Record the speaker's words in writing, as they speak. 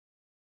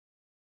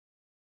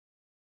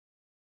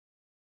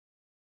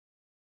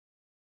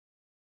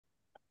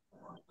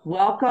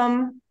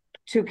Welcome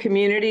to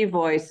Community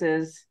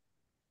Voices,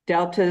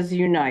 Deltas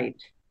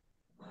Unite,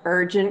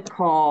 urgent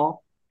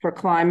call for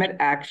climate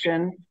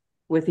action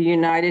with the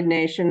United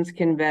Nations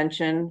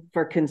Convention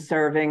for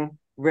Conserving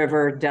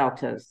River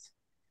Deltas.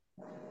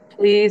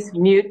 Please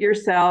mute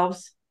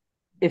yourselves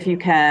if you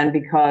can,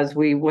 because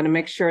we want to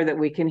make sure that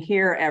we can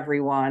hear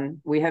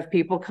everyone. We have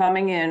people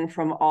coming in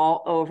from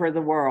all over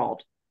the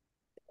world.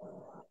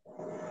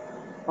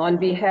 On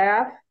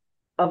behalf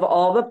of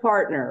all the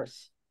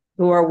partners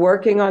who are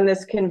working on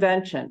this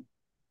convention,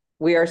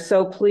 we are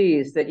so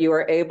pleased that you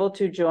are able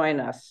to join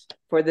us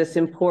for this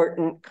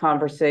important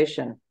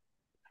conversation.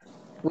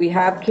 We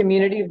have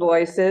community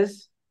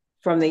voices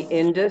from the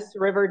Indus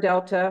River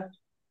Delta,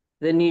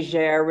 the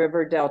Niger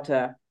River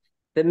Delta,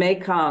 the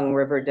Mekong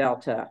River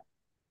Delta,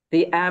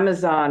 the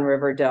Amazon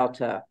River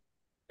Delta,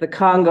 the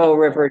Congo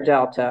River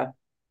Delta,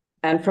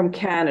 and from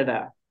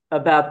Canada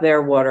about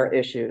their water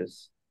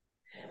issues.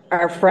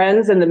 Our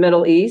friends in the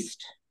Middle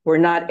East were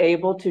not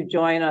able to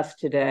join us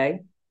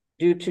today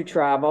due to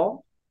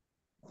travel,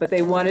 but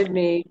they wanted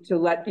me to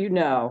let you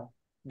know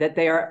that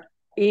they are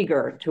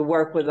eager to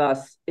work with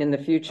us in the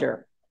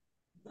future.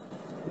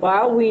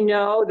 While we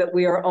know that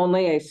we are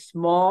only a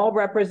small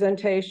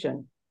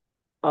representation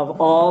of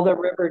all the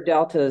river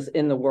deltas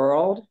in the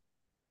world,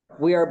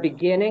 we are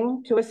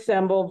beginning to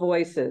assemble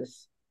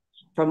voices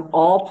from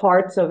all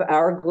parts of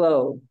our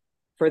globe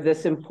for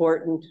this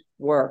important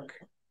work.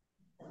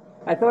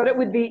 I thought it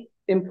would be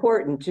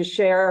important to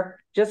share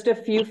just a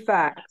few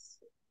facts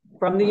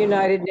from the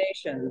United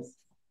Nations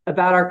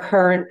about our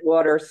current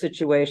water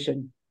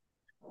situation.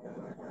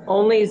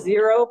 Only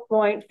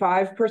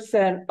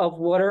 0.5% of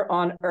water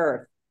on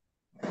Earth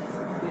is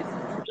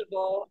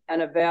usable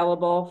and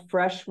available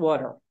fresh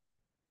water,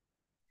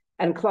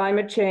 and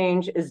climate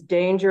change is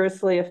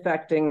dangerously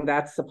affecting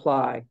that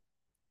supply.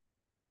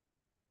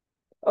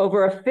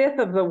 Over a fifth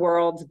of the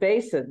world's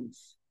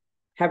basins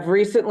have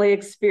recently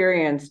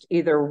experienced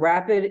either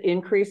rapid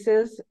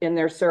increases in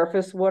their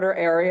surface water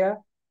area,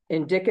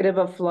 indicative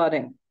of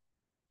flooding,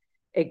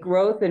 a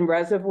growth in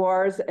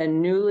reservoirs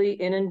and newly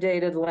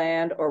inundated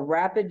land, or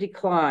rapid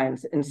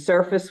declines in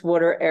surface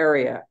water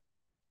area,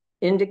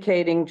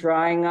 indicating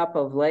drying up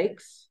of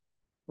lakes,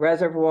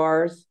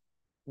 reservoirs,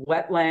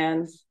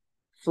 wetlands,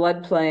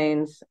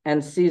 floodplains,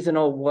 and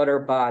seasonal water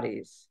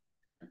bodies.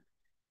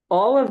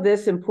 All of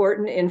this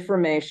important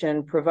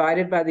information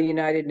provided by the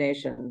United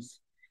Nations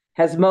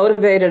has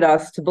motivated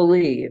us to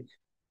believe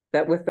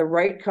that with the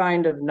right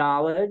kind of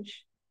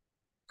knowledge,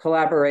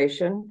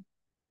 collaboration,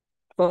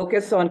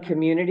 focus on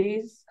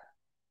communities,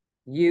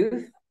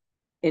 youth,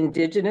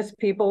 Indigenous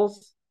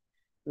peoples,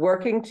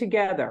 working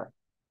together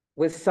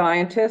with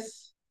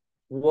scientists,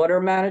 water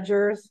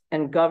managers,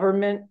 and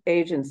government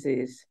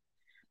agencies,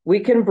 we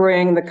can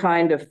bring the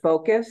kind of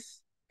focus,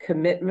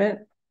 commitment,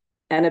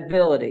 and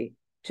ability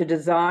to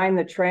design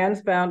the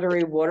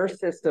transboundary water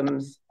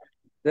systems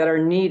that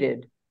are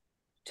needed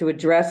to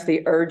address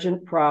the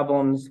urgent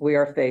problems we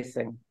are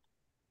facing.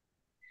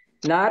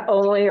 Not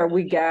only are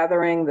we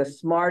gathering the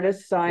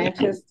smartest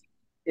scientists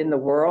in the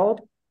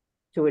world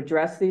to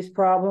address these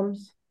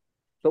problems,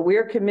 but we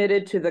are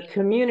committed to the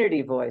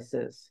community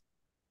voices,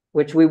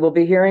 which we will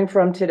be hearing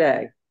from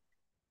today,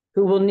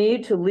 who will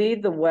need to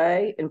lead the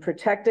way in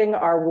protecting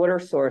our water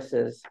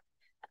sources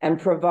and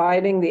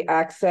providing the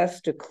access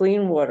to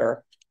clean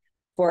water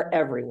for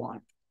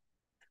everyone.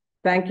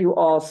 Thank you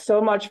all so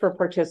much for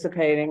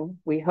participating.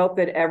 We hope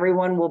that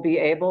everyone will be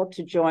able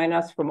to join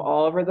us from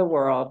all over the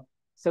world.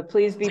 So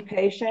please be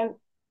patient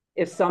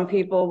if some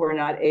people were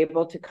not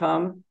able to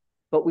come,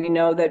 but we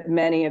know that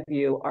many of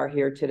you are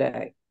here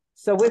today.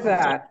 So with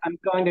that, I'm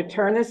going to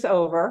turn this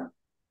over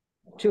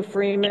to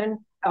Freeman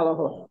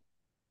Elahu,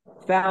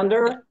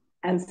 founder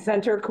and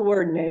center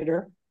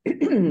coordinator,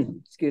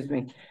 excuse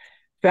me,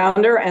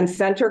 founder and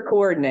center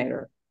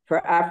coordinator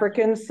for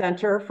African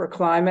Center for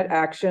Climate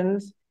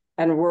Actions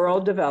and Rural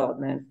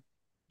Development,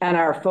 and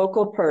our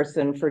focal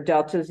person for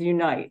Deltas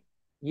Unite,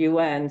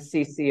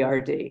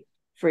 UNCCRD.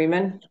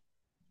 Freeman?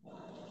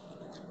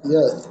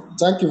 Yes,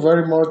 thank you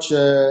very much,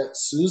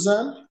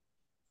 Susan,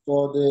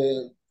 for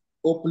the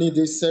opening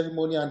this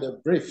ceremony and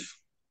the brief.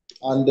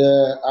 And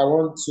I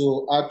want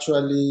to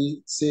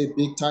actually say a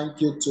big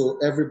thank you to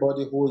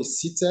everybody who is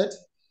seated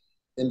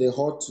in the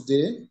hall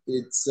today.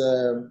 It's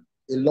a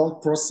long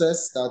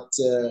process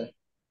that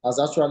has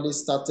actually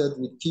started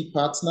with key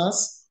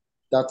partners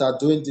that are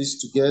doing this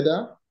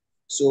together.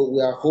 So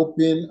we are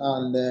hoping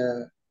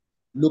and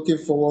looking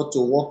forward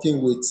to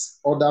working with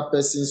other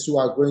persons who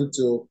are going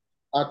to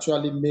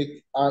actually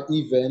make our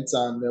event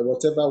and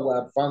whatever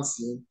we're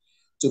advancing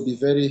to be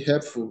very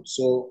helpful.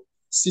 So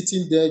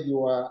sitting there,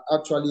 you are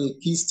actually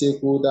key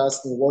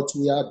stakeholders in what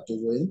we are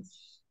doing.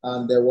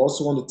 And we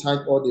also want to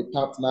thank all the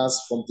partners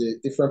from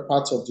the different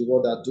parts of the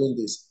world that are doing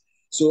this.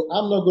 So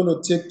I'm not going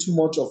to take too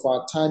much of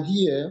our time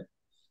here.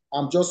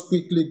 I'm just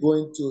quickly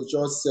going to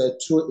just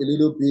throw a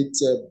little bit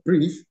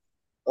brief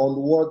on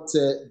what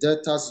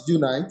Deltas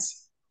Unite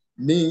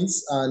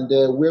means and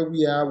where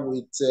we are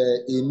with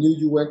a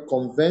new UN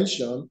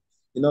convention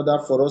in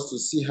order for us to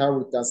see how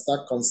we can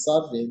start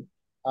conserving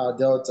our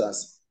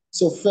deltas.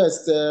 So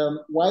first,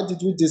 why did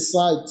we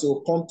decide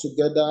to come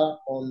together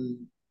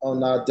on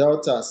our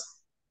deltas?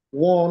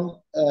 One,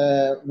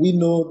 we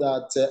know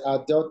that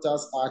our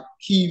deltas are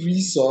key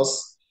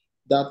resource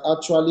that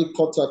actually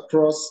cut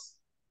across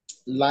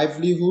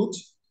livelihood,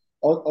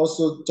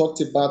 also talked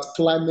about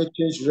climate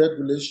change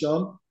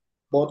regulation,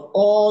 but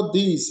all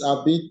these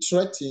are being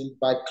threatened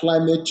by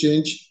climate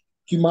change,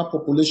 human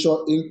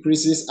population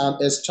increases, and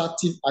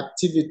extractive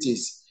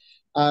activities.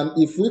 And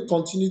if we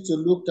continue to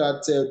look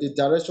at the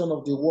direction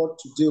of the world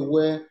today,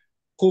 where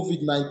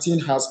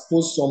COVID-19 has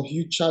posed some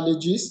huge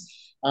challenges,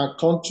 and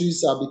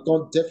countries have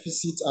become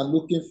deficit and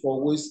looking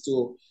for ways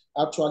to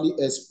actually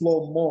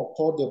explore more,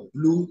 called the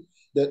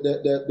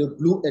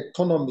blue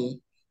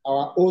economy,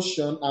 our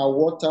ocean, our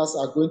waters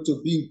are going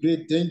to be in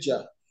great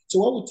danger. So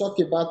when we talk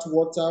about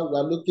water, we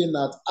are looking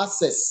at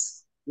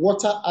access.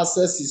 Water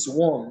access is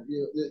one.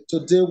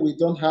 Today, we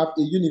don't have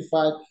a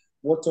unified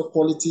water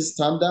quality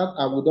standard,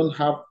 and we don't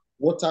have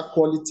water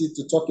quality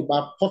to talk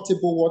about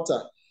potable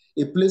water.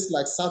 A place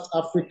like South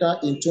Africa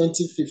in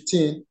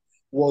 2015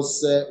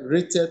 was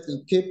rated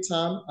in Cape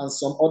Town and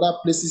some other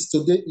places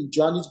today in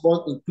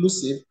Johannesburg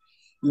inclusive.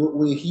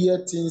 We hear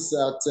things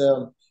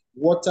that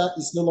water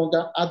is no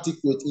longer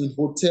adequate. In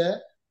hotel,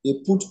 they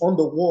put on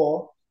the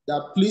wall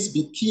that please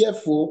be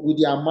careful with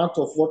the amount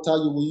of water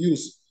you will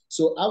use.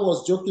 So I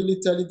was jokingly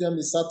telling them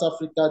in South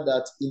Africa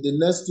that in the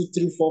next 2,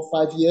 3,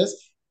 4, 5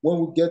 years, when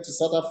we get to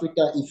South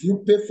Africa, if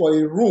you pay for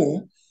a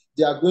room,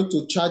 they are going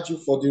to charge you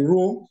for the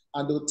room,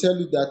 and they'll tell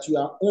you that you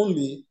are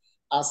only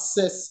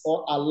assessed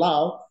or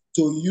allowed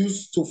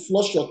to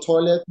flush your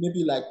toilet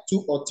maybe like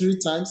 2 or 3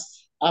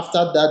 times.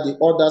 After that, the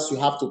others you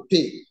have to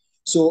pay.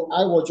 So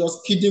I was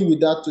just kidding with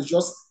that to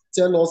just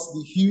tell us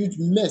the huge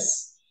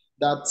mess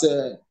that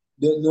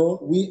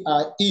we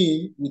are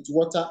in with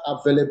water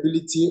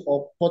availability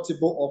or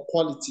potable or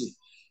quality.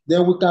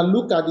 Then we can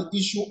look at the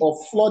issue of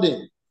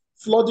flooding.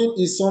 Flooding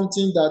is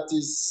something that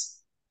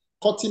is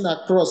cutting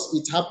across.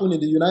 It happened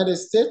in the United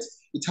States.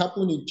 It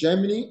happened in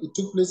Germany. It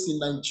took place in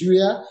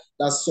Nigeria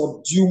that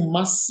subdued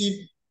massive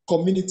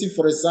community.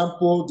 For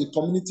example, the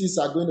communities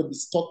are going to be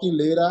talking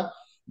later.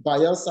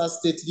 Bayelsa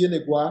State,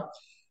 Yenegua.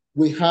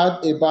 We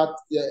had about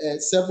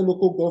 7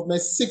 local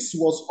governments, 6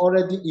 was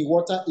already in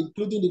water,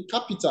 including the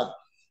capital.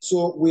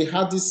 So we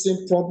had these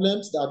same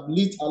problems that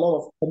lead a lot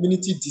of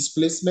community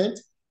displacement.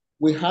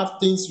 We have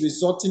things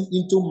resulting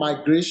into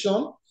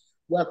migration.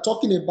 We are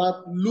talking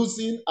about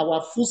losing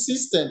our food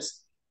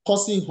systems,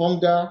 causing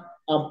hunger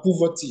and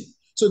poverty.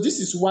 So this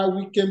is why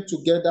we came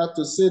together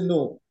to say,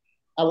 no,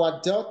 our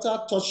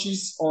delta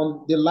touches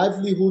on the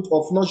livelihood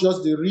of not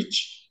just the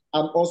rich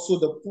and also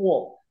the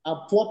poor. And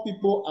poor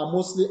people are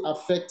mostly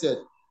affected.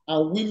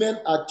 And women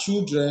and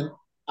children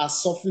are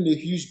suffering a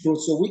huge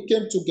growth. So we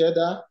came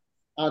together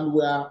and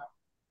we are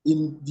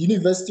in the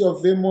University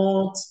of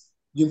Vermont,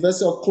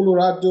 University of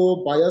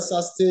Colorado,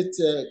 Bayelsa State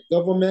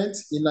government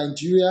in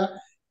Nigeria,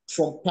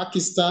 from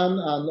Pakistan,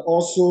 and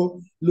also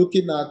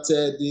looking at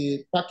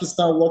the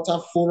Pakistan Water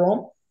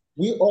Forum.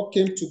 We all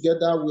came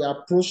together, we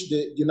approached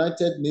the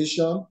United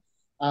Nations,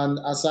 and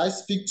as I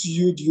speak to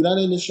you, the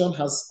United Nations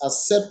has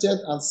accepted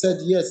and said,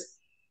 yes,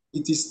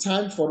 it is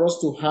time for us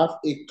to have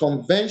a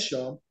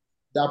convention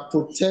that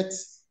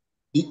protects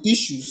the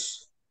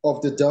issues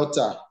of the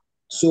Delta.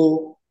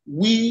 So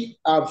we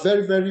are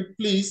very, very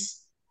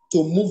pleased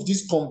to move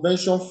this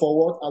convention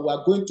forward, and we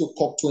are going to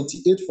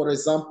COP28, for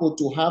example,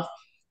 to have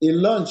a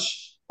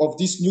launch of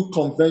this new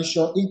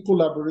convention in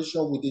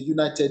collaboration with the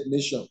United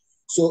Nations.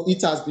 So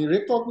it has been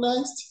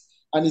recognized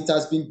and it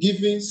has been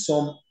given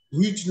some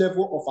huge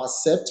level of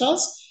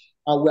acceptance,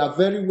 and we are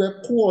very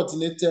well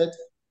coordinated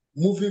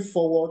moving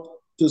forward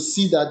to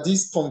see that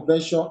this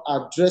convention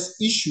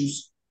address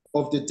issues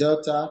of the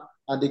Delta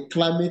and the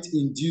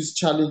climate-induced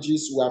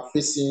challenges we are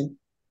facing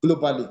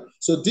globally.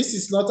 So this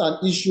is not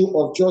an issue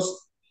of just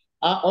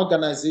our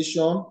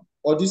organization,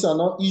 or these are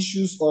not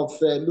issues of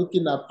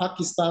looking at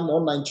Pakistan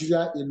or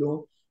Nigeria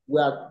alone.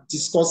 We are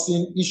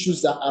discussing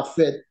issues that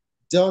affect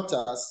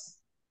deltas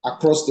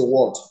across the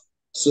world.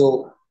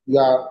 So we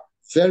are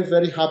very,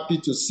 very happy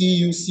to see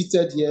you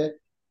seated here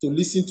to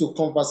listen to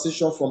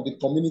conversation from the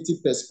community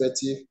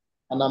perspective.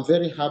 And I'm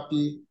very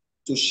happy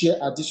to share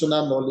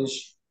additional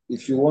knowledge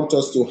if you want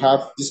us to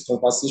have this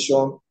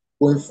conversation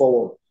going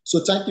forward. So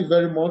thank you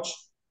very much.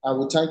 I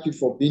will thank you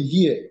for being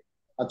here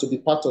and to be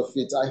part of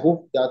it. I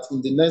hope that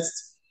in the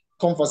next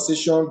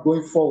conversation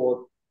going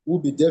forward, we'll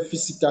be there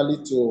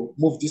physically to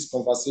move this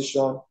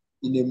conversation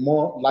in a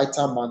more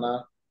lighter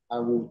manner,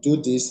 and we'll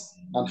do this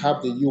and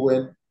have the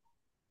UN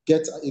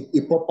get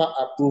a proper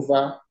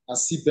approval and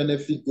see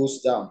benefit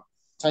goes down.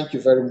 Thank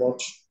you very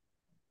much.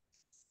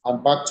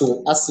 And back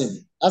to Asim.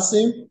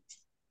 Asim?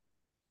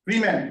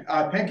 Freeman,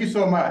 thank you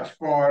so much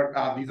for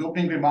these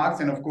opening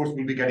remarks. And of course,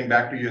 we'll be getting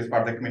back to you as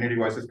part of the Community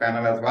Voices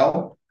panel as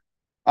well.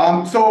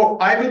 So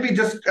I will be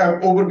just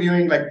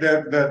overviewing like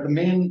the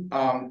main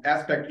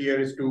aspect here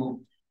is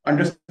to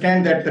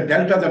understand that the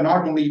deltas are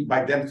not only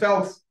by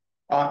themselves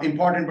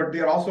important, but they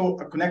are also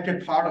a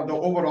connected part of the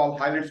overall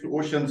highlands to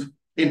oceans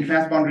in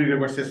transboundary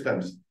river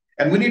systems.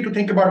 And we need to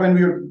think about when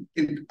we are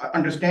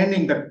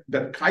understanding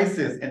the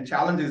crisis and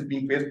challenges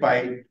being faced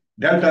by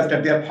deltas,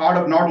 that they are part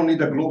of not only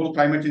the global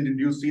climate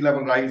change-induced sea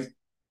level rise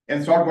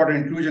and saltwater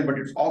intrusion, but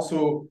it's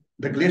also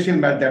the glacial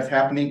melt that's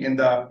happening in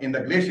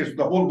the glaciers.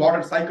 The whole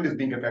water cycle is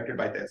being affected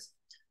by this.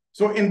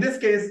 So in this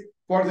case,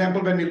 for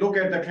example, when we look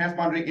at the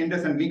transboundary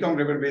Indus and Mekong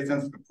river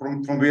basins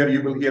from where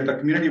you will hear the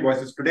community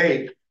voices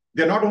today,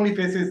 they're not only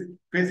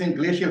facing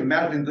glacial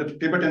melt in the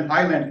Tibetan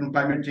highlands from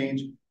climate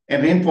change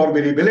and rainfall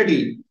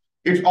variability,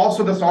 it's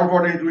also the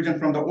saltwater intrusion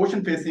from the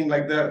ocean facing,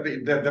 like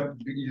in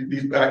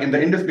the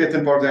Indus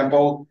basin, for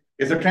example,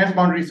 is a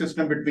transboundary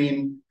system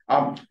between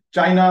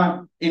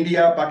China,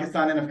 India,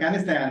 Pakistan, and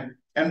Afghanistan.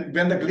 And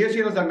when the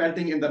glaciers are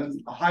melting in the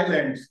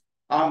highlands,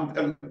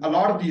 a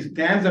lot of these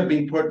dams are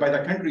being put by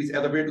the countries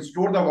as a way to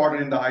store the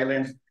water in the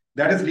highlands.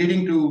 That is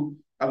leading to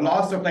a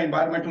loss of the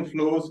environmental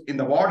flows in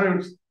the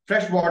waters,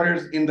 fresh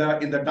waters in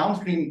the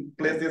downstream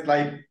places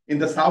like in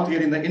the south here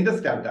in the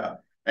Indus Delta.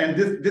 And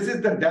this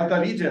is the Delta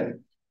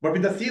region. But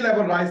with the sea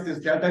level rise, this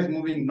delta is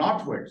moving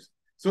northwards.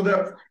 So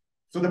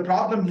the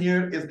problem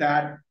here is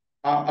that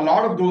a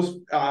lot of those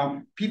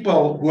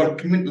people who are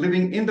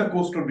living in the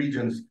coastal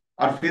regions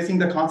are facing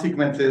the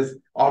consequences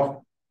of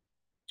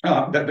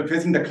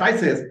facing the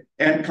crisis,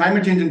 and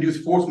climate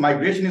change-induced forced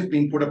migration is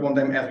being put upon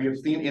them, as we have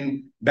seen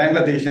in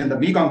Bangladesh and the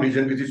Mekong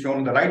region, which is shown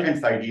on the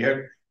right-hand side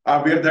here,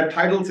 where the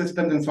tidal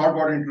systems and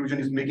saltwater intrusion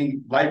is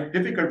making life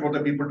difficult for the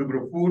people to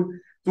grow food.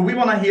 So we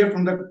want to hear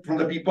from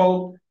the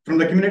people, from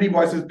the community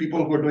voices,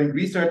 people who are doing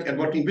research and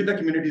working with the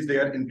communities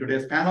there in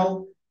today's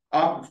panel.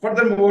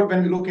 Furthermore,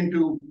 when we look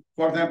into,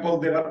 for example,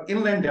 there are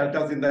inland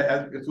deltas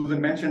as Susan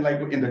mentioned,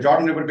 like in the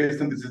Jordan River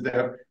Basin, this is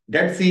the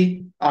Dead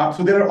Sea.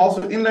 So there are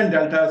also inland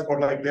deltas, or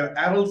like the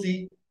Aral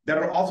Sea, that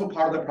are also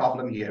part of the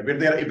problem here, where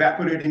they're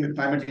evaporating with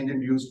climate change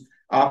induced.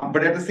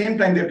 But at the same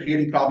time, they're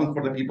creating problems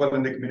for the people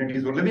and the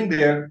communities who are living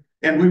there.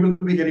 And we will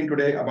be hearing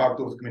today about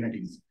those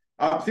communities.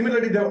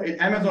 Similarly, the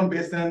Amazon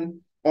Basin,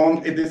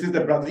 this is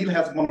Brazil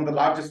has one of the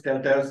largest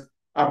deltas,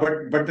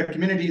 but the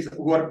communities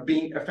who are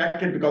being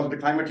affected because of the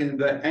climate change in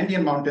the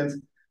Andean mountains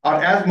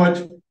are as much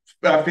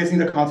facing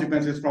the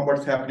consequences from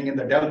what's happening in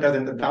the deltas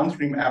and the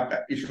downstream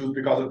issues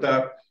because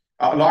of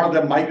a lot of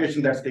the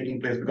migration that's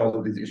taking place because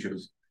of these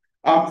issues.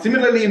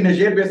 Similarly, in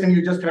Niger Basin,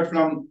 you just heard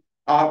from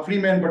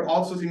Freeman, but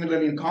also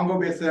similarly in Congo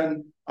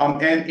Basin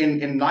and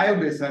in Nile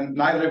Basin,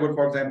 Nile River,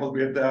 for example,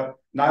 where the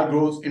Nile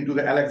grows into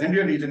the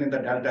Alexandria region in the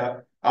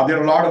delta. There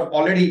are a lot of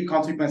already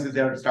consequences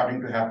that are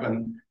starting to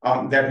happen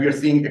that we are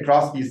seeing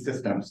across these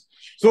systems.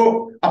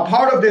 So a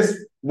part of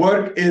this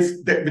work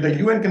is that with the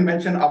UN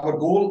Convention, our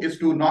goal is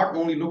to not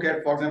only look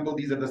at, for example,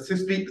 these are the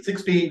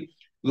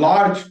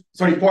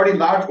 40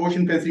 large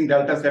ocean facing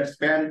deltas that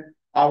span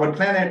our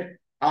planet,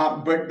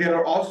 but there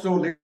are also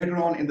later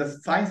on in the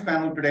science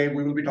panel today,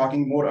 we will be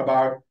talking more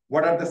about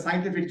what are the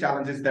scientific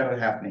challenges that are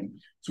happening.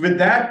 So with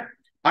that,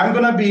 I'm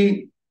going to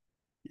be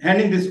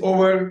handing this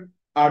over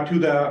to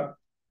the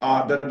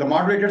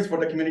moderators for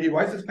the Community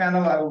Voices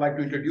panel. I would like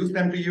to introduce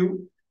them to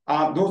you.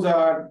 Those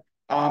are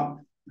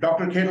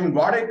Dr. Caitlin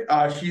Waddick.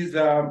 She's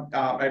done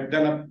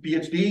a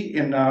PhD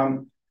in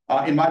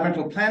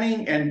environmental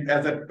planning and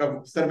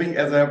serving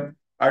as a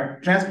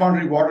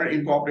Transboundary Water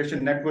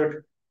Incorporation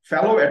Network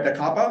Fellow at the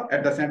CAPA,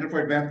 at the Center for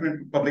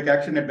Advancement Public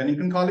Action at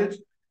Bennington College.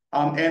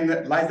 And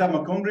Liza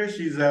McCombre,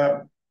 she's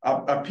a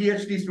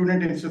PhD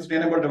student in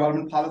Sustainable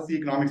Development Policy,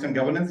 Economics, and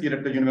Governance here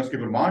at the University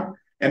of Vermont,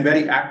 and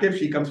very active.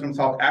 She comes from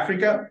South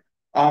Africa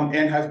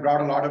and has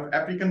brought a lot of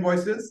African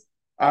voices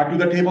to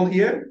the table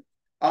here.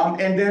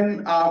 And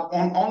then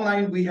on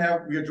online, we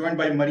are joined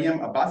by Mariam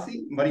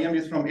Abbasi. Mariam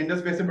is from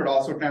Indus Basin, but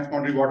also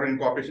Transboundary Water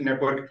Incorporation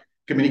Network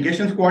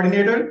Communications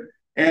Coordinator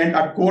and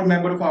a core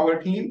member of our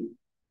team.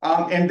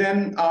 And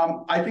then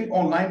I think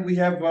online we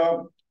have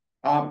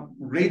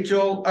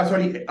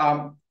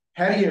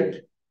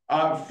Harriet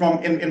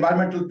from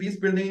Environmental Peace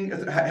Building,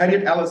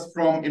 Harriet Ellis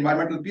from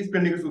Environmental Peace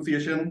Building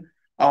Association.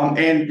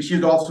 And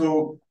she's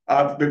also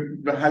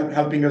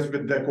helping us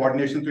with the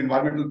coordination to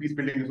Environmental Peace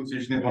Building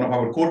Association is one of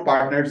our core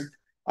partners.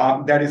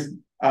 That is,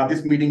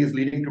 this meeting is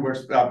leading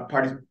towards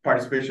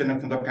participation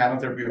in some of the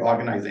panels that we're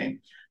organizing.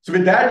 So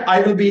with that,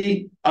 I will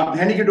be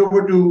handing it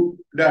over to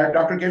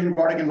Dr. Caitlin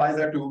Waddick and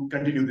Liza to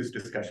continue this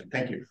discussion.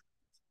 Thank you.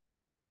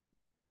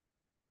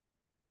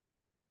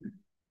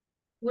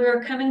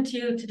 We're coming to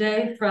you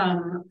today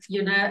from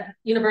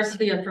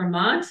University of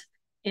Vermont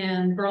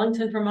in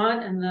Burlington,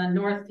 Vermont, in the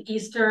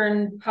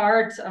northeastern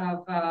part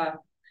of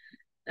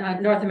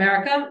North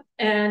America.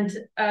 And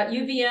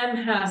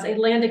UVM has a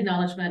land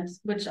acknowledgement,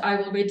 which I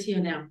will read to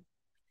you now.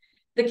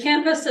 The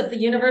campus of the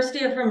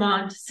University of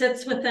Vermont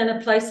sits within a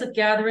place of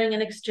gathering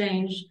and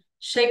exchange,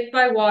 shaped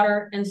by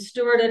water and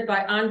stewarded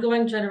by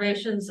ongoing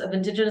generations of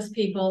Indigenous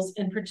peoples,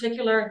 in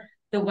particular,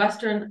 the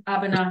Western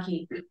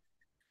Abenaki.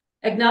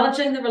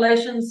 Acknowledging the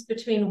relations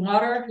between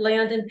water,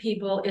 land, and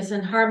people is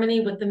in harmony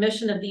with the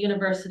mission of the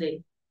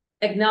university.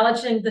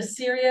 acknowledging the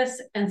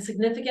serious and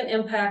significant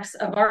impacts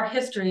of our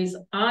histories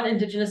on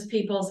Indigenous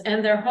peoples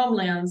and their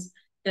homelands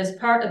is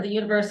part of the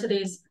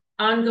university's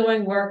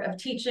ongoing work of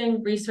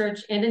teaching,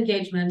 research, and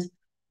engagement,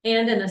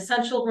 and an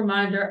essential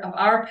reminder of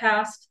our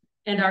past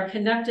and our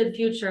connected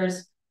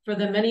futures for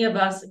the many of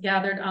us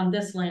gathered on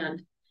this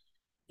land.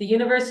 The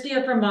University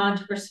of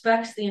Vermont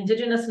respects the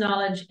Indigenous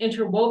knowledge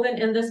interwoven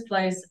in this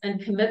place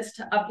and commits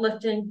to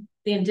uplifting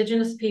the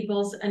Indigenous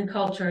peoples and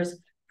cultures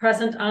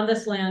present on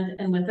this land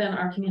and within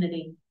our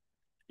community.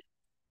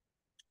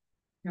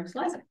 Here's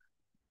Liza.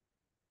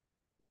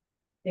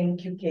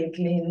 Thank you,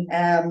 Caitlin.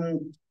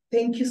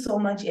 Thank you so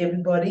much,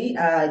 everybody.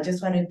 I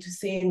just wanted to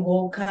say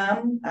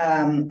welcome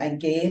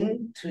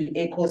again to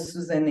echo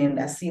Susan and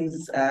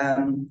Asim's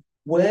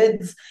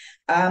words.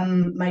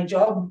 My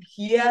job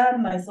here,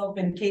 myself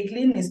and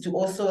Caitlin, is to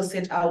also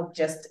set out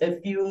just a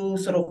few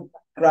sort of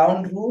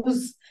ground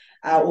rules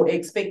or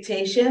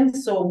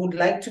expectations. So would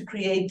like to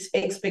create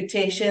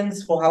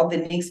expectations for how the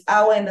next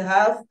hour and a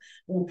half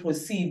will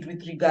proceed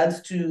with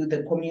regards to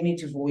the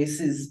community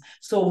voices.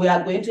 So we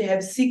are going to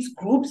have 6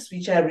 groups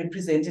which are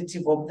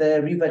representative of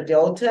the river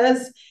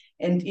deltas.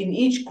 And in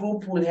each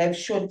group, we'll have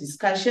short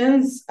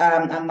discussions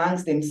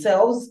amongst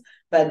themselves.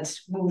 But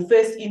we'll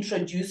first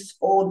introduce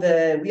we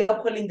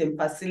are calling them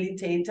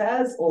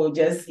facilitators, or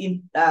just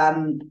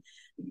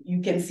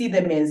you can see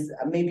them as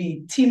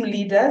maybe team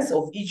leaders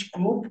of each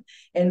group,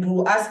 and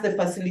we'll ask the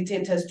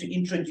facilitators to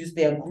introduce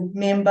their group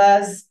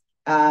members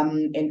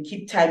and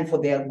keep time for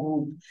their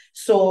group.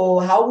 So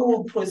how we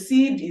will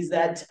proceed is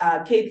that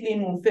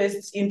Caitlin will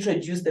first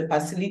introduce the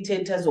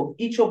facilitators of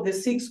each of the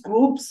 6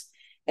 groups,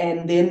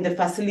 and then the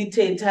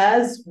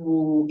facilitators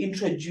will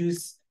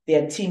introduce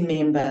their team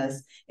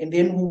members, and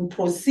then we'll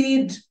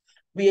proceed.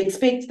 We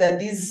expect that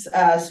these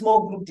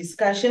small group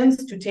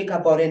discussions to take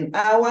about an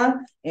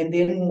hour, and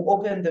then we'll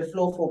open the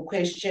floor for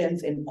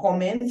questions and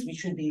comments,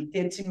 which will be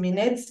 30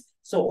 minutes.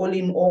 So all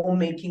in all,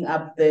 making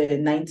up the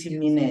 90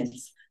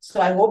 minutes. So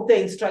I hope the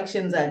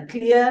instructions are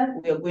clear.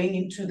 We are going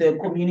into the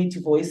community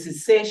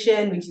voices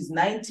session, which is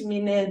 90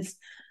 minutes,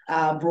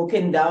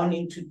 broken down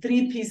into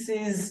 3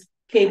 pieces: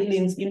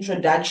 Caitlin's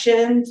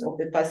introductions of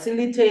the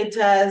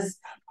facilitators,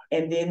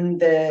 and then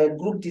the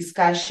group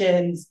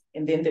discussions,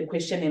 and then the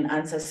question and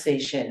answer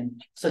session.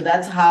 So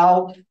that's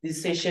how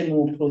this session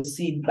will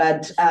proceed.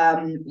 But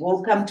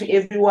welcome to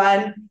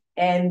everyone.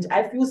 And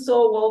I feel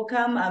so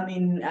welcome. I'm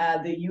in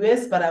the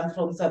US, but I'm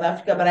from South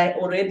Africa. But I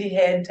already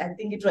had, I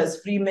think it was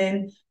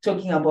Freeman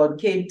talking about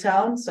Cape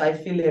Town. So I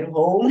feel at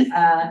home.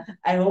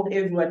 I hope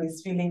everyone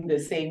is feeling the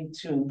same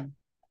too.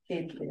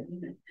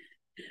 Caitlin.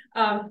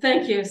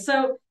 Thank you.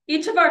 So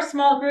each of our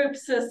small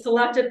groups is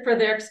selected for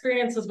their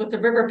experiences with the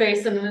river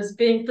basin and is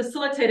being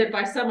facilitated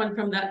by someone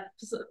from that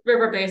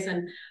river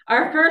basin.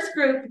 Our first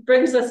group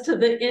brings us to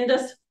the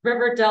Indus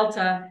River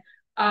Delta,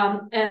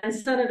 and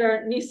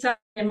Senator Nisa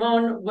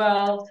Memon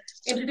will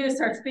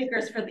introduce our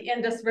speakers for the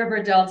Indus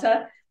River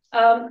Delta.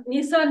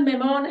 Nisa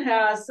Memon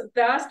has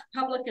vast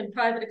public and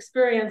private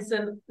experience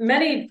in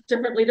many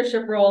different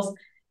leadership roles.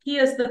 He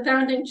is the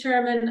founding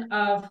chairman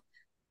of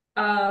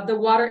the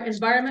Water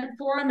Environment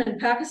Forum in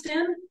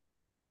Pakistan.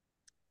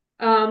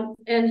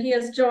 And he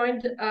has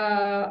joined,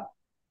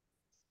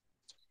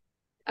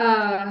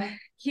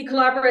 he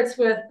collaborates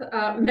with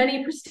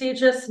many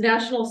prestigious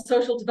national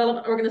social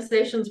development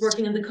organizations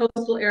working in the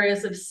coastal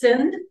areas of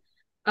Sindh.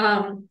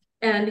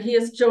 And he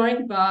is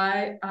joined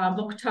by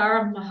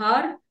Mukhtar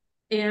Mahad,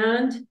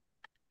 and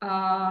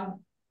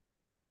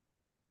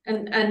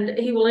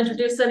he will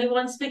introduce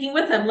anyone speaking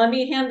with him. Let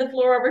me hand the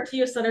floor over to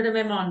you, Senator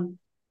Memon.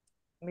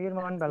 Mir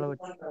Baloch.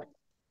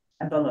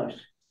 Baloch.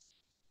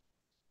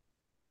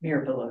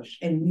 Mir Baloch.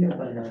 And Mir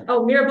Baloch.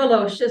 Oh, Mir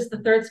Baloch is the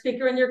 3rd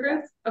speaker in your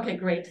group? Okay,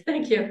 great.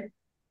 Thank you.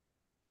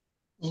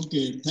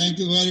 Okay, thank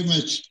you very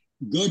much.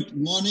 Good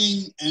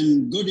morning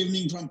and good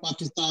evening from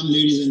Pakistan,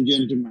 ladies and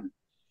gentlemen.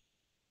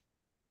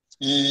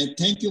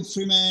 Thank you,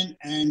 Freeman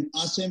and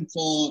Asim,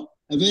 for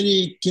a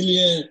very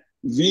clear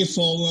way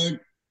forward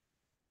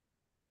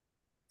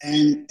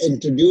and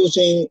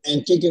introducing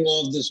and kicking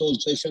off this whole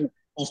session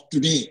of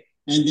today.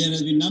 And there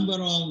has been a number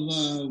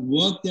of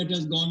work that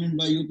has gone in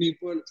by you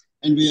people,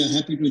 and we are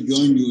happy to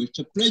join you. It's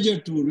a pleasure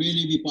to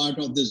really be part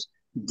of this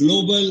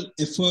global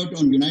effort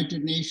on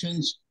United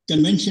Nations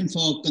Convention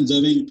for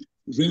Conserving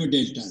River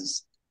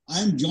Deltas.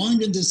 I am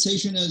joined in this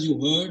session, as you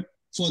heard,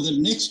 for the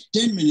next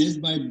 10 minutes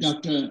by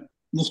Dr.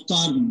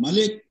 Mukhtar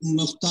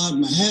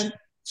Maher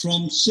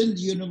from Sindh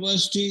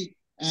University,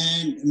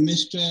 and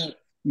Mr.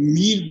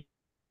 Mir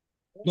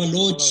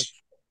Baloch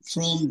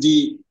from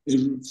the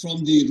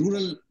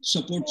rural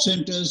support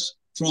centers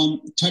from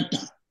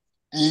Thatta.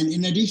 And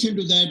in addition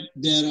to that,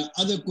 there are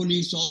other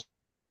colleagues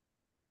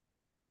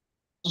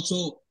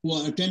also who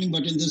are attending,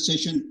 but in this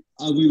session,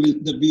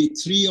 there'll be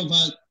 3 of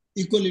us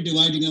equally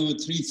dividing our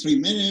 3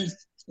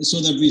 minutes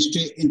so that we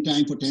stay in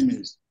time for 10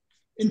 minutes.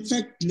 In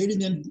fact,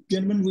 ladies and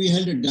gentlemen, we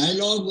held a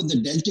dialogue with the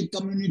Deltic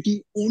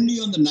community only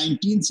on the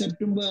 19th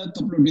September, a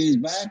couple of days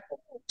back,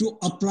 to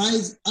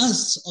apprise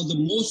us of the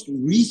most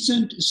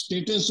recent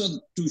status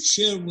to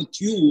share with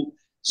you,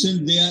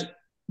 since they are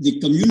The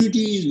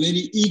community is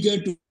very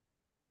eager to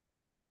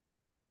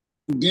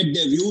get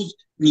their views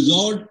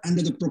resolved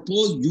under the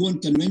proposed UN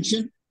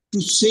Convention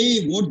to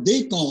save what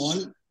they call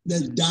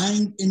the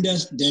dying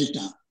Indus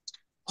Delta.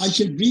 I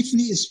shall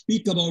briefly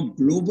speak about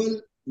global,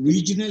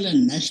 regional,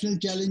 and national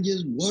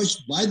challenges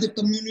voiced by the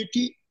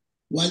community,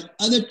 while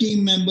other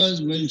team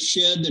members will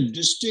share the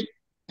district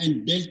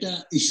and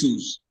delta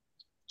issues.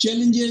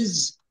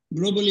 Challenges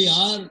globally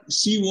are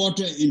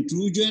seawater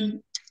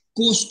intrusion,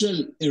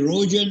 coastal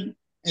erosion,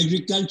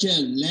 agriculture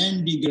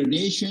land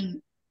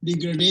degradation,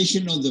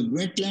 degradation of the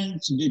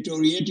wetlands,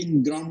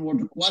 deteriorating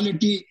groundwater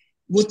quality,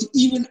 with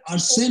even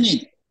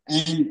arsenic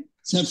and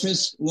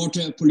surface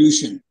water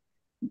pollution,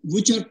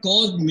 which are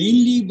caused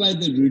mainly by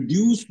the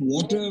reduced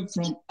water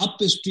from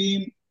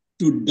upstream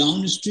to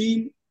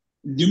downstream,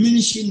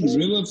 diminishing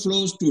river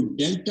flows to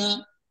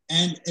delta,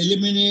 and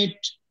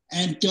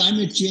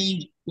climate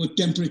change with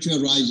temperature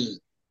rises.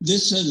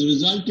 This has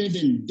resulted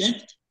in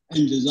death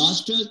and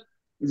disasters,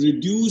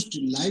 reduced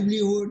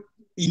livelihood,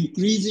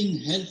 increasing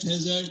health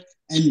hazards,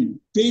 and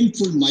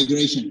painful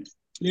migration.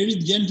 Ladies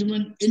and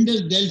gentlemen,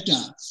 Indus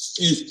Delta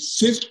is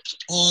fifth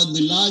or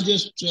the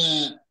largest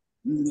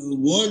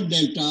world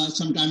delta.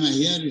 Sometimes I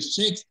hear it's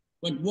sixth,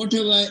 but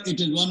whatever, it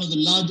is one of the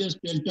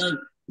largest deltas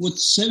with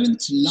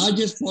seventh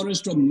largest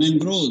forest of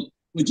mangroves,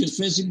 which is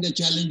facing the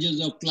challenges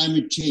of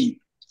climate change.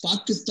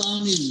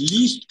 Pakistan is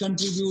least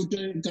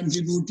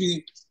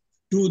contributing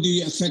to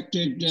the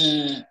affected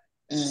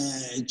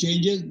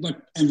changes,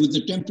 and with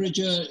the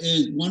temperature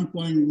is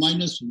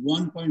minus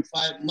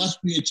 1.5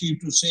 must be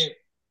achieved to save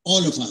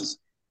all of us.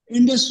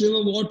 Indus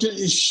River water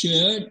is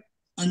shared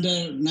under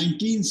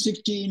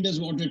 1960 Indus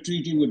Water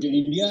Treaty with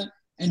India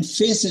and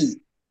faces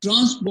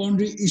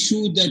transboundary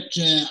issues that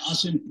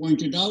Asim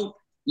pointed out,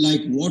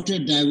 like water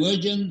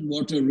diversion,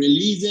 water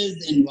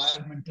releases,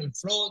 environmental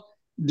flow,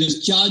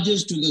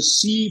 discharges to the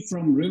sea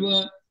from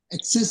river,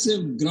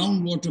 excessive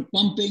groundwater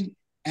pumping,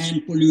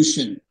 and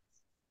pollution.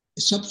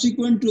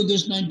 Subsequent to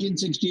this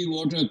 1960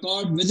 water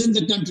accord, within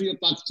the country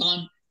of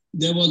Pakistan,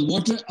 there was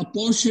water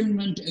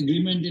apportionment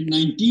agreement in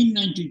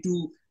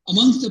 1992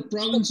 amongst the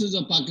provinces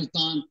of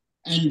Pakistan,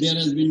 and there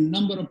has been a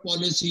number of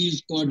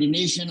policies,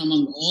 coordination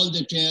among all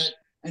the tier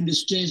and the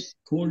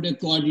stakeholder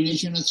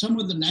coordination are some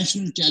of the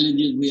national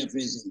challenges we are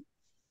facing.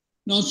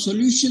 Now,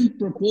 solutions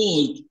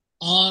proposed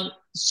are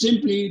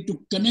simply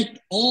to connect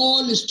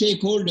all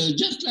stakeholders,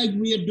 just like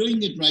we are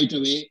doing it right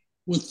away,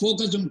 with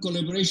focus on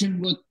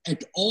collaboration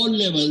at all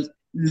levels,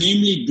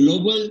 namely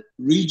global,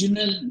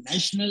 regional,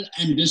 national,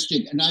 and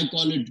district, and I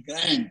call it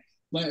grand,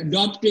 by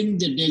adopting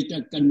the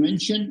Delta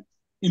Convention,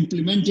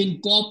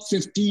 implementing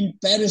COP15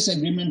 Paris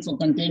Agreement for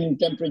containing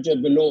temperature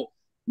below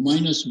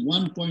minus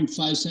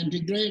 1.5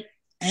 centigrade,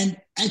 and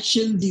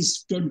action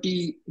these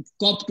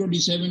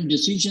COP27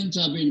 decisions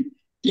have been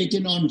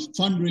taken on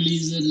fund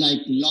releases like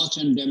loss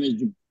and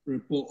damage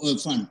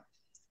fund.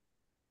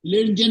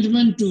 Ladies and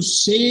gentlemen, to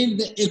save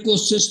the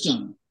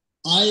ecosystem,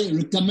 I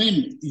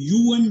recommend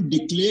UN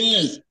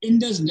declares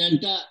Indus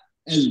Delta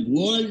as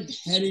World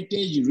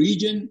Heritage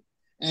Region.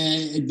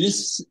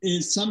 This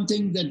is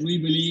something that we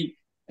believe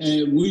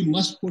we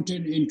must put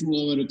it into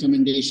our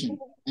recommendation.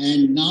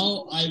 And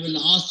now I will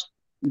ask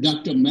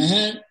Dr.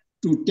 Meher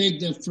to take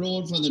the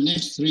floor for the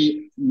next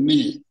 3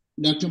 minutes.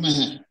 Dr.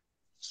 Meher.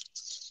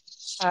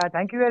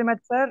 Thank you very much,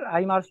 sir.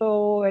 I'm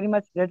also very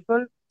much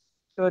grateful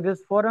to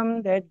this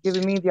forum that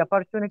gives me the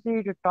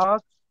opportunity to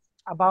talk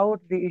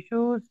about the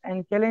issues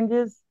and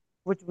challenges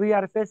which we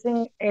are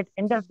facing at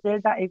Indus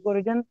Delta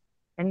ecoregion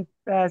in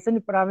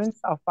Sindh province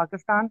of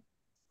Pakistan.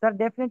 Sir,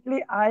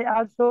 definitely I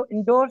also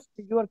endorsed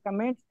your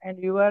comments and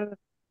your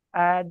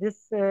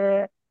this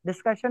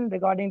discussion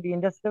regarding the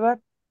Indus River.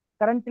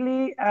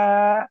 Currently,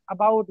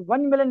 about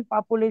 1 million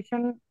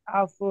population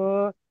of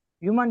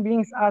human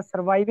beings are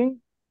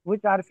surviving,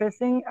 which are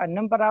facing a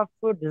number of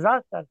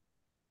disasters,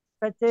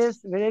 such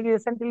as very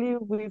recently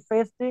we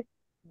faced the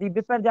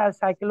Biparjoy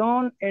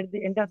cyclone at the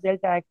Indus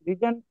Delta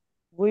region.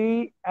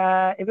 We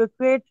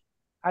evacuate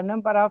a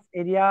number of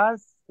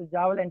areas,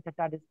 Jawal and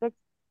Tata districts,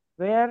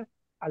 where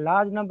a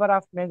large number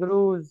of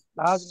mangroves,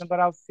 large number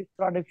of fish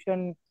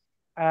production,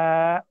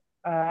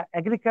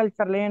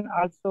 agriculture land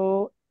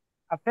also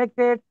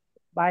affected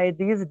by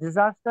these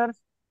disasters.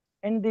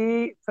 In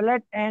the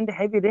flood and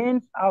heavy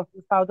rains of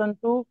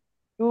 2002,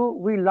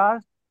 we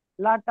lost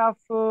a lot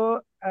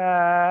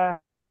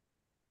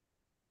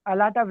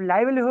of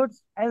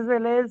livelihoods as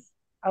well as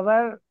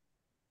our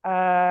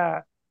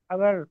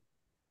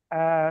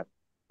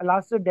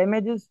loss of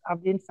damages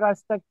of the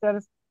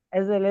infrastructures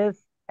as well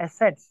as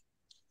assets.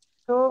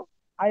 So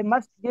I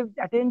must give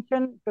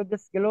attention to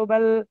this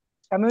global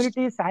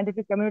community,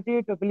 scientific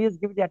community, to please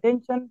give the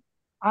attention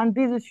on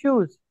these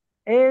issues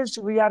as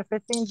we are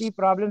facing the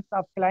problems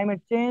of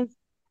climate change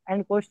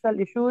and coastal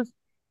issues.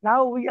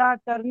 Now we are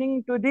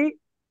turning to the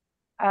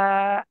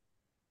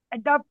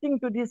adapting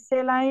to the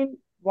saline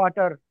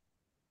water,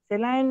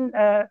 saline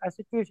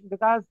situation,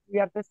 because we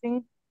are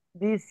facing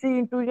the sea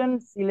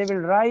intrusion, sea level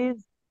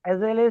rise, as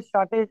well as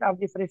shortage of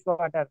the fresh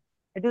water.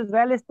 It is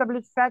well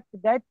established fact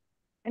that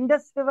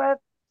Indus River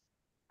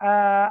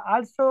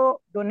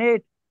also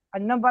donate a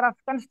number of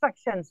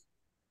constructions,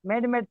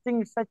 man-made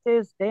things such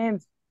as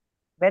dams,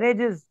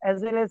 barrages,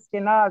 as well as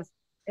canals,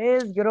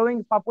 is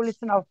growing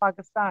population of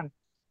Pakistan.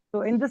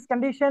 So in this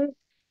condition,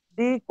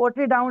 the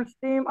Kotri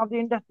downstream of the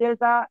Indus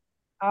Delta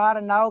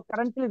are now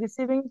currently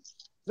receiving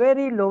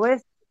very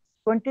lowest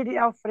quantity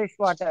of fresh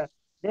water.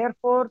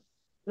 Therefore,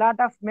 lot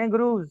of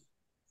mangroves,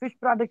 fish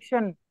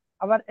production,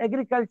 our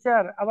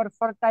agriculture, our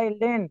fertile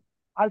land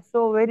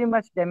also very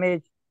much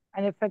damaged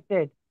and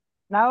affected.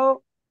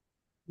 Now,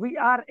 we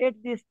are at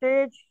the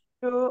stage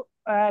to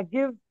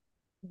give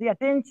the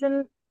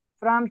attention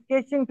from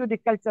catching to the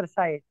culture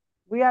side.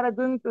 We are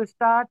going to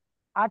start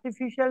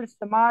artificial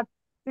smart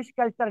fish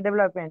culture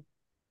development,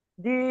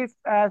 the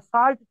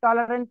salt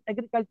tolerant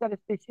agriculture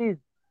species,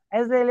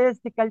 as well as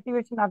the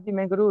cultivation of the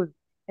mangroves.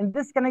 In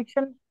this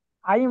connection,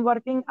 I am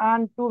working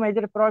on two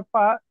major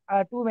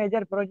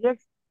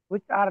projects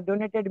which are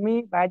donated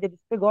me by the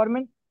district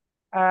government,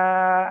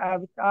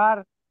 which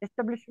are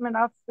establishment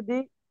of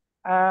the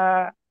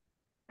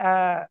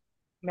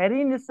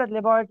marine research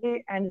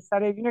laboratory and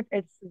survey unit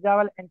at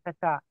Sujawal and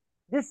Tacha.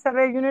 This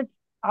survey unit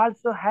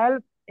also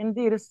help in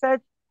the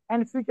research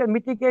and future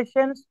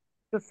mitigations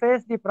to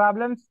face the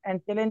problems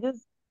and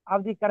challenges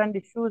of the current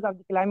issues of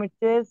the climate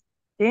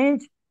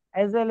change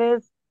as well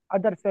as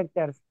other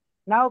factors.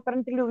 Now,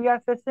 currently, we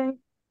are facing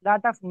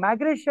lot of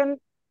migration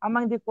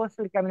among the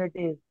coastal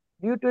communities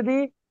due to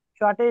the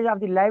shortage of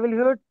the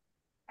livelihood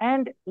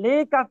and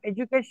lack of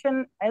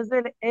education as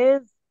well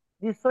as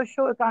the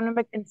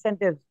socio-economic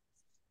incentives.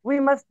 We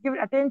must give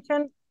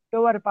attention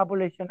to our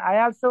population. I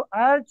also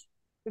urge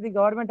to the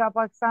government of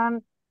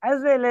Pakistan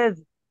as well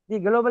as the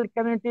global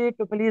community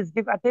to please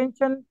give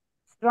attention,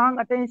 strong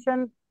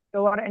attention to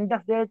our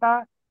Indus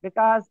Delta,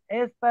 because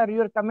as per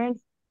your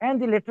comments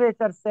and the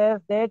literature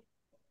says that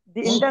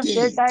the Indus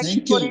Delta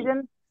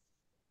ecoregion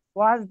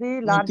was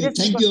the largest.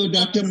 Thank you,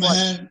 Dr.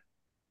 Maher.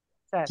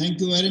 Sir. Thank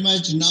you very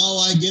much. Now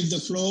I give the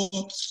floor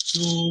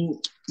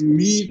to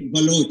Mir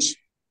Baloch.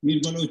 Mir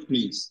Baloch,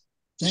 please.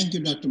 Thank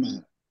you, Dr.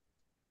 Maher.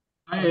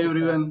 Hi,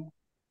 everyone.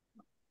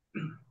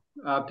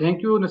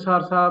 Thank you,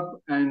 Nisar Saab,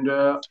 and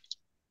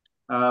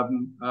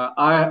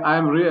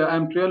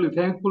I'm truly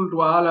thankful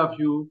to all of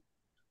you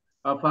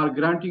for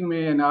granting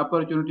me an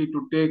opportunity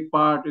to take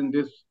part in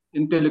this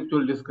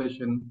intellectual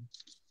discussion,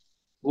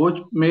 which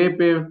may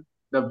pave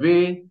the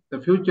way,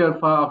 the future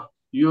for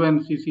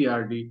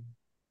UNCCRD.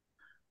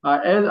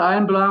 As I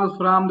belongs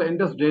from the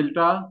Indus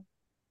Delta,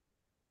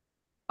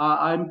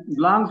 I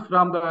belongs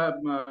from the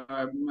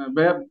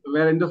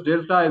where Indus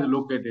Delta is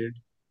located.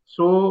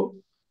 So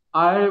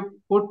I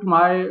put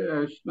my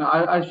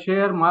I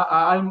share my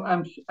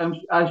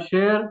I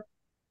share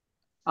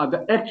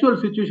the actual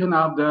situation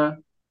of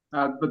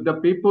the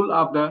people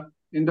of the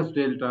Indus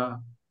Delta.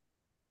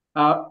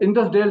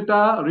 Indus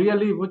Delta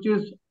really, which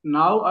is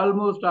now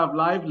almost a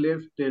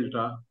lifeless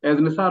delta, as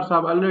Nisar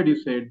Saab already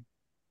said.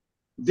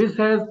 This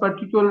has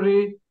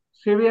particularly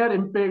severe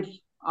impacts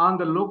on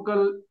the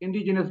local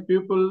indigenous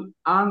people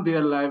and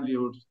their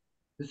livelihoods.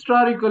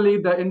 Historically,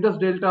 the Indus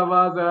Delta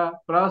was a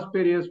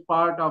prosperous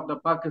part of the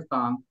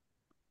Pakistan.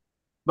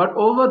 But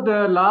over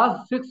the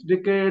last 6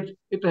 decades,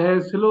 it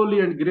has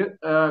slowly and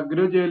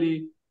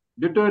gradually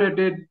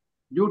deteriorated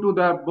due to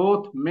the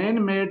both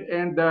man-made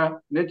and the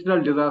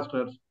natural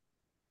disasters.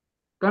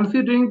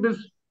 Considering this,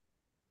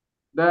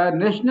 the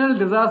National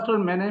Disaster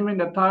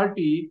Management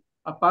Authority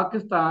of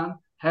Pakistan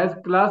has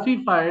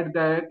classified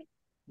that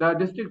the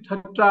district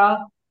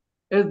Thatra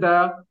is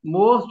the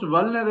most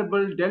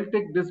vulnerable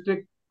deltic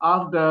district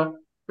of the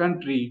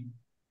country.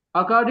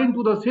 According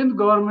to the Sindh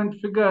government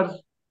figures,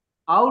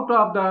 out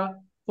of the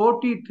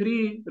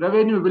 43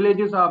 revenue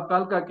villages of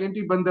Kalka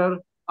Kenti Bandar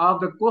of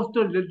the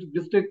coastal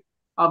district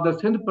of the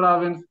Sindh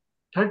province,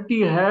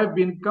 30 have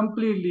been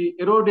completely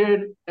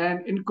eroded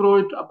and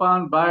encroached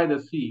upon by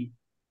the sea.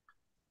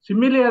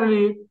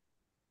 Similarly,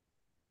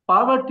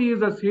 poverty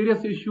is a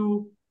serious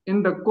issue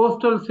in the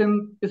coastal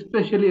Sindh,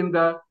 especially in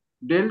the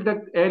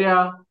delta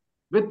area,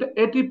 with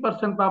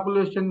 80%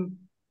 population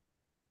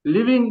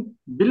living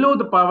below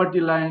the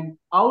poverty line,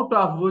 out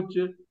of which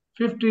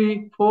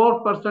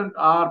 54%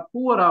 are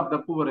poor of the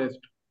poorest.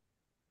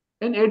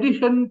 In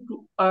addition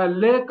to a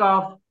lack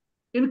of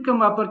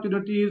income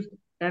opportunities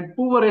and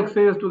poor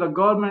access to the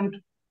government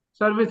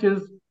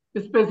services,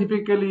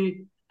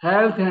 specifically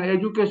health and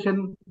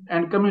education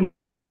and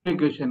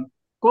communication,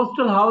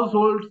 coastal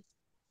households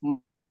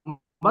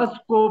must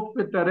cope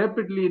with the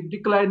rapidly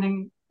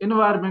declining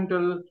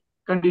environmental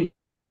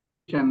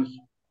conditions.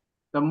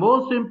 The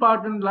most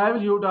important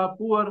livelihood of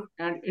poor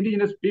and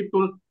indigenous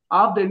people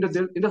of the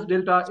Indus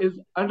Delta is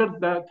under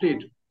the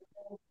threat.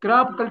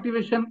 Crop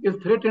cultivation is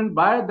threatened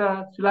by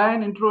the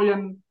saline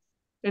intrusion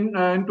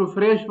into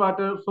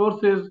freshwater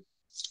sources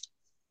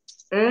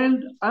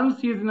and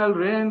unseasonal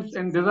rains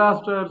and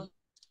disasters.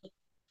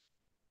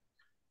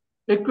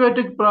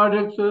 Aquatic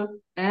products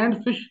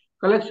and fish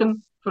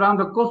collection from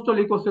the coastal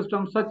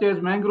ecosystem such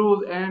as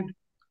mangroves and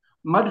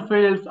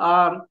mudflats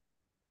are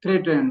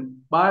threatened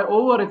by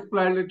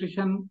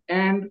overexploitation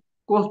and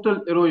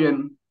coastal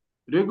erosion.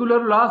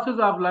 Regular losses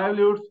of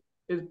livelihoods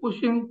is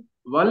pushing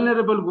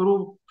vulnerable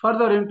groups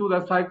further into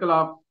the cycle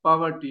of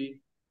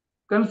poverty.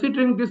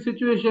 Considering this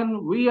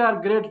situation, we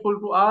are grateful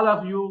to all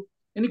of you,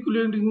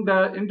 including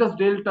the Indus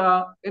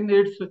Delta, in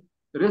its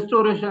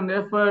restoration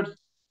efforts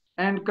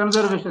and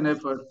conservation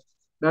efforts.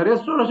 The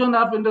restoration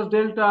of Indus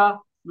Delta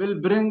will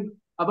bring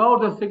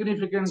about a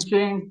significant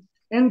change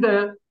in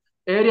the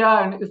area,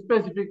 and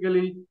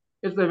specifically,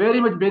 it's very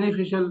much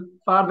beneficial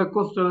for the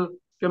coastal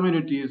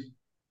communities.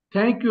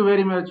 Thank you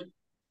very much.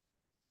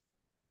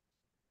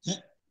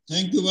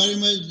 Thank you very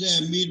much,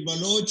 Mir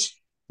Baloch.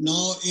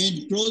 Now,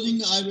 in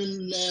closing, I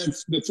will,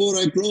 before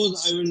I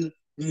close, I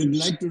would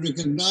like to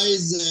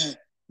recognize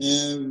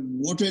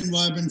Water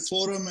Environment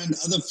Forum and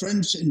other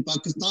friends in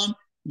Pakistan,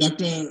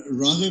 Dr.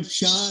 Raghib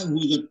Shah,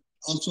 who's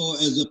also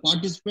as a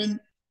participant,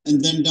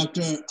 and then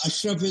Dr.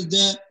 Ashraf is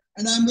there.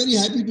 And I'm very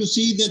happy to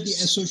see that the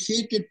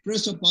Associated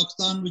Press of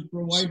Pakistan, which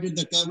provided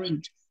the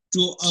coverage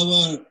to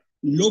our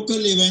local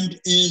event,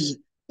 is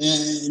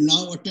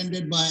now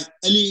attended by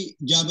Ali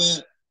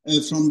Jaber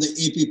from the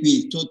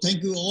APP. So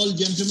thank you all,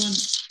 gentlemen.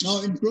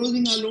 Now, in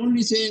closing, I'll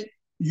only say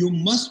you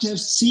must have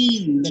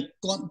seen the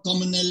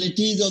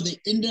commonalities of the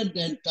Indus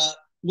Delta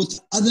with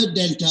other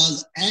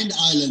deltas and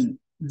islands.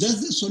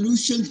 Thus, the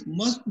solutions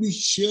must be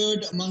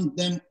shared among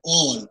them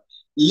all.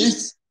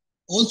 Let's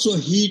also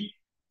heed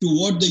to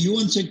what the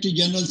UN Secretary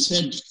General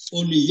said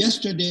only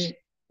yesterday,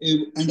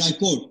 and I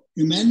quote,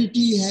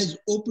 "Humanity has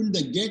opened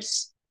the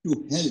gates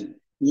to hell,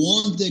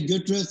 warns the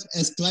Guterres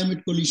as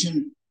climate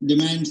coalition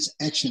demands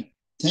action."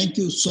 Thank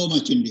you so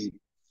much indeed.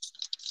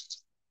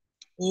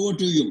 Over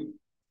to you.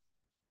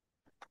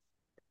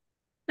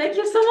 Thank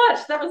you so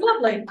much. That was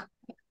lovely.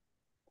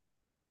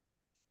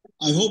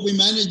 I hope we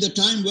managed the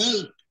time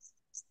well.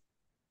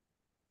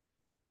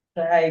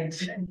 Right.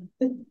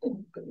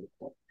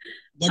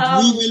 But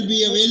we will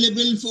be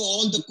available for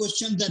all the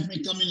questions that may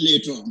come in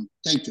later on.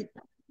 Thank you.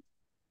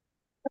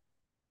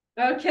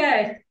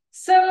 Okay,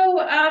 so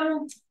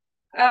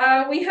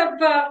we have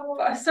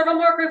several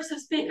more groups of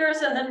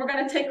speakers, and then we're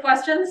going to take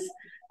questions.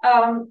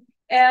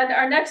 And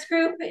our next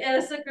group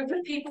is a group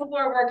of people who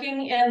are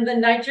working in the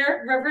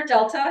Niger River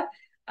Delta.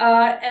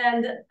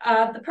 And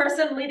the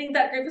person leading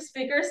that group of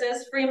speakers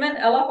is Freeman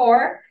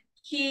Elahor.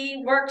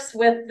 He works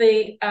with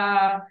the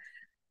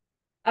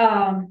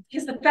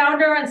he's the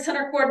founder and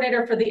center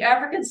coordinator for the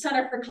African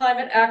Center for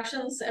Climate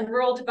Actions and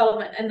Rural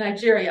Development in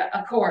Nigeria,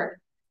 ACCORD.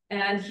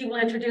 And he will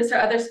introduce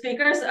our other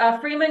speakers.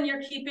 Freeman,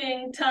 you're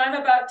keeping time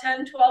about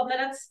 10, 12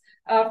 minutes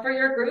for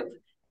your group.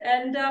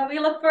 And we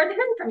look forward to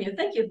hearing from you.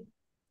 Thank you.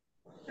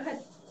 Go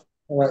ahead.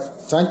 All right.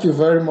 Thank you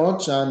very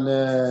much.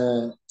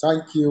 And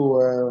thank you,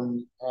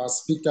 our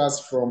speakers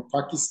from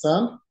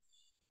Pakistan,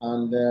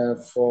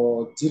 and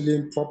for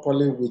dealing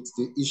properly with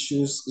the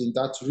issues in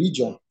that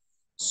region.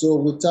 So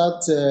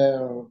without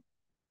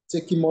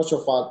taking much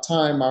of our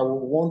time, I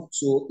would want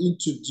to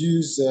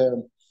introduce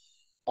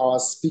our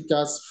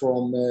speakers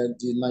from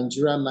the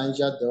Nigerian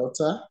Niger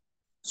Delta.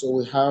 So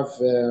we have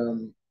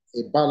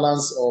a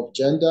balance of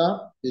gender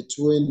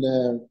between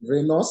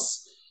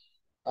Renos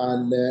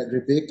and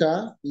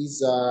Rebecca.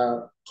 These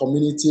are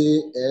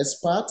community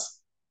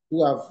experts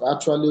who have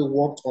actually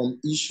worked on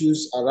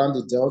issues around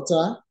the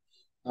Delta,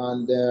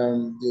 and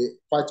they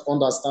quite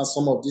understand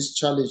some of these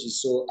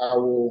challenges. So I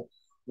will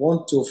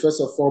want to,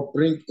 first of all,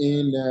 bring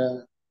in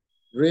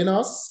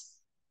Renos.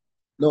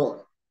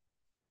 No,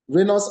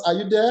 Renos, are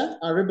you there?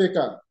 And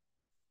Rebecca?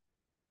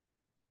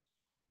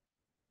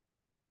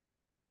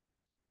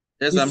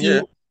 Yes, I'm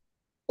here.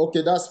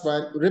 Okay, that's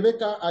fine.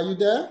 Rebecca, are you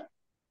there?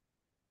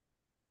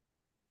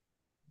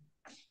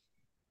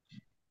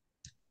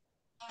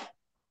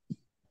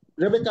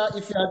 Rebecca,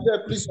 if you are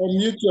there, please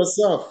unmute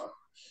yourself.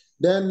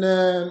 Then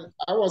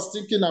I was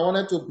thinking I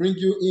wanted to bring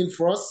you in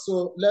first.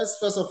 So let's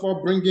first of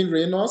all bring in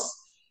Renos.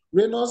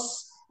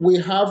 Renos, we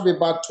have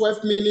about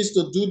 12 minutes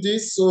to do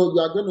this. So you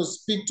are going to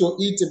speak to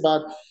it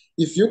about,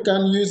 if you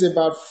can use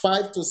about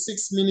 5 to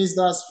 6 minutes,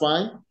 that's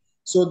fine.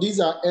 So these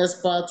are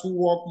experts who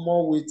work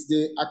more with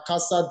the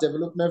Akasa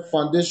Development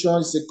Foundation.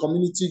 It's a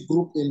community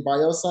group in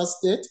Bayelsa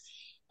State.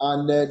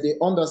 And they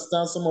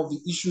understand some of the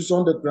issues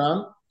on the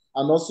ground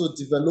and also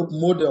develop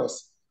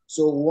models.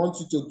 So we want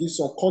you to give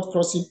some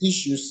cut-crossing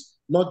issues,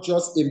 not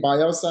just in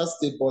Bayelsa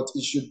State, but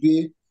it should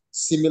be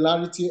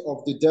similarity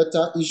of the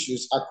Delta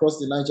issues across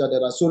the Niger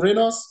Delta. So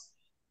Renos,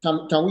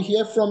 can we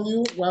hear from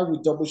you while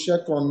we double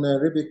check on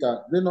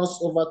Rebecca?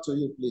 Renos, over to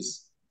you,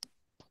 please.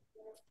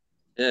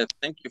 Yeah,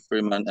 thank you,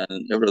 Freeman,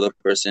 and every other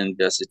person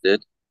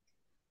visited.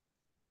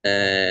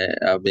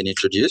 I've been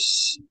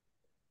introduced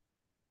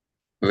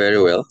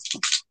very well.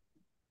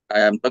 I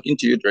am talking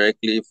to you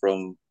directly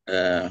from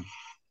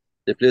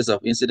the place of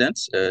incident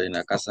in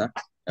Akasa,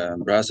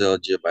 Brazil,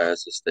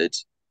 Bayelsa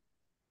State.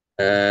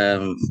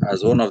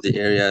 As one of the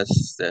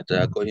areas that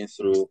are going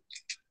through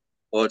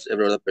what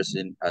every other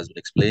person has been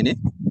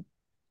explaining.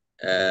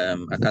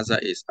 Akasa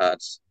is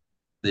at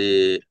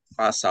the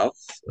far south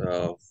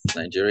of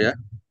Nigeria,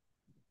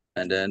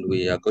 and then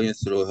we are going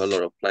through a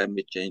lot of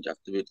climate change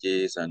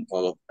activities and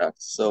all of that.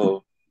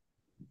 So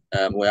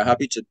We are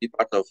happy to be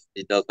part of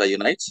the Delta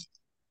Unite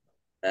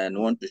and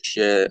want to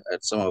share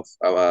some of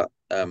our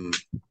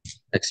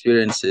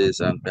experiences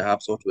and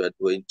perhaps what we are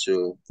doing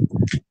to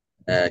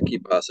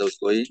keep ourselves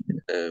going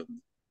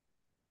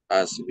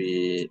as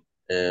we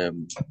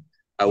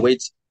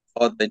await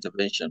other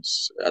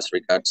interventions as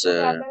regards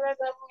the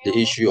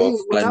issue of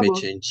climate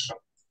change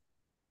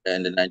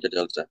and the Niger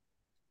Delta.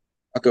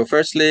 Okay,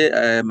 firstly,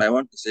 I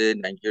want to say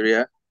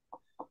Nigeria,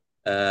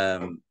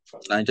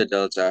 Niger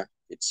Delta,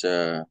 it's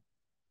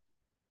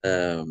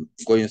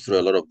going through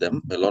a lot of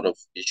them, a lot of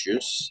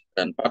issues,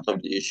 and part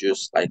of the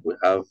issues like we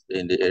have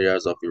in the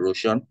areas of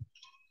erosion,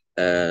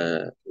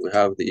 we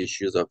have the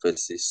issues of a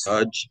sea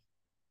surge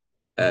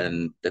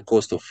and the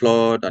coastal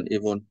flood and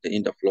even the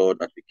interflow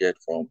that we get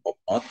from up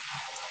north,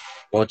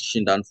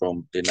 watching down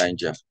from the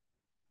Niger.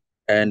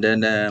 And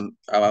then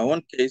our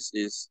own case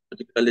is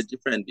particularly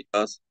different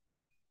because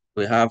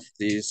we have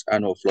this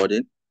annual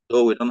flooding,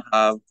 though we don't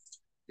have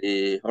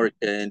the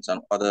hurricanes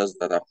and others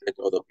that affect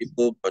other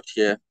people, but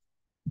here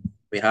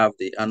we have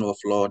the annual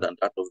flood and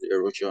that of the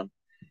erosion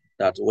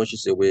that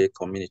washes away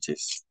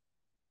communities.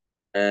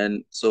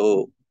 And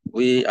so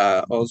we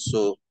are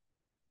also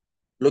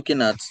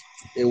looking at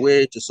a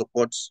way to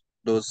support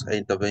those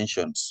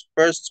interventions.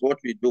 First, what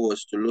we do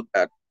was to look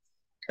at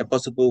a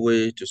possible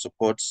way to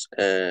support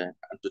and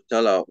to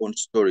tell our own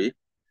story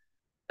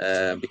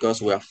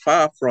because we are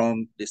far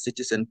from the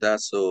city center,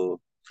 so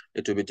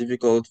it will be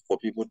difficult for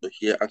people to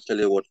hear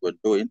actually what we're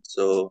doing.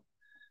 So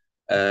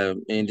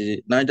in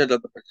the Niger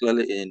Delta,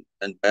 particularly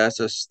in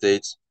Bayelsa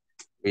State,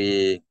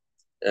 we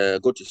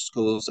go to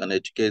schools and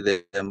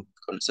educate them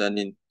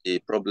concerning the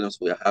problems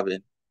we are having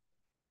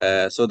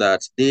so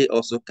that they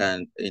also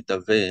can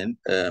intervene,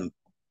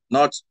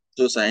 not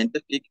so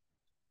scientific,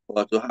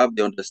 but to have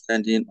the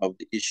understanding of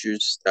the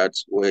issues that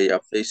we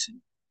are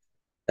facing.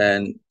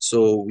 And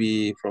so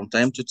we, from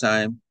time to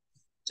time,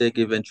 take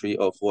inventory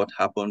of what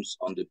happens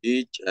on the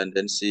beach and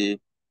then see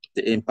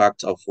the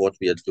impact of what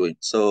we are doing.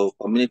 So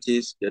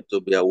communities get to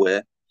be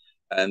aware,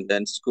 and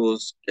then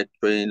schools get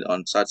trained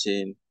on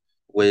certain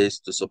ways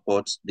to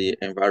support the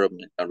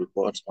environment and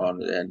report on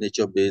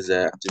nature-based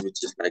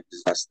activities like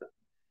disaster.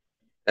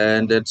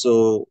 And then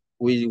so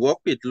we work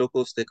with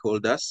local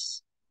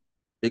stakeholders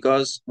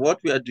because what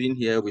we are doing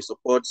here, we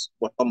support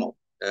bottom-up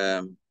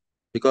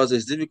because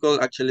it's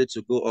difficult actually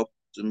to go up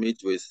to meet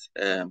with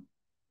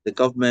the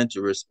government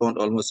to respond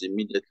almost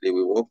immediately.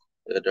 We work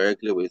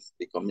directly with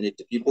the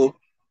community people,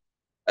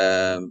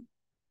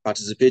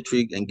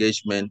 participatory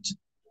engagement,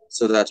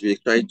 so that we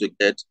try to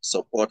get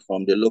support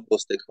from the local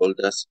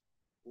stakeholders.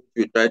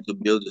 We try to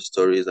build the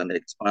stories and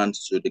expand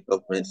to the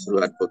government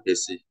through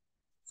advocacy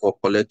for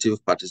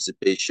collective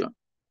participation.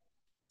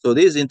 So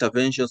these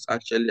interventions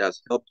actually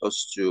has helped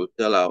us to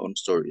tell our own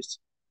stories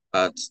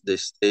at the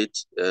state,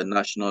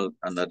 national,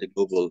 and at the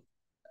global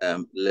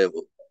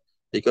level.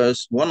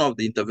 Because one of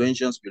the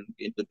interventions we look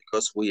into,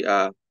 because we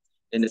are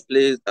in a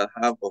place that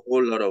have a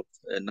whole lot of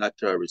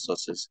natural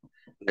resources,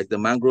 like the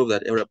mangrove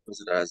that every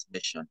president has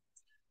mentioned,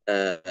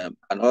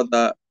 and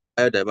other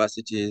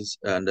biodiversities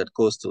and the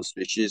coastal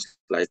species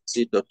like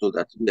sea turtle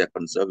that we are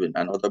conserving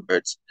and other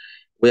birds.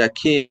 We are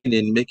keen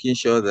in making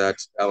sure that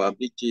our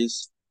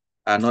beaches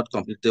are not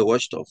completely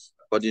washed off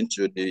according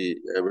to the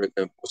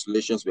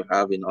postulations we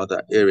have in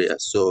other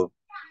areas. So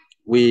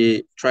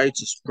we try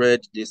to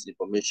spread this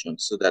information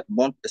so that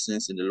more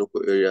persons in the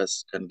local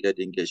areas can get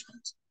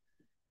engagement.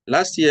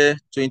 Last year,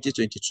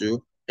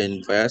 2022,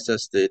 in Bayelsa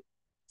State,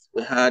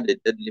 we had a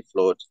deadly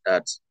flood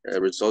that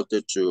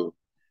resulted to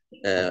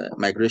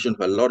migration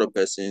of a lot of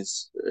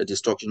persons,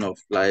 destruction of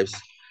lives,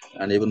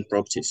 and even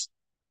properties.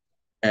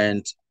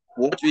 And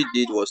what we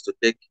did was to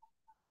take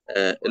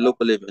a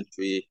local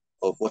inventory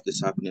of what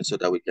is happening so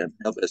that we can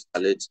help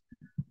escalate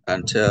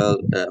and tell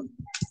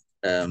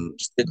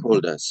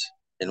stakeholders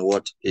in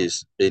what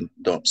is being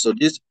done. So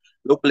this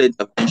local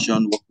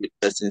intervention work with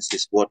persons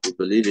is what we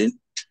believe in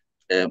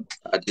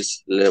at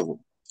this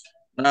level.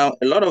 Now,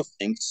 a lot of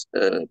things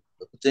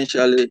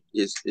potentially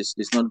is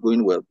not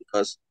going well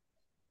because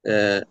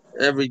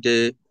every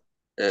day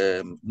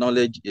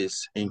knowledge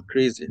is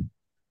increasing,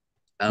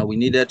 and we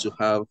needed to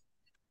have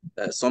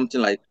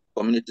something like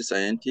community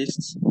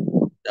scientists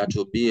that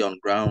will be on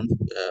ground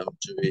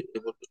to be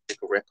able to take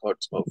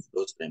records of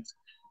those things.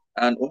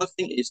 And one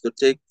thing is to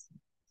take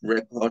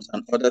records,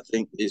 and other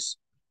thing is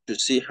to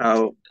see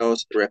how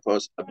those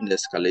records have been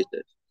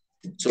escalated.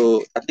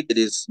 So I think it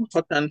is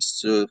important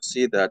to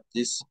see that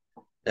this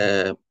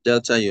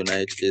Delta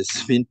Unite is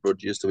being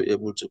produced to be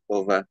able to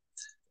cover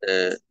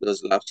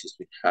those lapses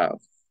we have.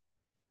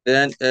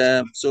 Then,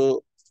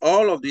 so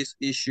all of these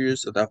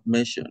issues that I've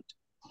mentioned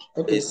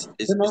is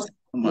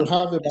you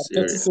have about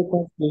 30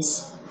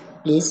 seconds,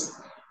 please.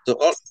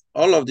 So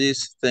all of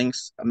these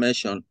things I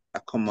mentioned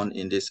are common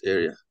in this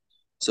area.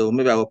 So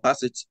maybe I will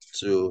pass it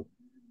to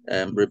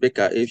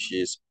Rebecca if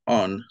she's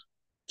on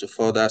to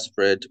further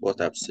spread what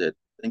I've said.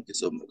 Thank you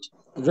so much.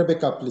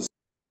 Rebecca, please.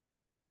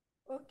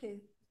 Okay.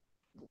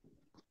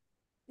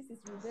 This is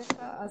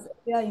Rebecca, as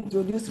I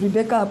introduced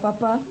Rebecca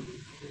Papa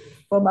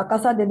from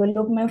Akasa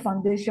Development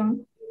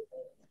Foundation.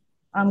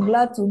 I'm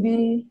glad to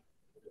be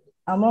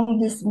among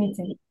this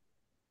meeting.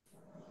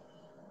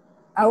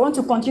 I want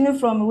to continue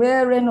from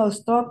where Reynolds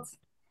stopped,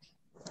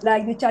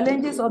 like the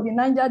challenges of the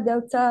Niger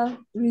Delta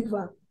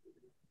River.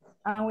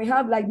 And we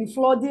have like the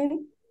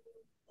flooding,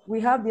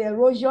 we have the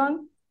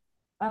erosion,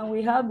 and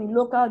we have the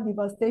local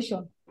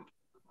devastation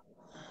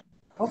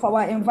of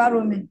our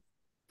environment.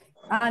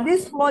 And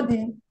this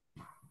flooding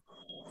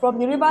from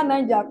the River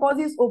Niger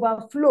causes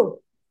overflow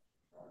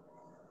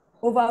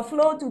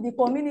to the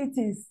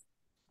communities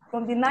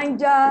from the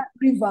Niger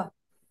River.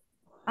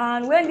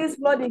 And when this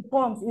flooding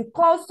comes, it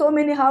causes so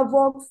many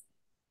havocs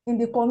in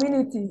the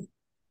communities.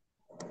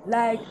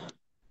 Like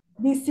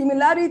the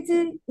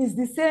similarity is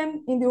the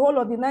same in the whole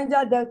of the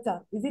Niger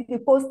Delta. Is it the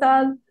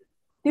coastal,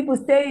 people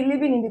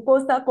living in the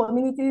coastal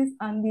communities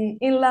and the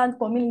inland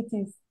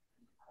communities?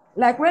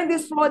 Like when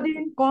this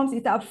flooding comes,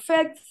 it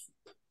affects,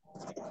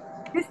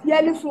 this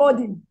yearly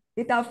flooding,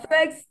 it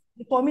affects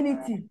the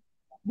community,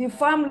 the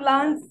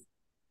farmlands,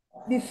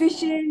 the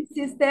fishing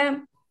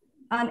system,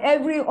 and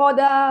every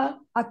other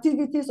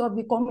activities of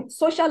the community,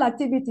 social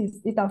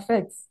activities it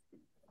affects.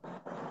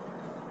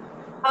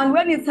 And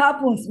when it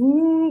happens,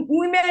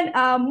 women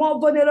are more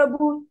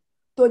vulnerable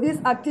to these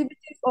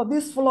activities of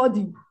this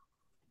flooding,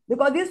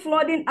 because this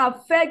flooding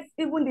affects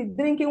even the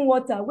drinking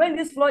water. When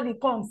this flooding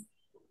comes,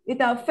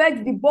 it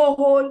affects the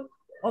borehole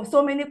of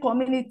so many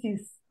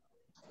communities.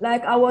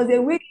 Like I was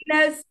a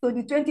witness to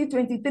the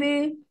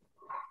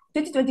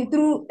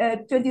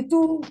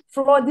 2022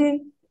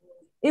 flooding,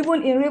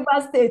 even in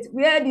River State,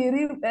 where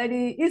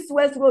the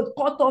East-West Road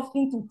cut off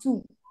into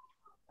two,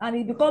 and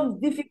it becomes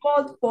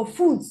difficult for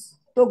foods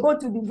to go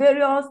to the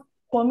various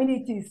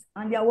communities,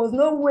 and there was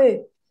no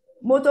way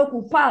motor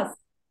could pass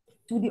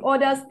to the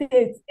other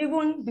states,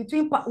 even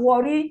between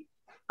Warri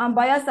and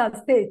Bayelsa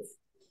states.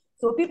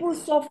 So people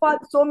suffered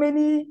so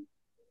many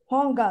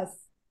hungers.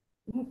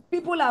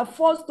 People are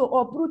forced to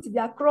uproot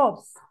their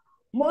crops,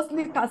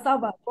 mostly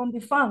cassava from the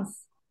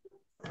farms,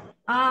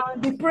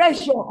 and the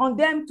pressure on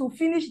them to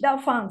finish their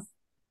farms.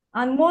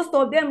 And most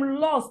of them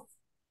lost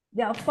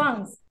their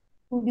farms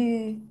to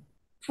the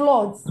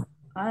floods,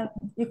 and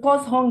it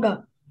caused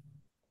hunger.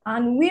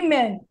 And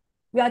women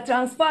were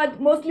transferred,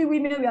 mostly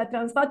women were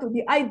transferred to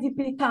the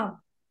IDP camp,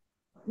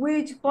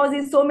 which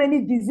causes so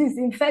many disease,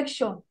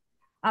 infection,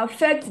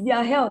 affects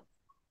their health.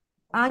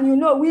 And you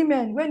know,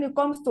 women, when it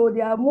comes to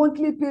their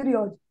monthly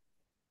period,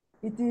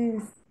 it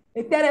is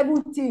a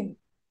terrible thing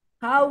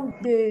how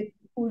they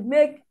would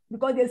make,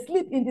 because they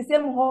sleep in the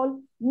same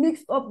hall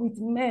mixed up with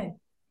men.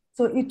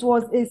 So it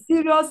was a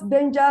serious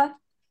danger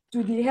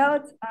to the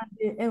health and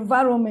the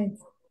environment.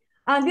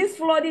 And this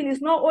flooding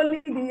is not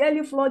only the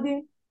early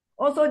flooding,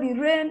 also the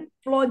rain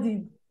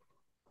flooding.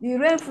 The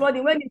rain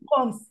flooding, when it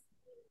comes,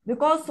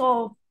 because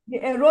of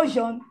the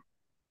erosion,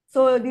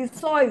 so the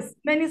soils,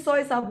 many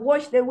soils have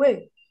washed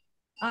away,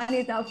 and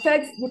it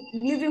affects the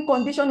living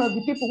condition of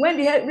the people. When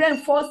the rain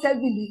falls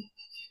heavily,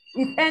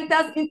 it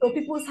enters into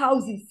people's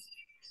houses,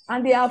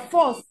 and they are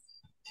forced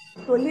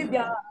to leave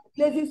their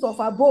places of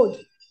abode,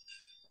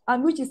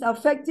 and which is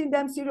affecting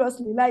them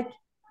seriously. Like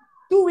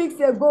 2 weeks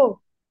ago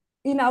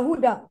in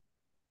Ahuda,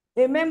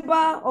 a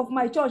member of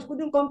my church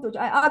couldn't come to church.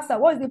 I asked her,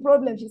 what's the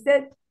problem? She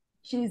said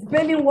she's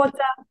bailing water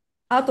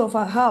out of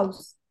her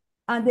house,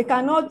 and they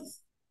cannot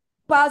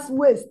pass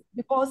waste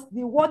because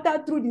the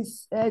water through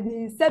this,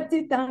 the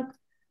septic tank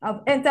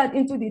have entered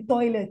into the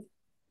toilet.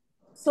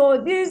 So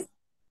this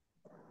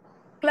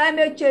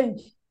climate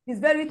change is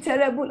very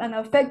terrible and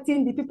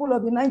affecting the people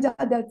of the Niger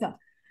Delta.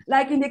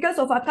 Like in the case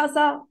of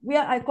Akasa,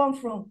 where I come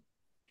from,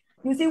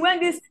 you see, when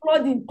this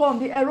flooding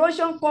comes, the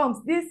erosion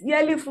comes, this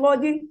yearly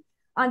flooding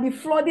and the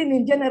flooding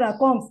in general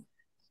comes,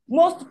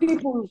 most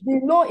people,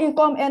 the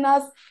low-income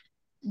earners,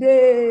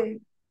 they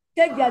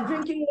take their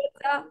drinking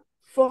water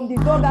from the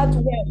dugout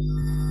well.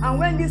 And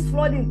when this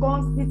flooding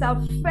comes, it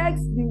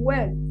affects the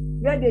well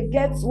where they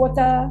get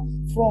water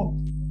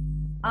from.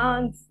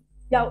 And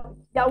there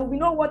will be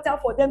no water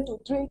for them to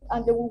drink,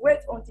 and they will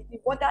wait until the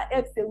water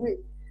ebbs away.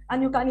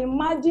 And you can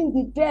imagine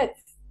the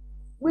death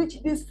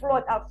which this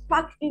flood have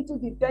packed into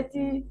the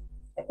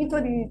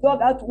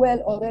dugout well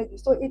already.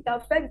 So it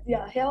affects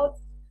their health,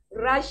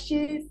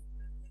 rashes,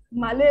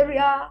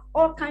 malaria,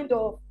 all kinds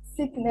of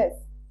sickness.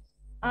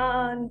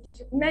 And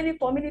many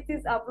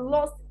communities have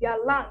lost their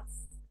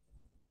lands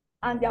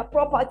and their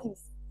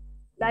properties.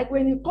 Like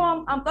when you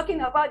come, I'm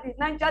talking about the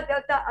Niger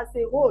Delta as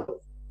a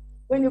whole.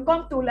 When you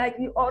come to like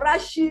the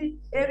Orashi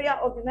area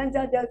of the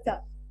Niger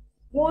Delta,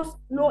 most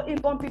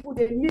low-income people,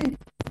 they live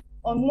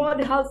on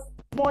mud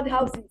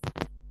houses.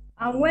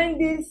 And when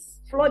this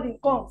flooding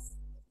comes,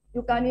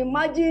 you can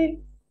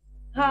imagine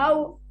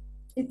how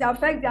it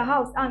affects their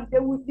house. And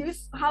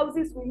these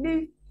houses will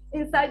live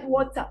inside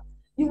water.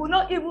 You will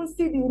not even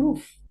see the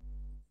roof.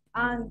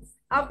 And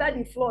after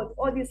the flood,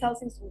 all these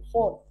houses will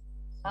fall.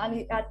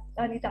 And it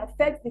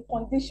affects the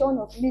condition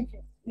of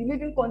living, the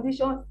living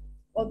condition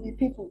of the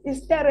people.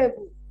 It's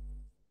terrible.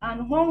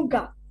 And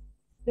hunger,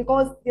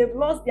 because they've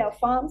lost their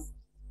farms,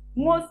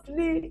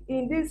 mostly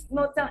in this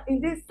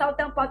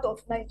southern part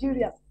of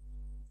Nigeria.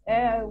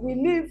 We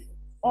live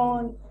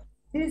on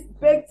this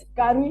baked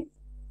curry,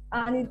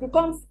 and it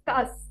becomes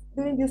scarce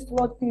during this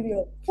flood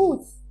period.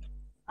 Foods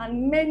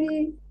and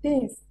many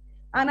things.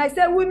 And I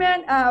say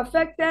women are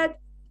affected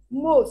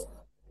most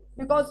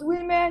because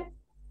women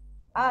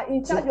are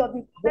in charge of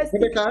the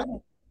domestic.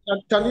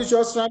 Can you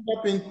just round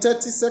up in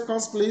 30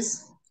 seconds,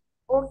 please?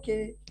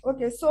 Okay.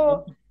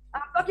 So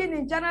I'm talking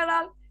in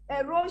general,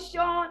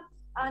 erosion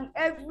and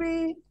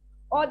every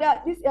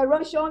other, this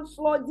erosion,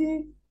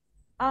 flooding,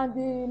 and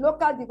the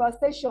local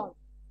devastation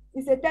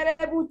is a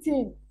terrible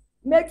thing.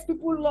 Makes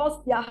people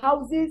lost their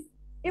houses.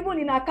 Even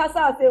in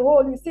Akasa as a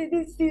whole, you see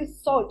this sea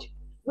surge.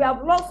 We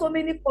have lost so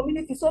many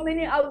communities, so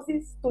many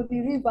houses to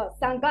the river.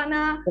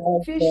 Sangana,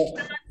 Fish,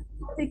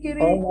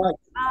 Tikiri, and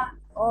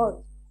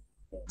all.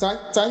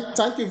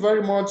 Thank you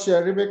very much,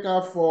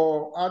 Rebecca,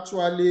 for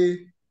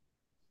actually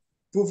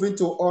proving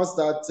to us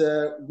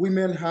that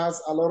women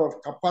has a lot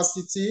of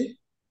capacity,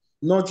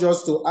 not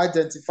just to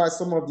identify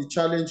some of the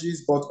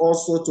challenges, but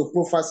also to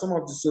provide some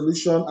of the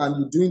solution. And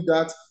you're doing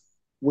that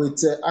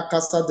with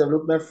Akasa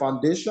Development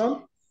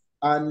Foundation.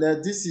 And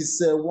this is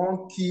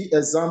one key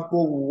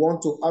example we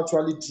want to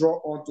actually draw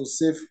on to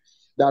say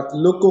that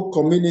local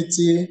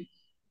community,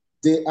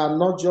 they are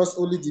not just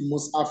only the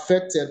most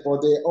affected,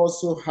 but they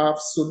also have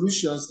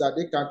solutions that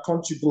they can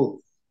contribute,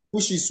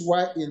 which is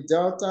why in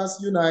Deltas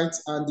Unite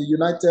and the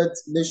United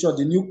Nations,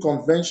 the new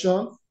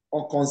convention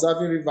on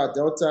conserving river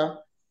delta,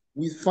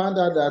 we found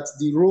out that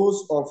the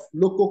roles of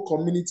local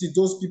community,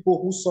 those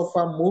people who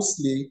suffer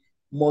mostly,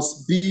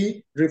 must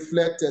be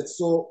reflected.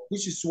 So,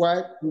 which is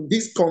why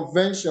this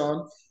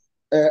convention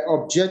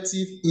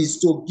objective is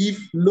to give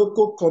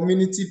local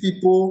community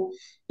people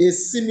a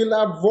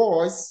similar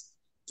voice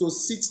to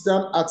sit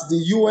down at the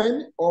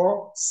UN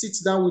or sit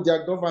down with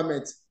their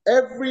government.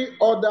 Every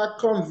other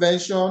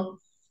convention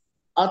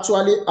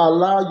actually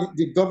allow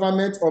the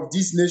government of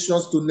these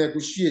nations to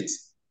negotiate.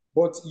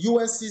 But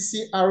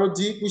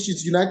UNCCRD, which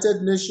is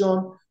United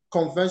Nations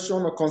Convention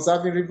on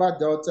Conserving River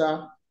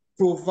Delta,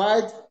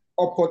 provide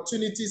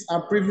opportunities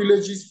and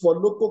privileges for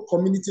local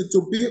community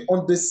to be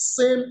on the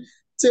same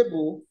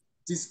table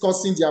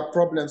discussing their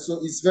problems. So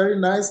it's very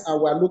nice,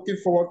 and we're looking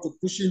forward to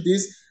pushing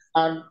this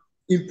and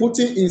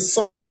inputting in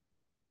some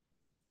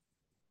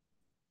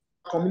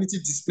community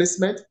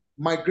displacement,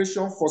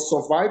 migration for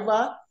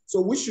survival.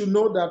 So we should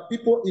know that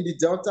people in the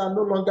Delta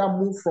no longer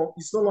move from,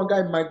 it's no longer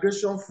a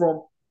migration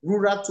from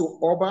rural to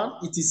urban,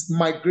 it is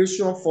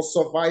migration for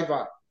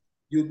survival.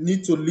 You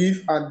need to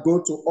live and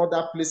go to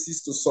other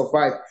places to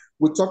survive.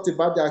 We talked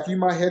about their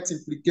human health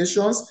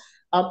implications.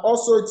 And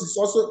also it is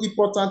also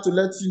important to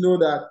let you know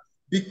that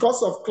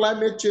because of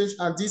climate change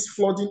and these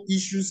flooding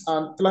issues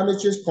and climate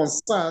change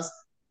concerns,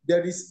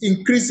 there is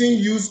increasing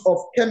use of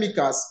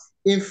chemicals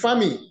in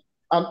farming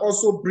and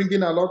also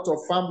bringing a lot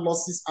of farm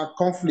losses and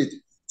conflict.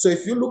 So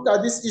if you look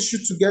at this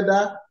issue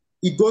together,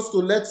 it goes to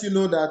let you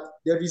know that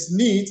there is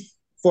need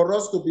for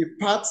us to be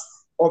part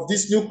of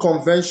this new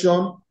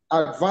convention,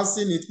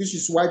 advancing it, which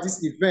is why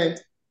this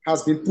event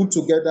has been put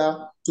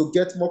together to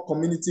get more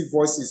community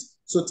voices.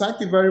 So thank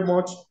you very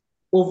much.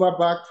 Over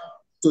back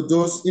to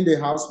those in the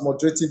house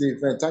moderating the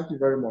event. Thank you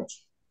very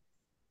much.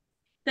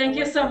 Thank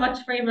you so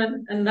much,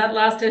 Freeman. And that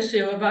last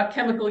issue about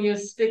chemical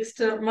use speaks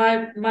to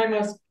my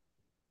most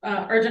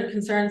urgent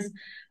concerns.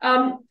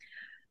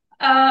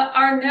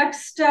 Our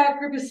next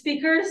group of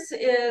speakers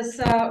is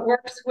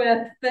works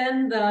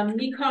within the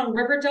Mekong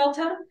River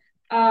Delta.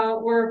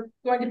 We're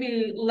going to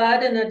be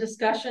led in a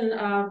discussion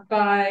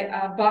by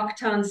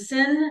Boktan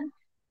Sin.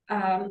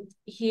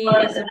 He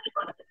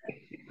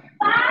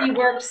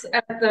works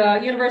at the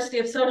University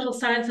of Social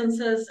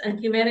Sciences and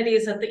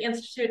Humanities at the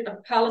Institute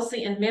of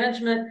Policy and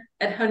Management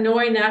at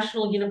Hanoi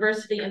National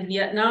University in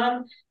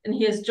Vietnam, and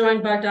he is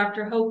joined by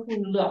Dr. Ho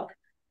Koo Look.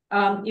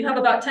 You have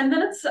about 10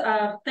 minutes.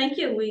 Thank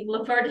you. We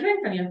look forward to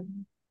hearing from you.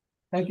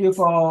 Thank you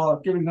for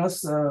giving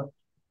us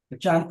the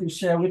chance to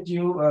share with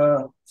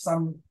you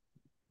some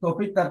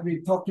topic that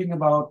we're talking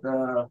about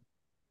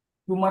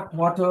too much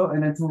water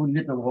and then too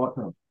little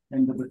water.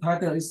 And the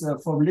title is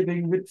from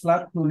living with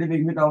flood to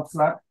living without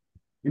flood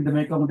in the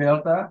Mekong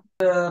Delta.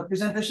 The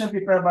presentation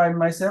prepared by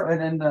myself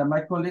and then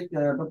my colleague,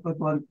 Dr.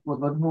 Tuan,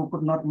 who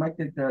could not make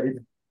it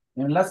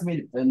in last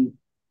minute. And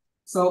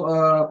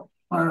so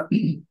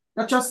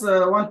I just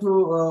want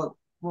to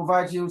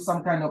provide you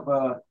some kind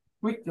of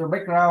quick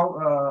background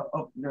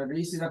of the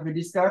issue that we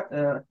discussed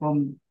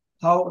from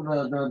how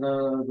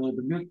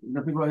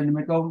the people in the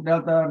Mekong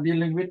Delta are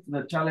dealing with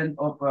the challenge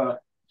of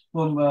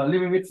from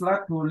living with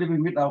flood to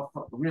living without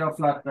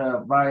flood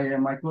by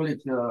my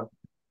colleague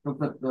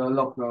Dr.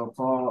 Lok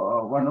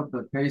for one of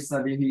the case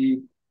study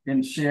he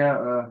can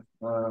share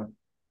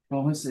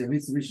from his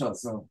research.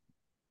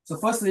 So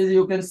firstly,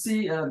 you can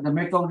see the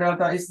Mekong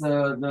Delta is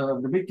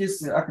the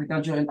biggest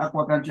agriculture and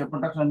aquaculture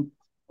production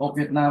of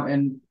Vietnam,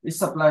 and it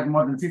supplied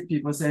more than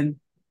 50%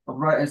 of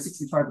rice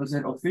and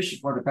 65% of fish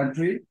for the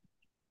country.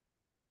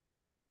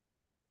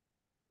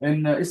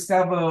 And it's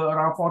covered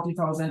around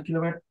 40,000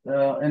 kilometers,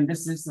 and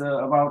this is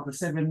about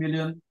 7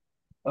 million,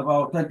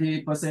 about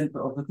 30%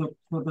 of the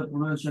total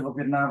population of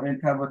Vietnam,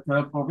 and cover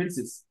 12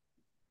 provinces.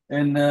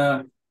 And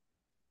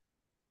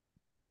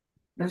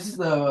this is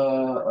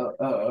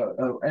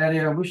the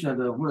area which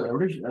the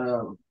rich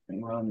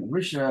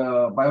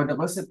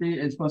biodiversity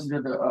is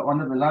considered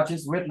one of the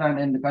largest wetland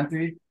in the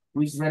country,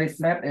 which is very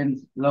flat and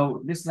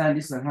low. This land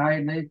is a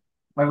high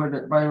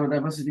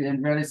biodiversity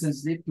and very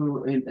sensitive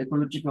to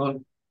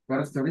ecological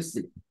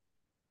characteristic.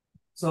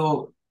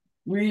 So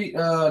we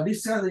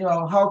discuss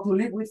how to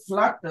live with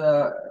flood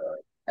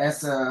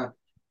as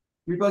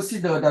we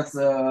consider that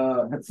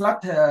the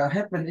flood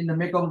happened in the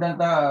Mekong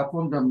Delta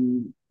from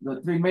the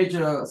three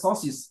major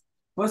sources.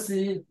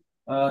 Firstly,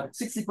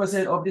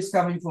 60% of this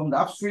coming from the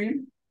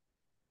upstream,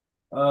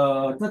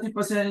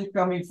 30%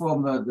 coming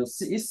from the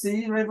East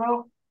Sea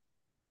River,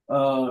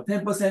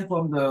 10%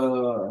 from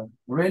the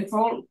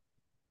rainfall.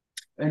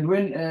 And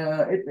when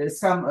it is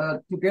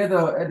come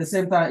together at the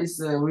same time, it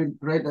will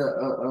create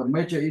a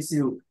major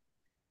issue.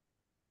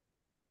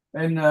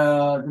 And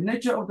the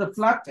nature of the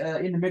flood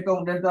in the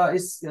Mekong Delta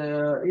is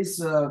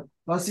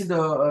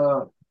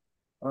considered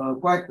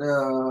quite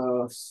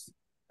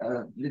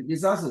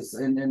disasters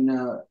and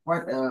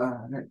quite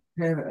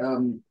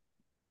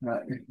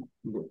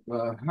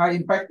high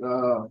impact.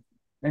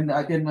 And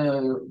I can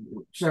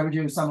share with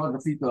you some of the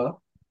figure.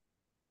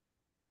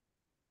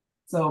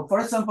 So,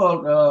 for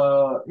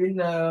example, in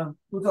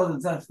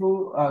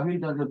 2002,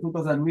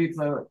 we've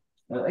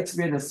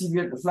experienced a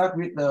severe flood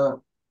with the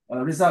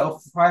result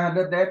of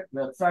 500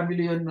 deaths, 5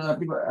 million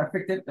people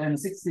affected, and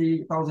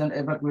 60,000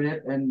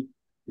 evacuated, and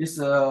it's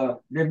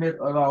damaged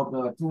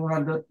about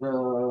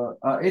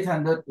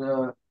 800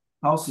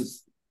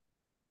 houses.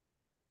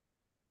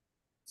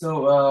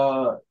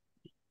 So,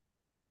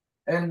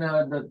 and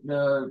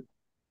the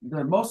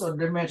most of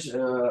the damage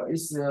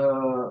is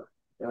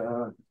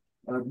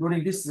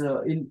during this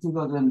in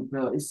 2000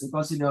 is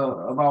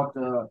considered about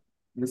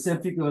the same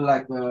figure,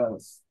 like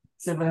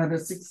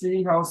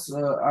 760 houses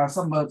are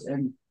submerged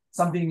and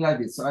something like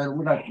this. So I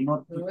would like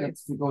not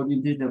to go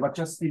in detail, but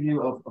just give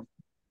you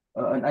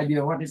an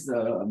idea what is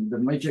the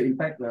major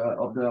impact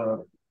of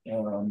the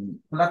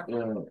flood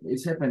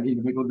is happened in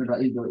the Mekong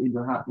Delta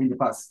in the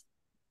past.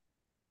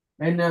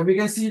 And we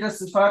can see that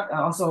the flood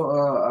also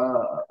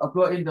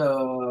occur in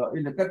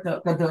the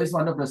Kanta is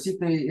one of the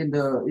city in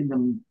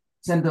the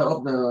center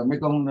of the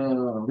Mekong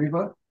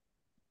River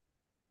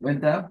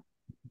Delta.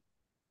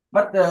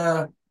 But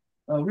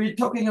we're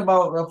talking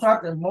about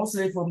flood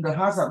mostly from the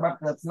hazard, but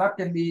the flood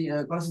can be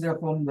considered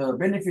from the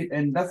benefit,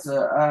 and that's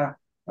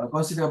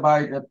considered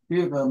by the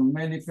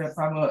many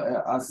farmers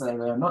as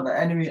not the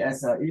enemy,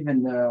 as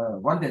even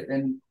wanted.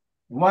 And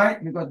why?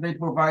 Because they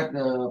provide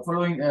the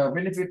following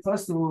benefit.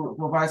 First, to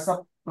provide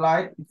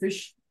supply to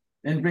fish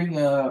and bring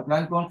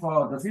plankton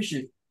for the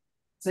fishes.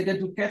 Second,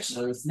 to catch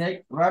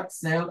snake, rat,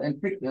 snail,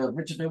 and pick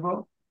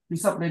vegetable. To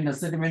supplement the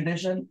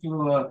sedimentation,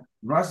 to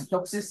brush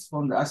toxins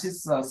from the acid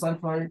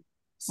sulfur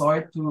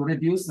soil, to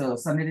reduce the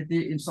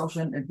salinity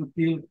absorption, and to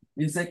kill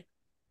insect,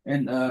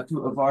 and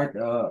to avoid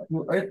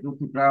to add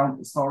to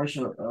ground storage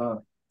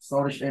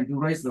and to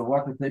raise the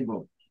water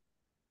table.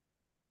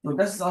 So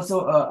that's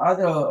also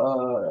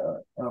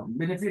other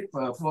benefit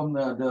from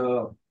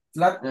the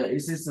flood.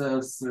 Is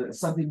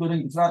something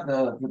during the flood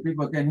the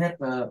people can have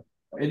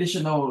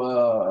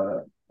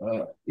additional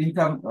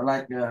income,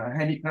 like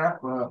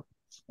handicraft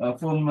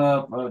from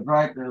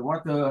dried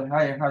water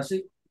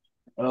hardship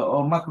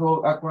or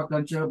macro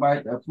aquaculture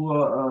by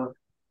poor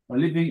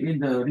living in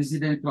the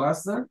resident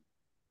cluster.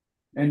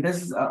 And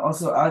this is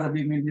also other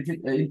big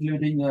benefit,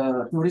 including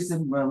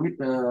tourism with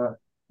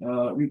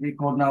we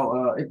call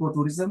now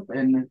ecotourism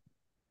and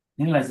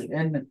inland.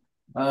 And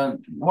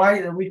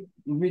why we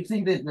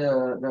think that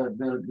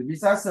the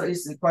disaster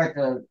is quite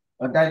a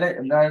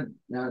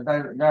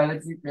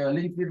dialectic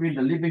link between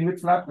the living with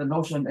flood, the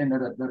notion, and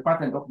the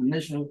pattern of the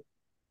natural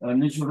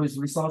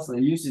resource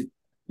usage.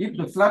 If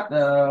the flood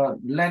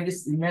land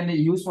is mainly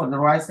used for the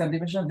rice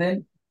cultivation,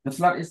 then the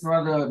flood is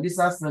rather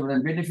disaster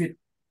than benefit.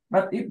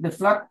 But if the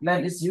flood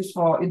land is used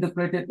for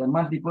integrated and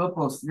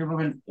multi-purpose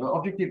development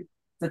objective,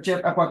 such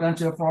as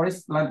aquaculture,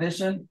 forest,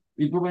 plantation,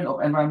 improvement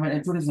of environment,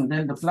 and tourism,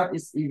 then the flood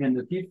is even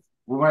the tip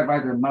provided by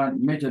the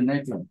major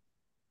nature.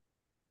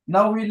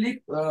 Now we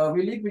live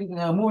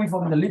moving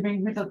from the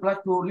living with the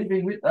flood to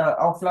living with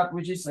our flood,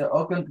 which is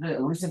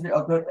recently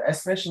occurred,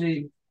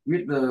 especially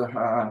with the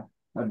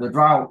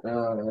drought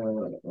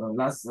over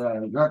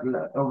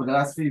the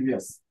last few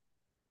years.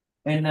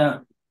 And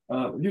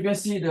you can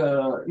see in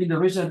the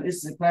region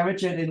is climate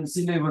change and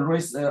sea level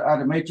rise are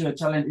the major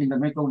challenge in the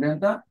Mekong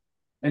Delta,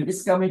 and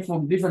it's coming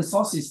from different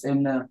sources.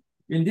 And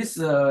in this,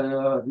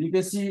 you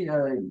can see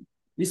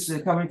it's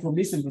coming from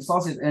different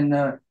sources. And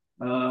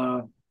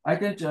I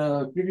can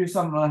give you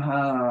some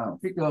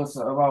figures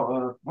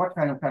about what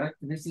kind of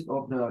characteristic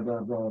of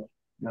the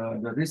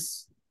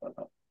risk.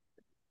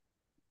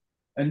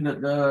 And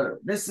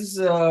this is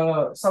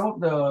some of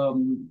the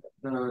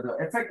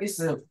effect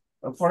is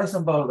for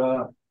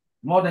example,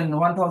 more than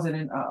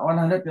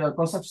 1,100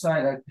 construction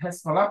site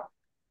has collapsed.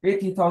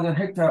 80,000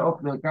 hectares of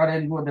the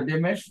garden were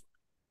damaged.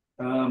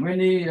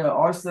 Many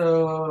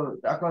oyster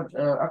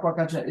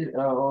aquaculture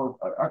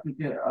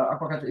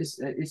is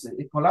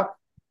collapsed.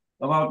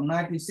 about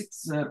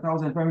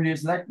 96,000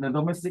 families lack the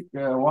domestic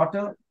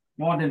water,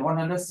 more than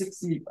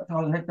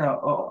 160,000 hectares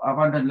of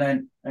abundant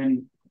land.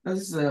 And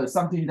this is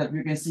something that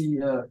we can see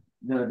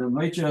the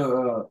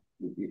major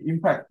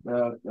impact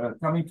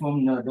coming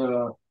from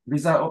the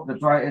result of the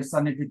dry and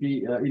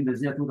salinity in the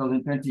year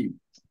 2020.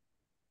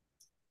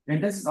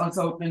 And this is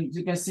also,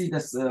 you can see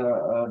this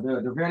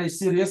the very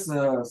serious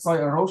soil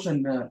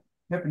erosion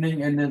happening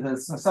in the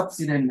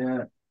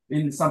subsidence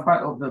in some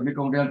part of the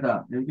Mekong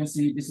Delta. You can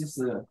see this is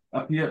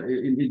up here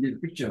in the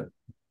picture.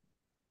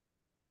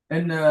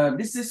 And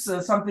this is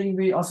something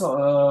we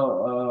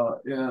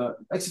also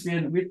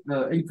experience with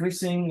the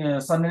increasing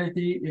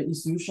salinity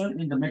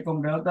institution in the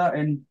Mekong Delta.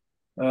 And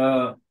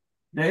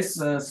there's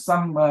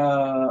some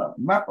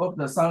map of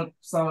the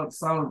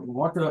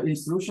saltwater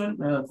institution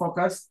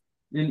forecast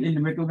in the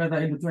Mekong Delta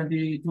in the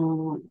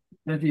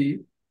 2020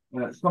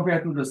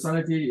 compared to the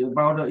salinity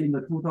border in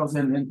the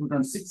 2000 and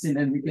 2016.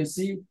 And we can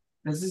see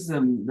this is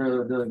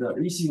the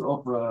issue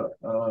of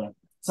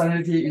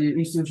salinity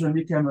institution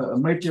became a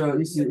major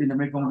issue in the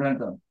Mekong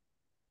Delta.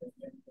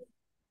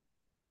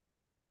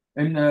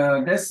 And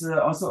there's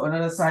also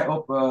another side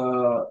of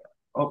the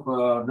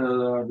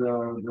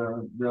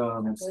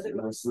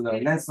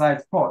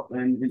landslide spot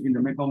in the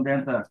Mekong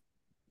Delta.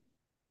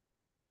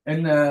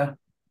 And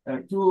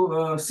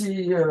to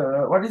see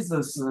what is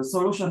the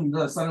solution,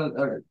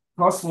 the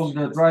cost from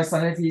the dry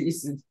salinity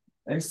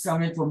is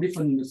coming from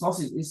different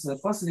sources. Is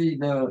firstly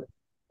the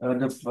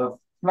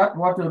flood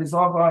water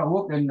reservoir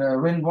work and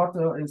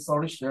rainwater and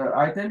storage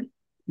item.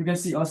 You can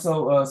see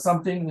also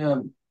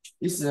something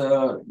is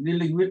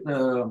dealing with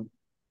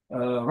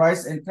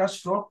rice and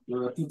cash crop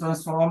to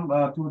transform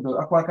to the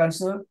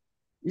aquaculture.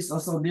 It's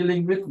also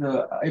dealing with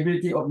the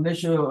ability of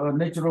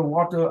natural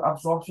water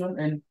absorption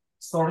and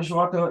storage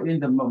water in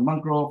the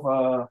mangrove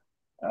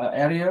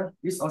area.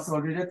 It's also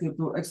related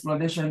to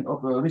exploitation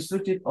of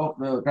restricted of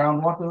the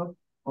groundwater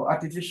or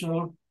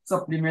artificial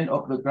supplement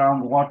of the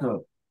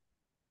groundwater.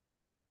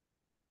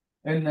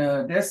 And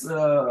there's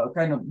a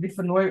kind of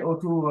different way or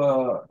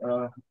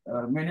to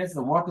manage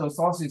the water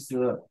sources.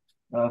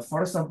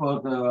 For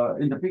example,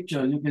 in the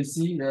picture, you can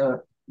see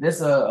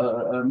there's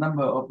a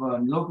number of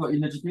local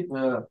initiatives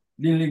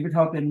dealing with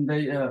how can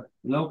they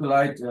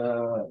locally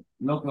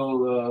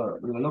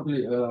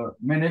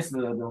manage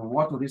the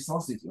water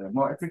resources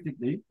more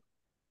effectively.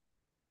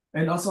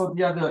 And also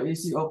the other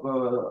issue of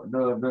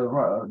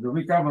the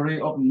recovery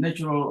of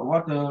natural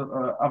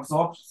water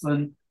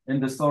absorption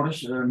and the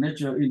storage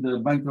nature in the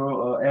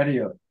mangrove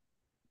area.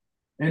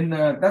 And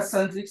that's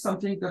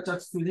something that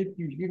just to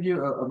give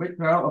you a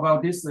background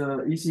about this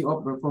issue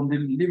of from the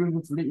living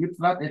with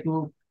flood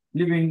to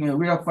living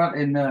without flood.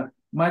 And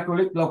my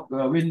colleague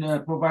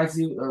Win provides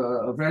you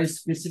a very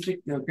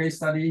specific case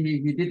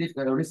study. He did it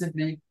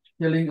recently,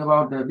 telling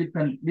about the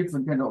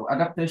different kind of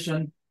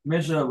adaptation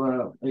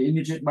measure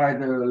initiated by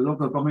the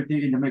local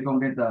community in the Mekong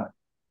Delta.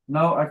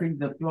 Now, I think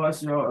the floor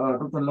is your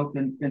Dr. Lok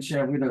can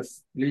share with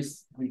us,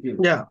 please. Thank you.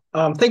 Yeah,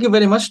 thank you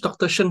very much,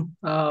 Dr. Shen,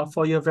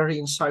 for your very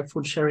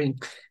insightful sharing.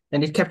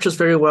 And it captures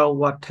very well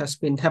what has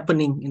been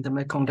happening in the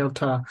Mekong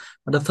Delta,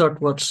 the third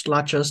world's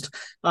largest.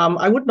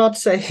 I would not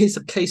say it's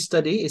a case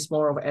study, it's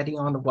more of adding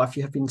on to what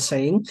you have been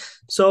saying.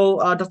 So,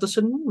 Dr.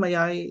 Shen, may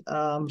I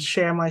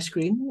share my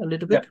screen a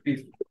little bit? Yeah,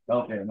 please.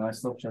 Okay, now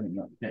stop sharing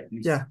now. Okay,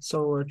 please. Yeah,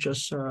 so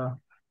just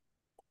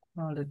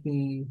let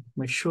me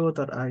make sure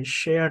that I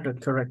share the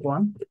correct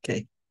one.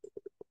 Okay.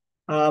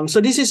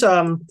 So this is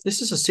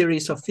a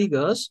series of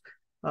figures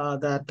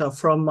that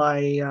from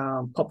my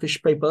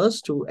published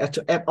papers to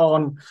add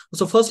on.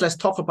 So first, let's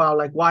talk about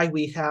like why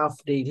we have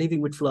the living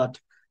with flood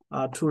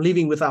to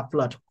living without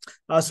flood.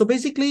 So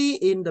basically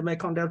in the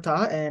Mekong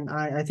Delta, and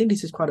I think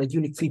this is quite a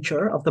unique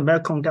feature of the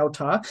Mekong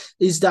Delta,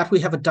 is that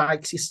we have a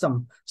dike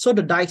system. So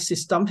the dike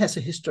system has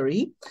a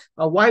history.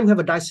 Why we have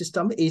a dike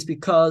system is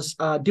because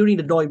during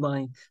the Doi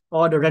Mai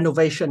or the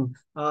renovation,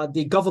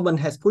 the government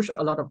has pushed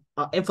a lot of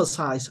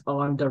emphasis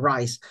on the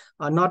rice,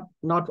 not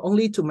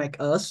only to make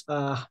us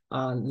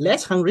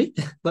less hungry,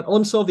 but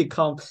also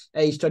become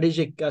a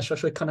strategic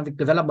socio-economic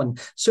development.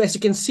 So as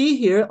you can see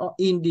here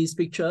in these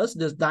pictures,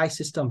 the dike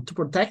system to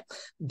protect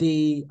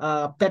the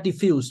paddy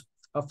fields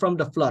from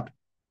the flood.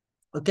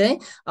 Okay,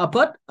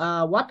 but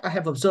what I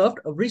have observed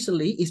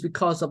recently is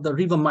because of the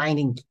river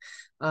mining,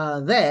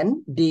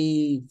 then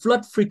the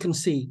flood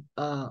frequency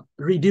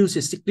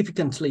reduces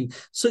significantly.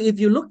 So if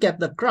you look at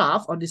the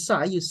graph on the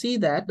side, you see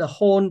that the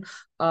whole,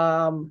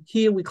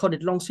 here we call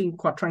it Longsing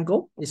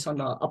Quadrangle, is on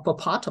the upper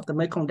part of the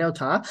Mekong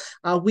Delta.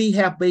 We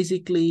have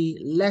basically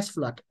less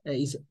flood.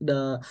 Is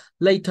the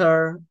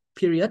later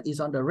period is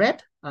on the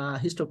red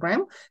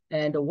histogram,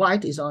 and the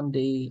white is on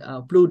the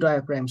blue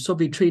diagram. So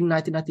between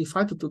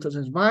 1995 to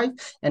 2005,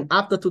 and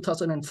after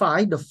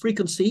 2005, the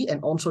frequency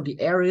and also the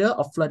area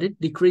of flooded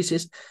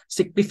decreases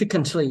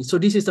significantly. So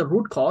this is the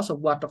root cause of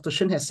what Dr.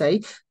 Shen has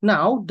said.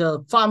 Now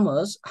the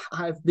farmers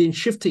have been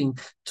shifting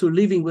to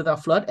living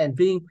without flood and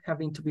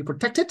having to be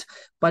protected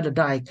by the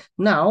dike.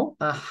 Now,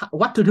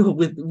 what to do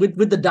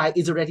with the dike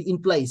is already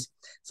in place.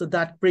 So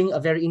that brings a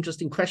very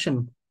interesting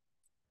question.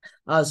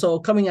 So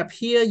coming up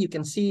here, you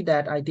can see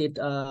that I did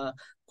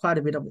quite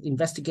a bit of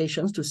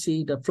investigations to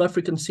see the flood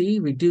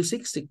frequency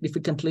reducing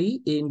significantly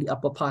in the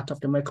upper part of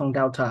the Mekong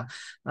Delta.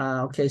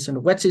 Okay, so in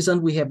the wet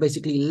season, we have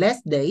basically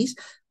less days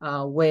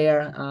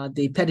where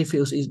the paddy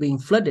fields is being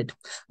flooded.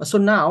 So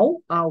now,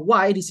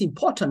 why it is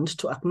important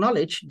to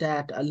acknowledge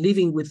that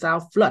living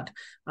without flood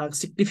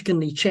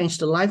significantly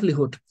changed the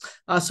livelihood.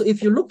 So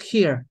if you look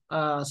here,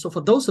 so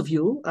for those of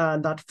you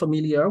not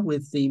familiar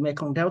with the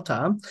Mekong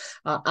Delta,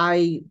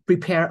 I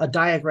prepare a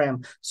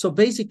diagram. So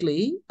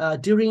basically,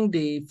 during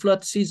the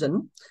flood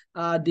season,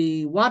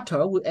 the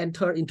water will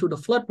enter into the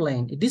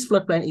floodplain. This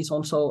floodplain is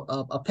also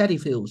a paddy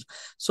field.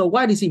 So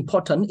why it is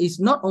important is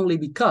not only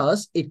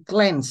because it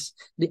cleanses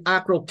the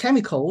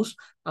agrochemicals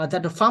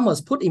that the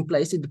farmers put in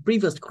place in the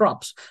previous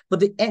crops,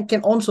 but it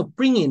can also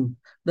bring in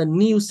the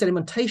new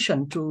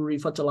sedimentation to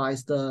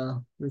refertilize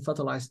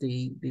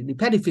the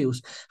paddy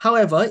fields.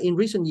 However, in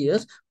recent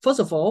years, first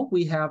of all,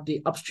 we have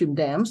the upstream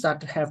dams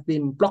that have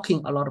been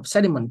blocking a lot of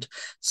sediment.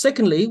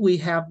 Secondly, we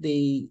have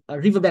the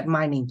riverbed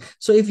mining.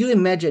 So if you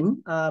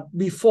imagine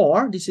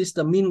before, this is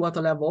the mean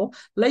water level.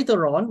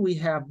 Later on, we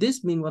have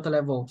this mean water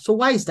level. So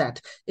why is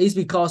that? It's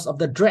because of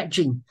the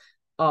dredging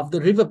of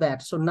the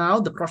riverbed. So now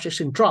the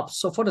cross-section drops.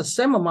 So for the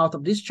same amount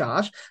of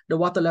discharge, the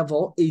water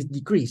level is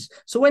decreased.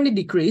 So when it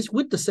decreases,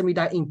 with the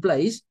semi-dike in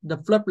place, the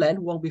floodplain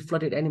won't be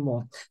flooded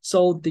anymore.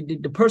 So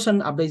the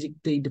person are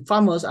basically, the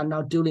farmers are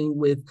now dealing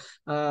with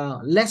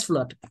less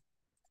flood.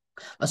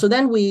 So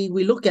then we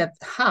look at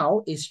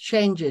how it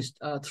changes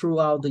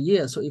throughout the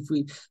year. So if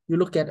you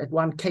look at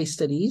one case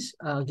studies,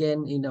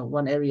 again, in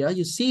one area,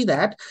 you see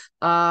that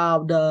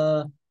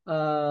the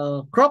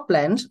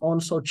croplands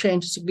also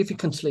change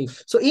significantly.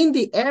 So in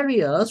the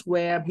areas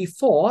where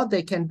before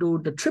they can do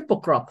the triple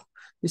crop,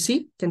 you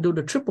see, can do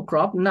the triple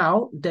crop,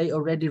 now they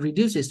already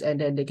reduce it, and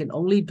then they can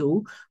only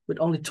do with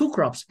only 2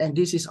 crops. And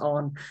this is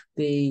on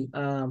the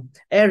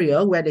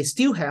area where they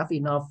still have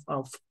enough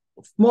of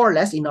more or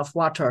less enough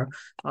water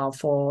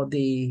for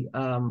the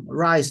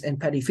rice and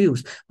paddy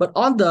fields. But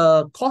on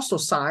the coastal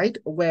side,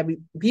 where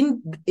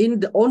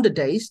on the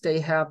days they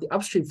have the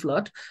upstream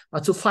flood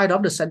to fight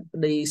off the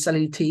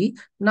salinity,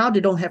 now they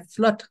don't have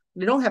flood.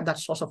 They don't have that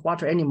source of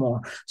water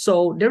anymore.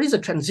 So there is a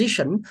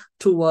transition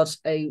towards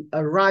a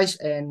rice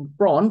and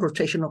prawn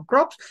rotation of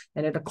crops.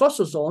 And at the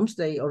coastal zones,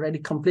 they already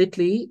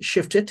completely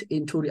shifted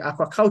into the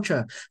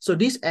aquaculture. So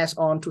this adds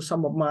on to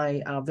some of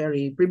my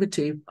very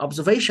primitive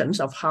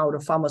observations of how the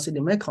farmers in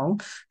the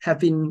Mekong have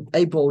been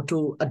able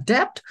to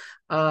adapt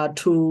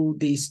to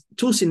these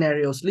 2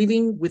 scenarios,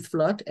 living with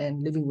flood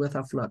and living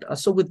without flood.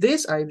 So with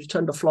this, I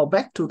return the floor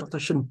back to Dr.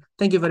 Shun.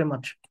 Thank you very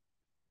much.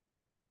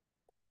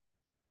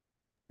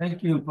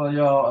 Thank you for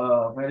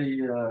your very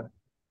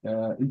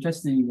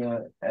interesting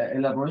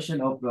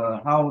elaboration of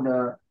how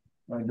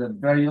the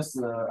various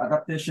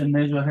adaptation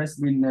measure has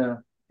been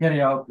carried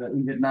out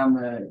in Vietnam,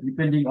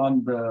 depending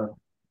on the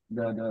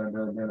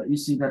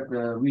issue that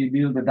we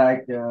build the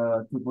dike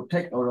to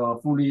protect,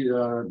 or fully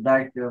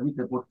dike with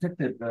the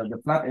protected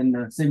the flat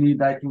and semi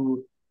dike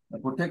to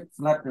protect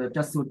flat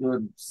just to a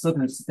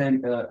certain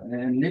extent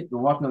and let the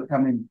water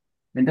come in.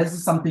 And this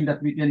is something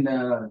that we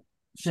can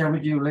share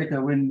with you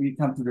later when we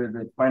come to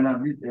the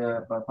final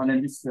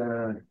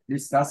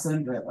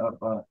discussion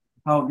of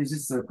how this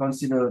is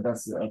considered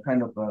as a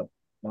kind of a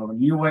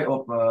new way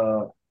of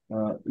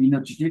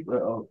initiative,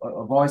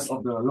 a voice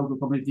of the local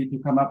community to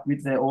come up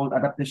with their own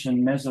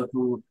adaptation measure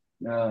to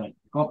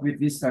cope with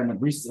this kind of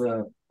risk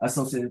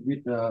associated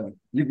with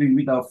living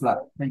without flood.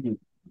 Thank you.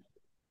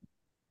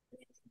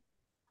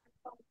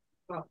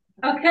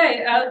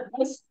 Okay.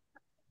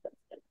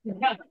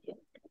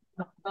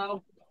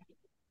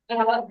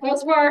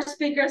 Those were our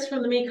speakers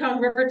from the Mekong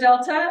River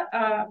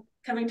Delta,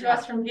 coming to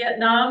us from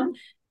Vietnam.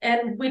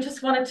 And we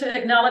just wanted to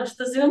acknowledge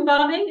the Zoom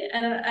bombing,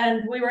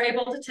 and we were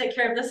able to take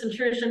care of this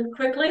intrusion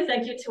quickly.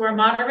 Thank you to our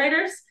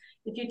moderators.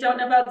 If you don't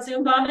know about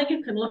Zoom bombing,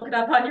 you can look it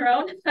up on your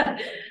own.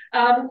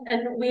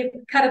 And we've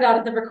cut it out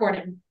of the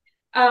recording.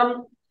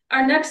 Our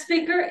next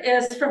speaker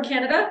is from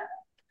Canada.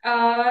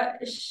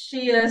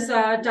 She is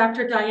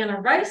Dr. Diana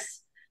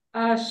Rice.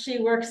 She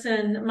works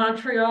in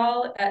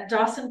Montreal at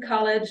Dawson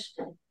College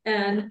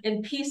and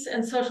in Peace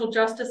and Social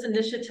Justice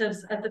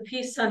Initiatives at the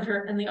Peace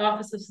Center in the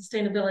Office of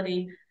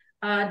Sustainability.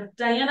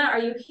 Diana, are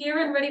you here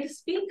and ready to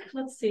speak?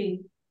 Let's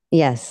see.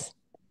 Yes.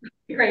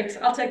 Great.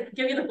 I'll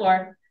give you the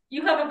floor.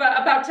 You have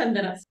about 10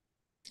 minutes.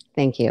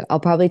 Thank you.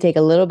 I'll probably take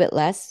a little bit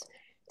less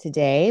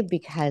today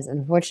because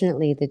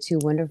unfortunately the 2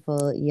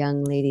 wonderful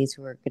young ladies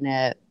who are going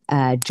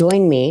to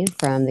join me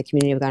from the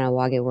community of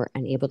Ganawage were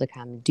unable to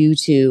come due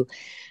to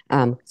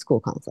school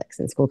conflicts,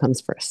 and school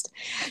comes first.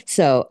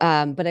 So,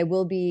 but I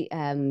will be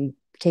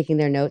taking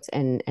their notes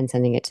and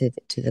sending it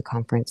to the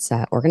conference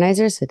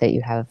organizers so that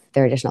you have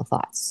their additional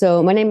thoughts.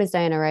 So my name is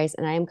Diana Rice,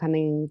 and I am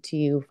coming to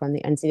you from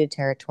the unceded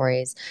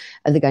territories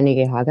of the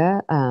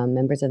Kanien'kehá:ka,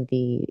 members of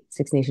the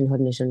Six Nation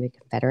Haudenosaunee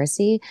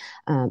Confederacy.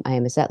 I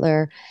am a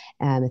settler,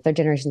 a 3rd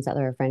generation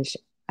settler of French,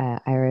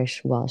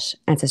 Irish, Welsh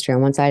ancestry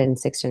on one side, and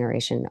 6th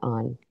generation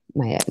on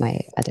my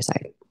other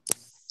side.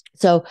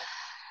 So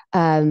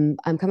I'm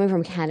coming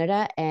from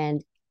Canada,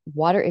 and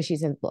water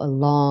issues have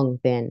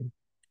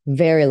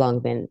very long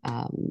been,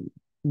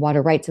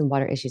 water rights and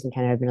water issues in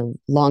Canada have been a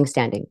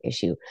long-standing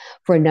issue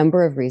for a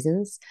number of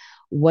reasons.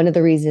 One of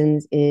the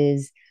reasons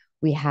is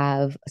we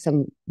have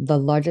the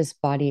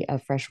largest body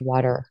of fresh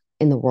water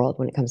in the world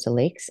when it comes to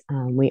lakes.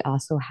 We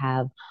also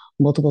have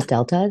multiple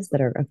deltas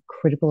that are of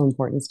critical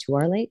importance to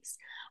our lakes.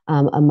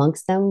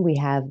 Amongst them, we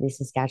have the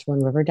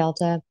Saskatchewan River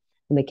Delta,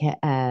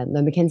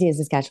 the Mackenzie and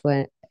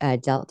Saskatchewan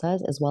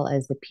deltas, as well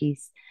as the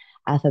Peace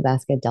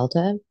Athabasca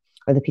Delta,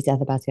 or the Peace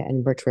Athabasca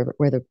and Birch River,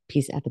 where the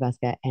Peace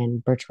Athabasca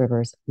and Birch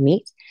Rivers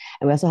meet.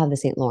 And we also have the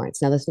St.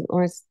 Lawrence. Now, the St.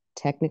 Lawrence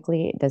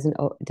technically doesn't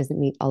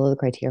meet all of the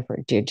criteria for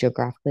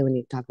geographically when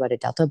you talk about a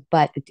delta,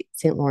 but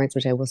St. Lawrence,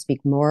 which I will speak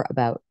more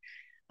about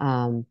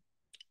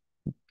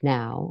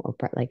now, or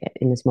like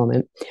in this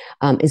moment,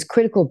 is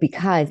critical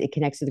because it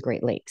connects to the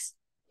Great Lakes.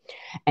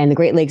 And the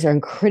Great Lakes are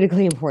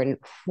critically important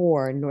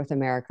for North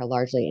America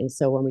largely. And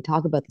so when we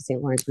talk about the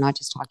St. Lawrence, we're not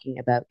just talking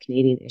about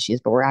Canadian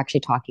issues, but we're actually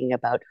talking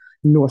about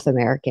North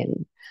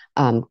American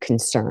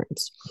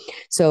concerns.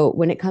 So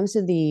when it comes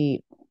to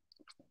the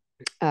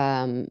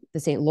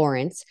St.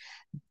 Lawrence,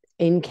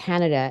 in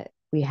Canada,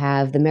 we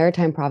have the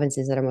maritime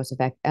provinces that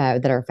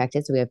are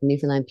affected. So we have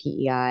Newfoundland,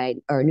 PEI,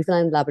 or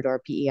Newfoundland,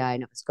 Labrador, PEI,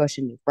 Nova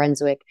Scotia, New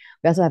Brunswick.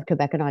 We also have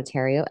Quebec and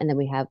Ontario, and then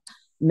we have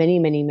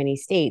many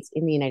states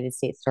in the United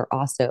States that are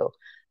also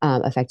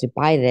affected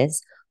by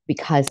this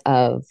because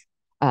of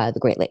the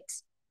Great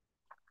Lakes.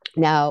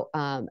 Now,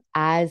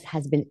 as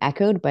has been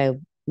echoed by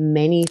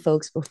many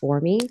folks before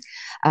me,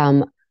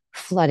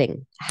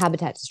 flooding,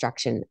 habitat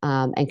destruction,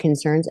 and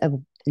concerns of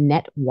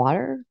net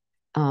water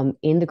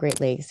in the Great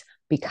Lakes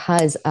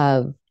because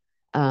of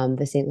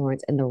the St.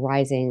 Lawrence and the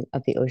rising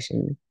of the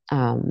ocean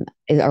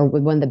are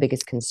one of the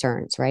biggest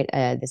concerns, right?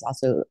 This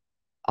also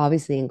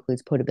obviously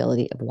includes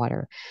potability of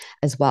water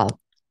as well.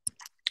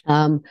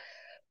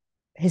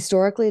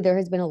 Historically, there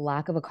has been a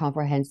lack of a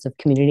comprehensive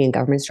community and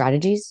government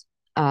strategies.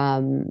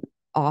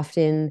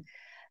 Often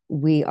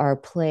we are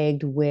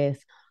plagued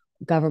with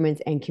governments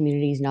and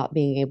communities not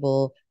being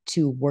able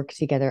to work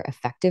together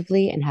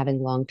effectively and having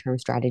long-term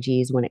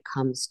strategies when it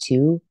comes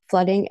to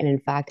flooding. And in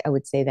fact, I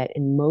would say that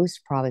in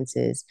most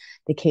provinces,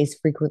 the case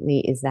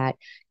frequently is that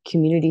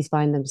communities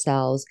find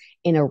themselves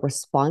in a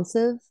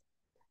responsive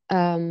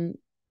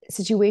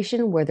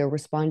situation where they're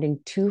responding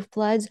to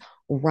floods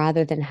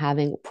rather than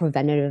having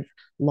preventative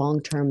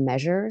long-term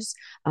measures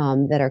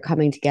that are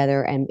coming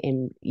together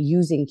and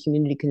using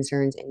community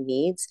concerns and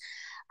needs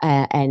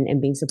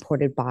and being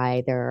supported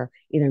by their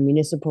either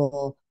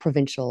municipal,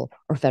 provincial,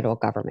 or federal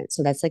government.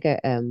 So that's like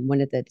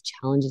one of the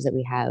challenges that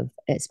we have,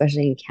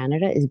 especially in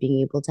Canada, is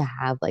being able to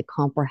have like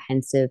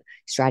comprehensive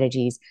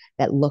strategies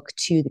that look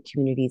to the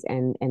communities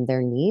and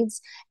their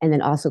needs, and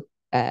then also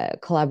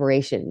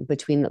collaboration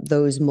between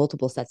those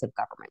multiple sets of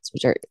governments,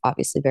 which are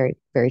obviously very,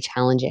 very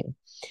challenging.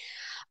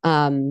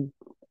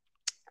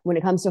 When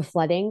it comes to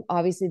flooding,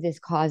 obviously this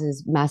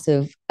causes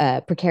massive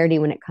precarity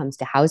when it comes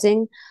to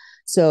housing.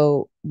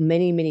 So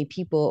many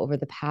people over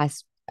the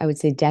past, I would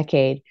say,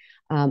 decade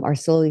are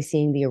slowly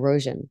seeing the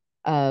erosion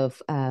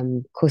of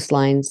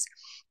coastlines,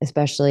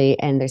 especially,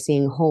 and they're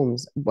seeing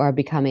homes are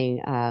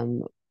becoming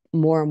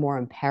more and more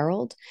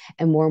imperiled,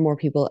 and more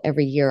people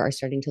every year are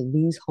starting to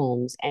lose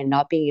homes and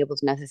not being able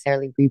to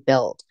necessarily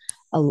rebuild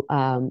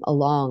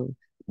along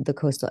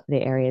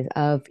the areas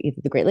of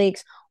either the Great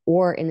Lakes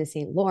or in the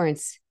St.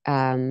 Lawrence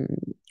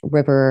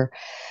River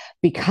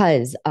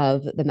because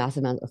of the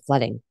massive amount of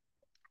flooding.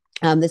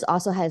 This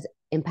also has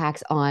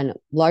impacts on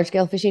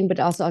large-scale fishing, but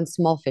also on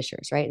small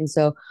fishers, right? And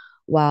so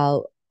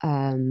while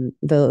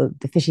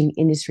the fishing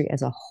industry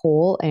as a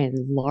whole and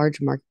large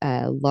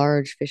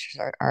fishers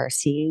are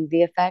seeing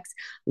the effects,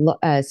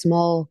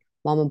 small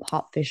mom and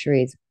pop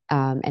fisheries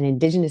and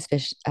indigenous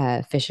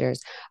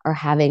fishers are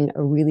having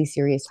a really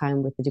serious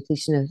time with the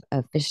depletion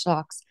of fish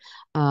stocks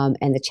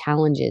and the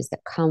challenges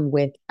that come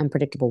with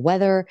unpredictable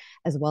weather,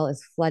 as well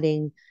as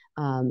flooding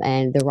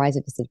and the rise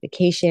of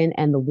acidification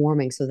and the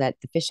warming, so that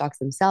the fish stocks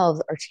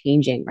themselves are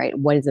changing, right?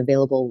 What is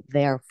available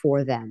there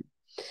for them.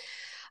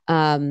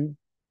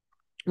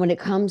 When it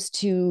comes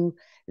to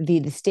the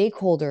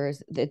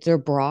stakeholders, they're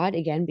broad,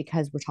 again,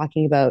 because we're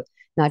talking about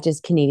not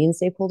just Canadian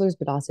stakeholders,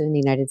 but also in the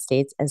United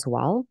States as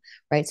well,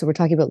 right? So we're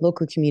talking about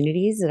local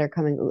communities that are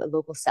coming,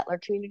 local settler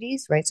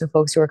communities, right? So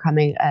folks who are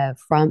coming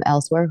from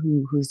elsewhere,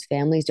 whose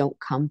families don't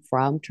come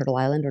from Turtle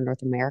Island or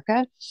North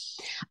America.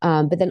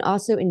 But then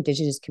also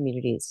Indigenous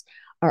communities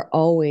are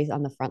always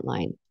on the front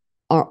line,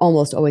 are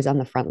almost always on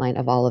the front line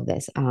of all of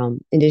this.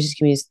 Indigenous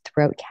communities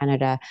throughout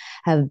Canada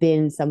have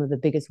been some of the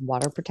biggest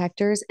water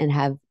protectors and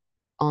have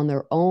on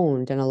their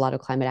own done a lot of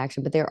climate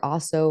action, but they're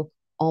also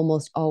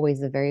almost always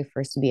the very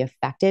first to be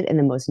affected and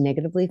the most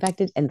negatively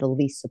affected and the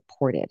least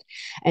supported.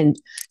 And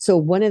so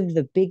one of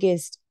the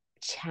biggest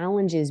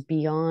challenges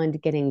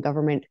beyond getting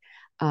government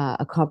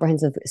a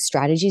comprehensive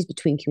strategies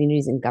between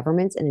communities and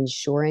governments and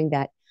ensuring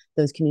that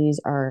those communities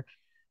are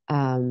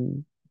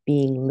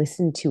being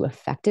listened to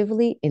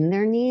effectively in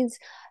their needs,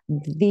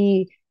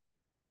 the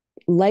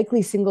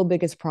likely single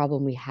biggest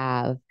problem we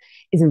have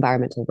is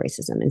environmental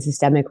racism and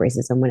systemic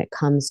racism when it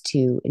comes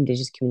to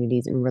Indigenous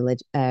communities and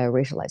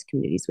racialized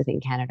communities within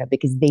Canada,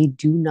 because they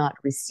do not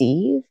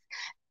receive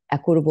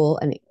equitable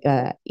and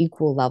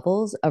equal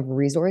levels of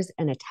resource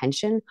and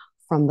attention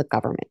from the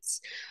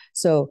governments.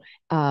 So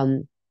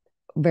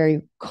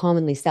very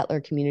commonly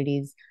settler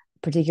communities,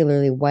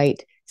 particularly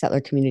white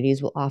settler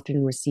communities, will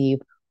often receive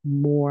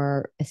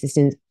more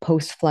assistance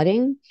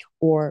post-flooding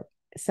or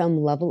some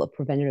level of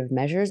preventative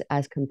measures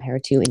as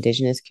compared to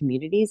Indigenous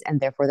communities,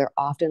 and therefore they're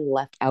often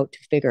left out to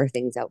figure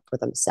things out for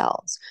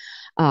themselves.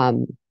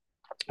 And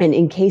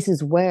in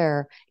cases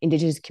where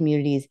Indigenous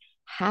communities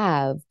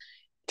have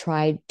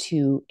tried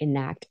to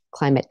enact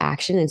climate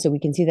action, and so we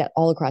can see that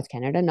all across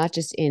Canada, not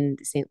just in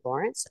the St.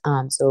 Lawrence.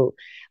 So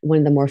one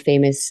of the more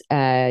famous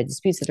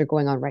disputes that are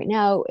going on right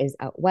now is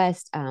out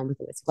west with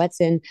the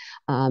Wet'suwet'en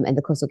and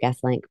the Coastal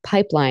GasLink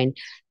pipeline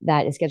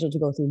that is scheduled to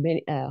go through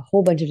a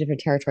whole bunch of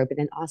different territory, but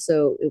then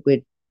also it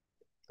would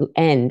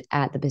end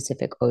at the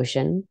Pacific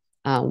Ocean,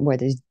 where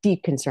there's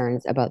deep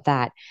concerns about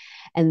that.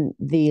 And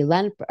the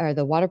land or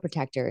the water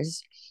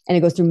protectors, and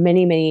it goes through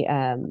many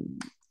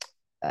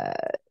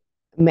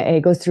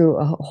it goes through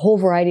a whole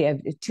variety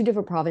of 2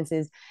 different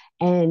provinces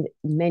and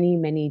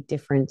many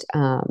different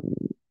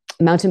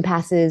mountain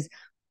passes,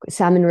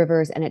 salmon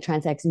rivers, and it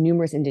transects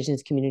numerous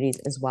Indigenous communities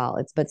as well.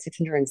 It's about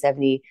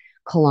 670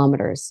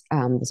 kilometers,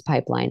 this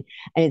pipeline.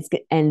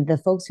 And the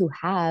folks who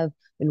have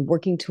been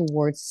working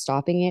towards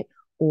stopping it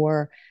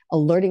or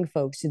alerting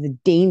folks to the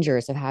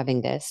dangers of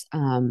having this,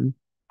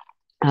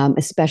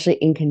 especially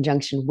in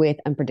conjunction with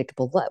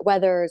unpredictable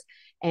weathers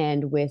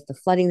and with the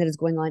flooding that is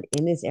going on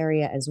in this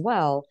area as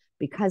well,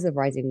 because of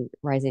rising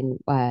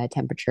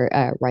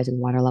temperature, rising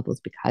water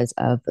levels because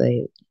of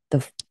the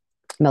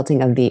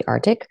melting of the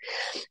Arctic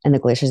and the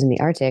glaciers in the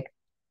Arctic,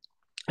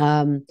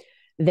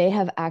 they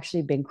have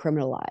actually been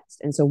criminalized.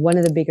 And so one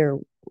of the bigger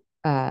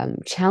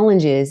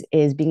challenges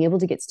is being able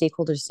to get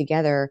stakeholders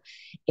together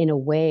in a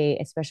way,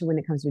 especially when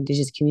it comes to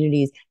Indigenous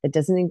communities, that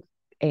doesn't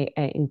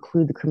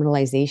include the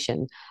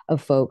criminalization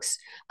of folks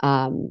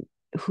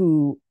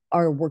who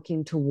are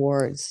working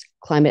towards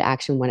climate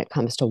action when it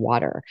comes to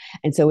water.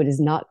 And so it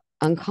is not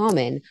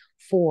uncommon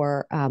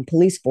for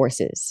police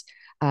forces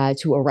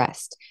to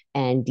arrest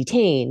and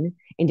detain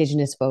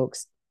Indigenous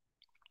folks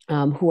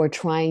who are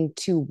trying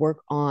to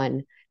work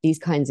on these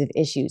kinds of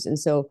issues. And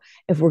so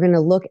if we're going to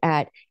look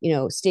at,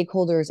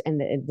 stakeholders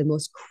and the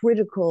most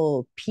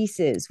critical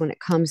pieces when it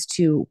comes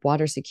to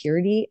water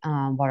security,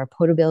 water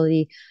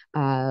potability,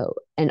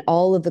 and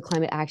all of the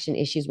climate action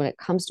issues when it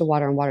comes to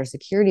water and water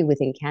security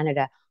within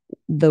Canada,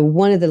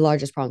 one of the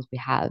largest problems we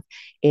have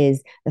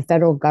is the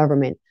federal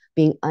government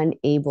being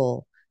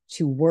unable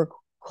to work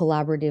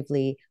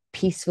collaboratively,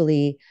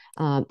 peacefully,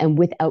 and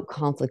without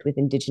conflict with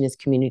Indigenous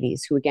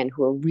communities who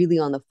are really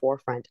on the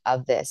forefront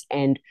of this.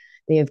 And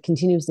they have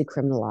continuously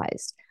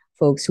criminalized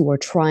folks who are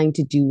trying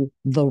to do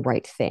the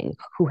right thing,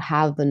 who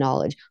have the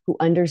knowledge, who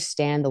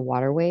understand the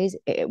waterways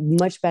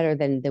much better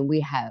than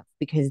we have,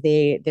 because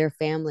their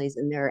families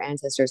and their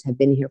ancestors have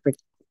been here for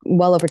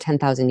well over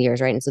 10,000 years,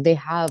 right? And so they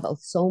have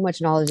so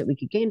much knowledge that we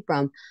could gain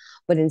from,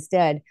 but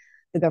instead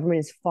the government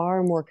is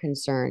far more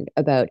concerned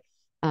about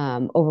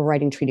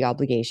overriding treaty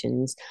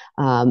obligations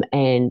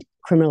and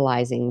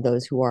criminalizing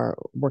those who are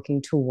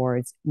working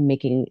towards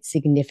making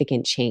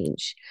significant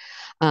change.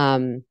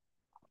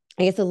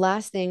 I guess the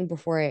last thing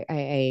before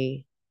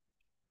I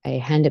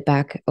hand it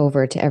back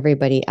over to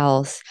everybody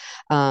else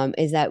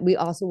is that we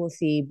also will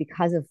see,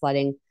 because of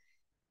flooding,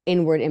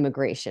 inward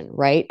immigration,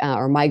 right?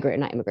 Or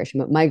not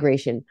immigration, but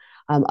migration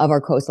of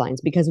our coastlines,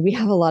 because we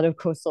have a lot of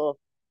coastal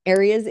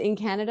areas in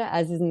Canada,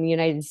 as is in the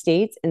United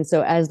States. And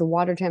so as the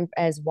water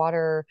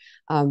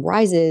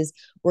rises,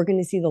 we're going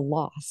to see the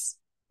loss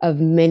of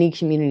many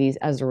communities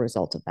as a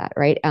result of that,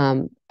 right?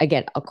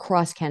 Again,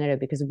 across Canada,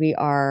 because we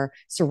are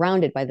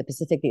surrounded by the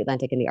Pacific, the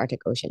Atlantic, and the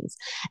Arctic Oceans.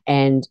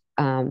 And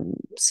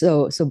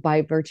so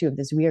by virtue of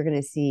this, we are going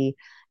to see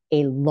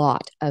a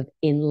lot of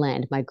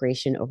inland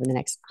migration over the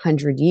next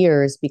 100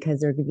 years, because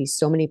there are going to be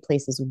so many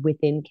places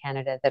within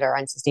Canada that are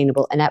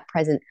unsustainable. And at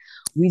present,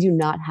 we do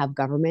not have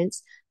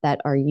governments that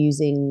are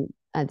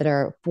that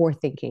are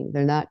forward-thinking.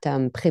 They're not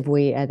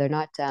prévoyés. They're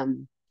not,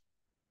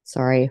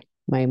 sorry,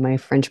 my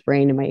French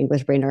brain and my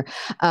English brain are,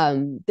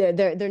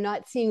 they're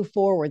not seeing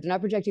forward. They're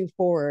not projecting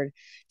forward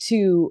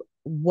to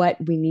what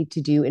we need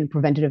to do in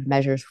preventative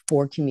measures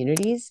for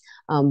communities.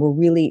 We're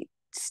really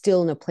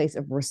still in a place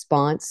of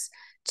response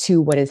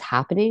to what is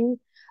happening.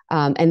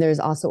 And there's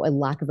also a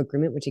lack of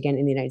agreement, which again,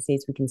 in the United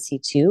States, we can see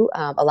too,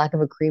 a lack of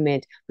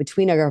agreement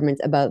between our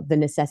governments about the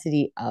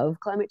necessity of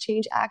climate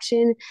change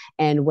action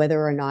and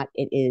whether or not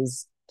it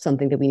is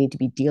something that we need to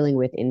be dealing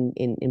with in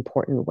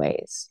important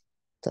ways.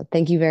 So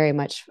thank you very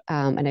much.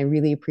 And I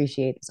really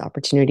appreciate this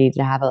opportunity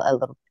to have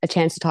a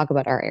chance to talk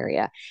about our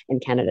area in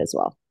Canada as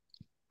well.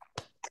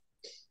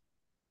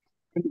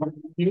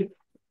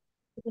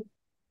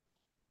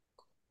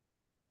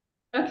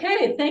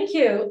 Okay, thank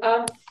you.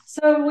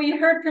 So we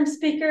heard from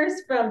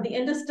speakers from the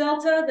Indus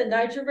Delta, the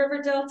Niger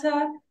River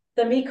Delta,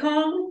 the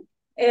Mekong,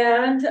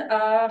 and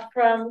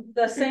from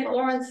the St.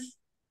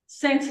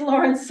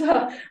 Lawrence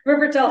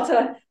River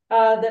Delta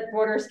that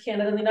borders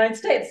Canada and the United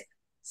States.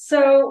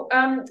 So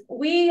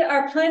we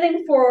are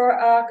planning for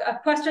a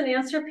question and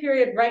answer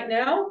period right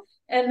now,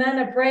 and then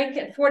a break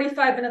at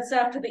 45 minutes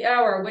after the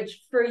hour,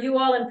 which for you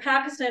all in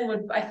Pakistan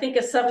would, I think,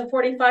 is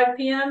 7:45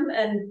 p.m.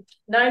 and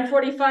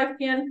 9:45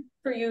 p.m.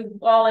 for you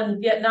all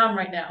in Vietnam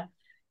right now.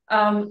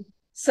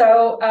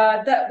 So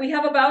that we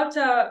have about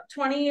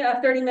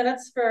 30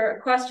 minutes for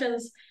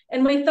questions,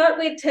 and we thought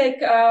we'd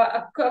take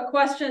a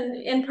question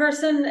in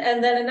person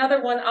and then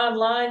another one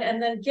online,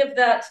 and then give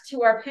that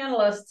to our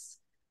panelists,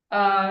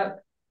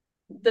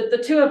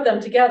 the two of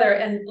them together,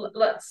 and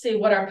let's see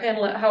what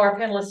how our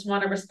panelists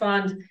want to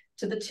respond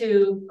to the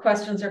two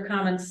questions or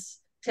comments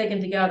taken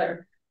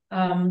together.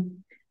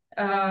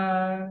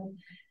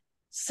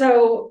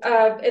 So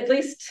at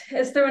least,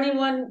 is there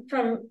anyone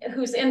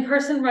who's in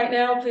person right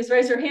now? Please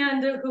raise your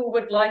hand who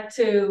would like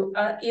to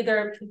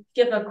either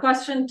give a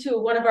question to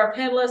one of our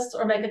panelists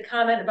or make a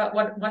comment about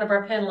what one of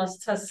our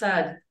panelists has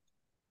said.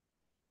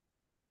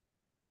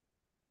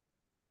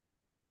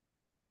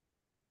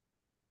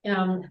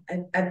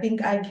 I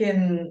think I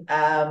can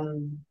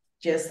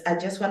I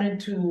just wanted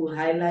to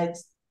highlight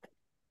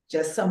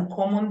just some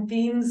common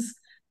themes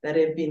that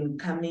have been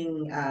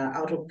coming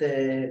out of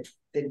the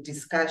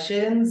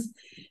discussions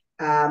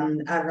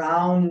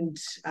around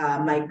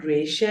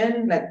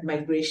migration. Like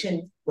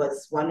migration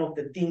was one of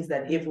the things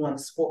that everyone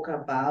spoke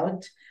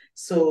about.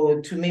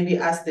 So to maybe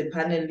ask the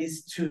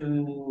panelists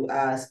to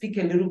speak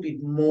a little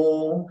bit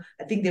more.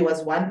 I think there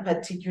was one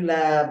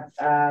particular,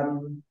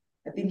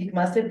 I think it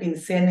must have been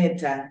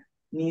Senator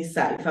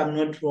Nisa, if I'm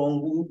not wrong,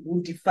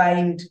 who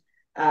defined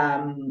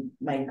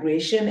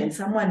migration, and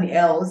someone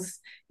else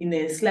in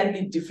a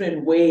slightly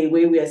different way,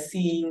 where we are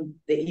seeing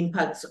the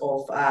impacts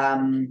of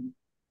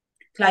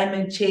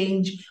climate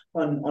change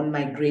on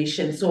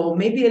migration. So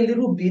maybe a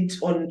little bit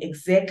on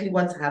exactly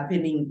what's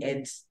happening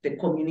at the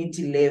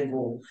community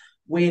level.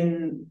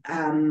 When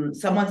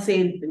someone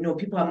said,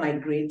 people are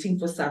migrating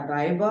for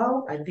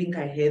survival, I think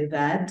I heard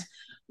that.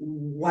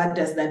 What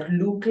does that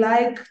look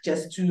like?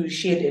 Just to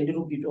share a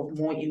little bit of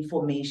more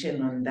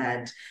information on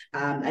that.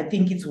 I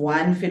think it's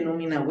one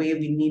phenomenon where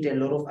we need a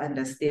lot of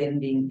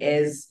understanding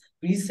as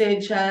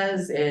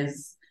researchers,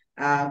 as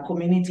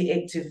community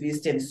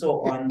activists, and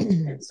so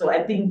on. So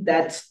I think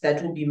that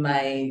would be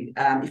my,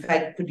 if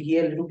I could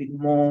hear a little bit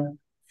more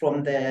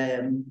from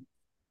the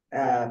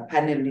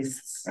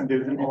panelists. And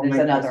there's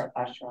another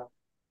Ashra.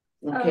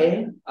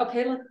 Okay.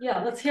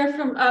 Let's hear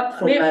from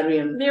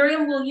Mariam.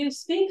 Miriam, will you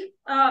speak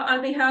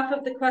on behalf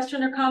of the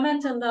question or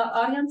comment in the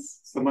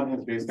audience?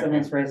 Someone's raised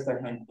their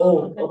hand.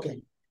 Oh,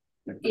 okay.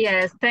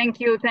 Yes,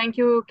 thank you,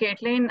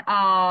 Caitlin.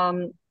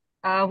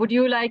 Would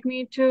you like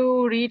me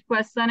to read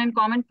question and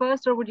comment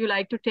first, or would you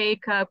like to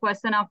take a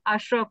question of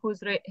Ashraf,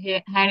 whose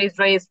hand is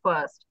raised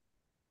first?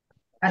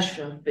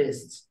 Ashraf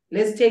first.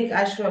 Let's take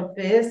Ashraf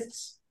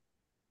first.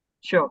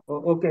 Sure.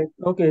 Okay.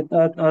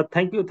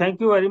 Thank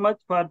you very much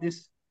for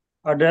this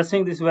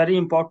addressing this very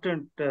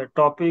important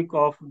topic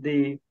of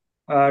the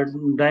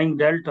dying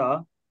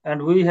delta.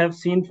 And we have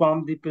seen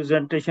from the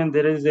presentation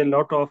there is a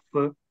lot of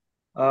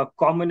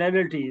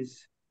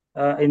commonalities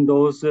in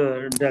those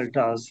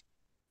deltas.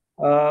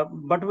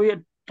 But we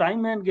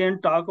time and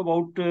again talk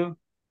about the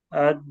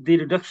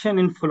reduction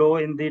in flow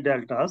in the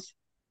deltas,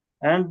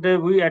 and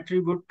we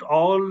attribute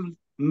all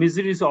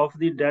miseries of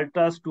the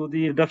deltas to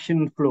the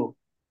reduction in flow.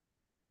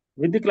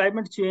 With the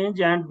climate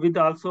change and with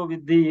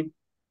the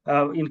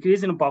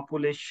increase in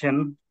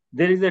population,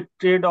 there is a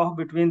trade-off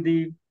between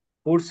the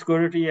food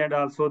security and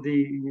also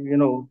the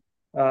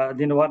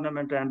the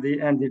environment and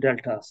the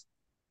deltas.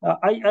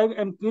 I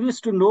am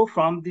curious to know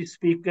from the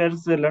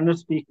speakers, the learner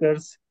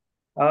speakers,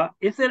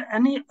 is there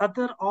any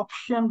other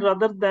option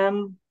rather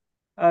than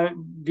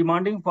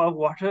demanding for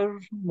water,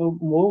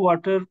 more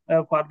water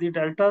for the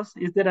deltas?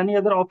 Is there any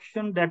other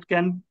option that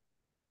can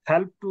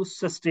help to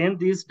sustain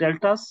these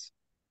deltas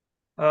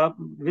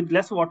with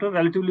less water,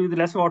 relatively with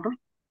less water?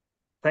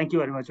 Thank you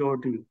very much. Over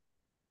to you.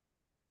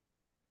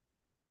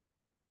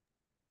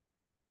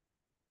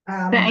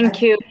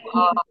 Thank you,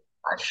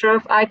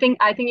 Ashraf. I think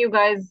you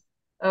guys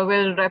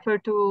will refer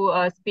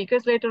to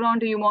speakers later on.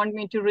 Do you want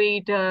me to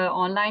read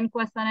online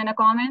question and a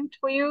comment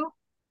for you?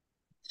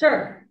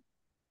 Sure.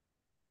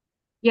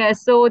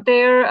 Yes. So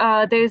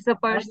there's a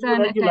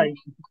person attending,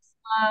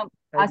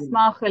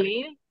 Asma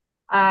Khalil,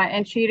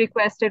 and she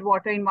requested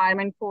Water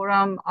Environment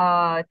Forum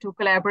to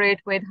collaborate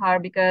with her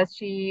because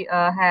she's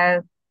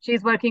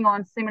working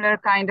on similar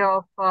kind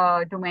of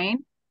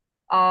domain.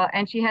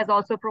 And she has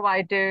also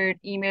provided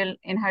email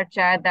in her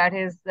chat. That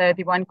is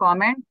the one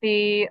comment.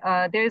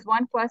 There is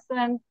one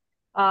question,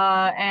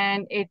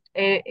 and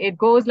it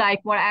goes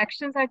like, what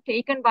actions are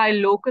taken by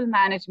local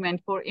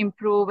management for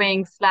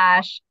improving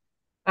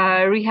 /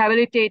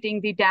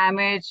 rehabilitating the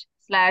damage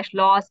 /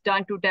 loss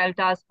done to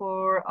deltas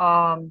for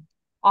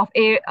of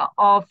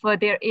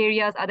their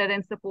areas other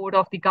than support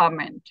of the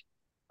government?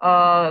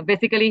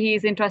 Basically, he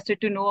is interested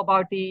to know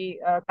about the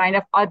kind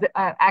of other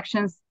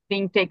actions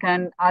being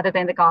taken other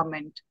than the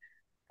government.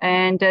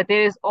 And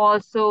there is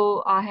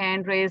also a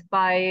hand raised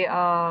by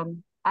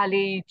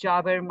Ali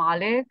Jaber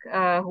Malik,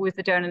 who is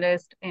a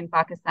journalist in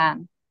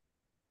Pakistan.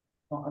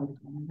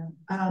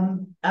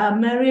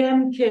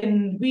 Mariam,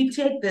 can we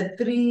take the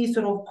three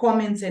sort of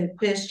comments and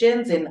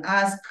questions and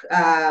ask,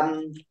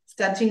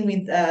 starting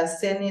with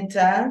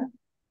Senator,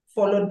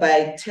 followed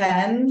by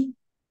Tan,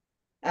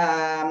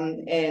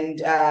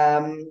 and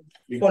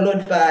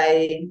followed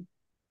by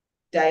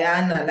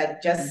Diana,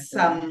 like just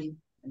some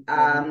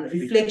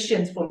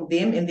reflections from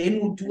them, and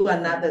then we'll do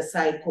another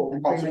cycle.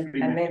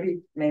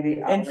 And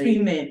maybe Ali, and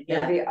Freeman,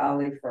 yeah. Maybe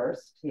Ali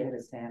first. He had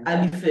his hand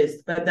Ali up.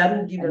 first, but that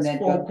will give And us then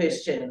 4 go-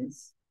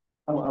 questions.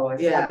 I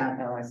see. Yeah.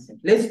 Oh, I see.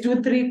 Let's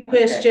do 3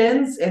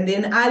 questions, and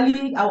then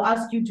Ali, I'll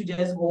ask you to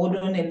just hold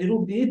on a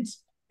little bit,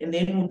 and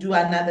then we'll do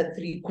another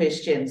 3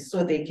 questions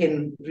so they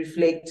can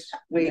reflect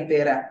way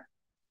better.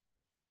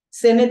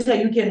 Senator,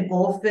 you can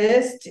go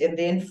first, and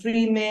then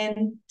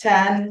Freeman,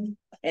 Tan,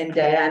 and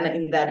Diana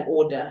in that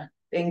order.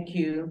 Thank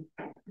you.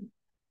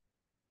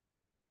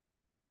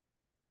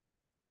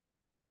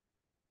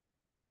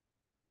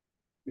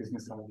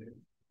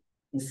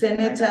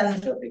 Senator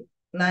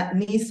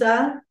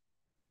Nisa,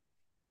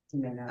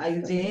 are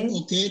you there?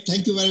 Okay,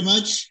 thank you very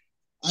much.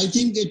 I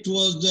think it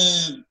was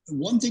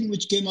one thing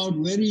which came out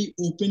very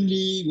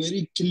openly,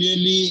 very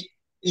clearly,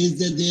 is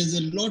that there's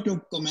a lot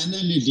of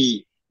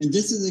commonality. And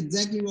this is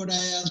exactly what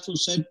I also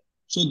said.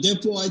 So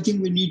therefore, I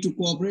think we need to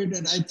cooperate.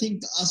 And I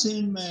think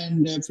Asim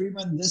and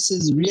Freeman, this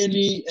is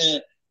really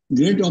a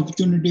great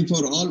opportunity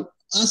for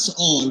us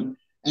all.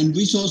 And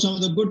we saw some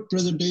of the good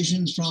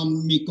presentations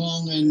from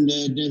Mekong and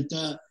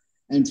Delta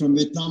and from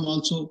Vietnam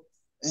also.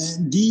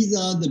 And these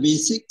are the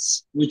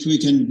basics which we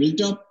can build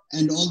up,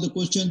 and all the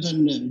questions.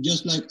 And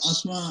just like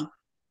Asma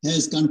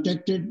has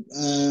contacted,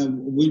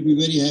 we'll be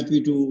very happy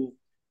to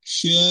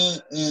share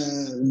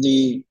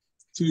the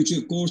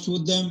future course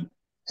with them.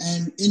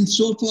 And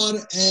insofar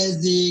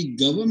as the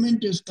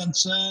government is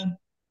concerned,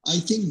 I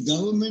think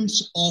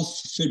governments of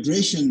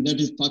federation,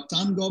 that is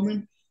Pakistan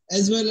government,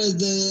 as well as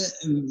the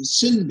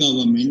Sindh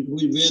government,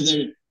 where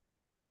the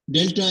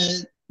Delta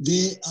is,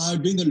 they are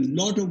doing a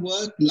lot of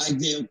work, like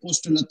their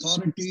coastal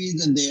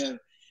authorities and their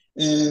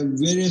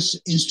various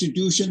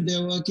institutions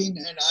they're working,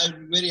 and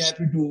I'm very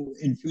happy to,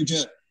 in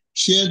future,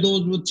 share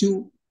those with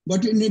you.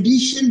 But in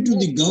addition to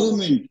the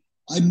government,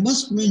 I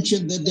must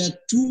mention that there are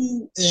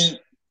 2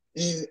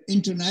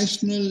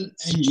 international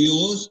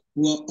NGOs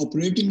who are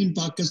operating in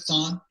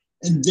Pakistan,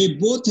 and they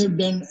both have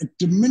done a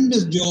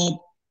tremendous job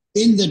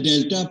in the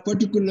Delta,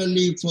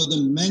 particularly for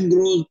the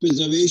mangrove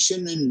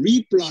preservation and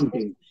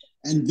replanting.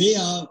 And they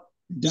are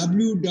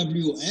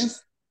WWF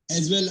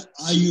as well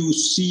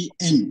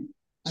IUCN.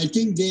 I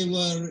think they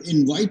were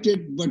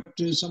invited, but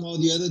somehow or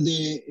the other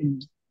they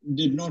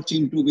did not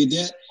seem to be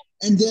there.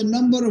 And there are a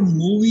number of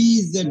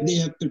movies that they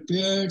have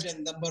prepared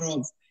and number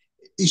of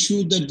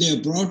issues that they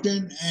have brought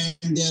in,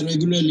 and they are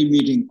regularly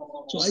meeting.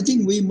 So I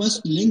think we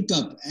must link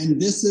up, and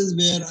this is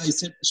where I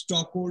said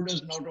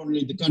stockholders, not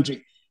only the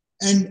country.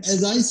 And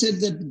as I said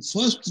that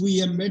first we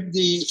have met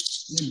the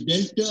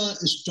Delta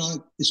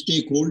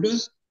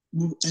stakeholders,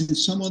 and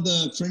some of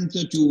the friends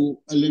that you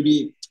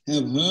already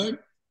have heard.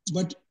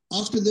 But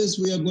after this,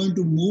 we are going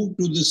to move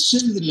to the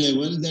Sindh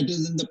level, that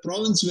is in the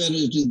province where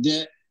it is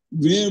there,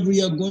 where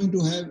we are going to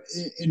have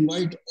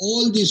invite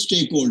all the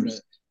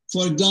stakeholders.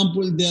 For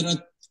example, there are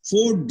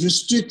 4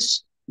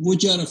 districts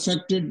which are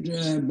affected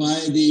by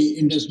the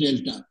Indus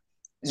Delta.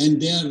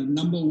 And there,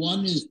 number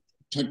 1 is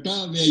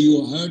Thatta, where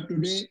you heard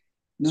today.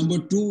 Number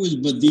 2 is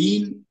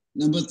Badin.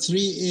 Number 3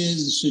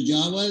 is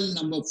Sujawal.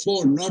 Number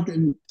 4, not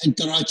in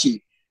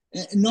Karachi.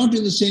 Not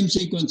in the same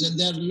sequence. And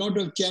there are a lot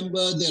of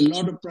chambers, there are a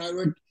lot of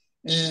private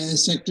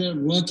sector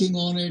working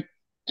on it.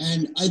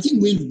 And I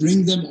think we'll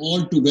bring them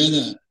all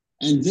together.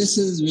 And this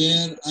is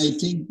where I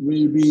think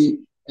we'll be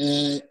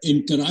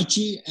in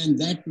Karachi, and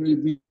that will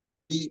be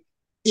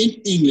in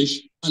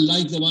English,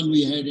 unlike the one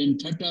we had in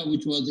Thatta,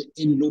 which was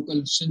in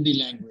local Sindhi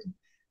language.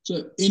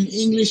 So in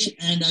English,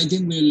 and I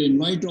think we'll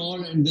invite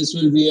all, and this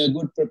will be a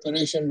good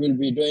preparation we'll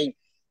be doing.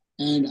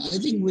 And I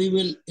think we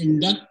will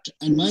induct,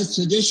 and my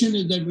suggestion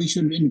is that we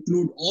should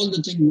include all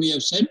the things we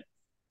have said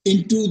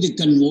into the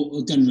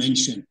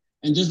convention.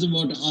 And this is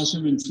what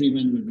Asim and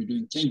Freeman will be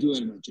doing. Thank you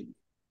very much.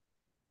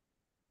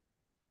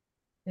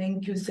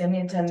 Thank you,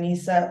 Senator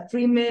Nisa.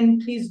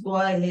 Freeman, please go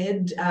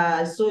ahead.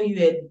 So you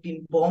had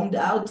been bombed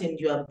out and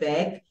you are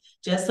back.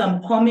 Just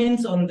some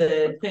comments on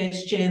the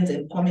questions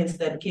and comments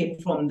that came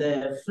from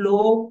the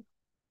floor.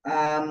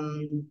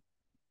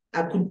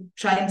 I could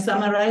try and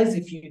summarize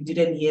if you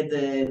didn't hear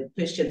the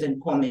questions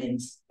and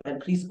comments,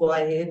 but please go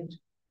ahead.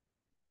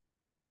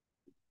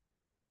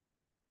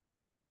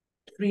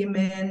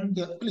 Freeman.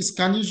 Yeah, please,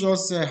 can you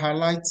just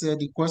highlight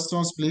the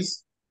questions,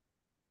 please?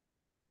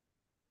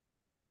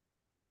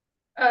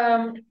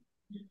 Can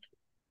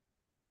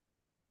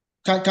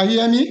you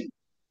hear me?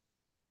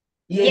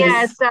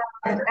 Yes,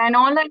 an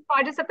online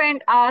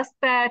participant asked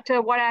that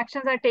what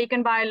actions are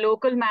taken by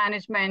local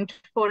management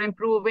for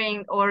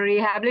improving or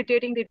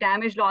rehabilitating the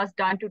damage loss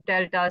done to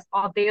deltas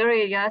of their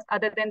areas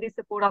other than the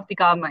support of the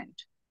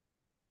government.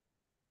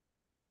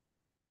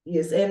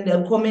 Yes, and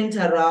a comment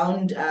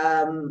around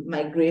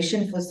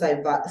migration for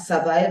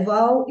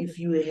survival, if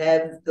you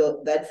have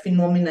that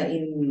phenomena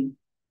in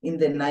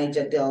the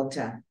Niger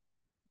Delta.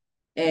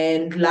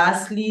 And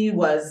lastly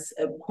was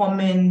a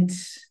comment,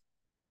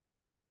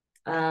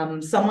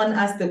 someone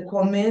asked a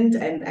comment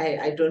and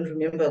I don't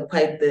remember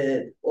quite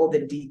all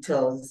the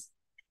details,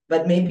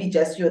 but maybe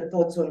just your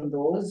thoughts on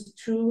those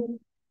two.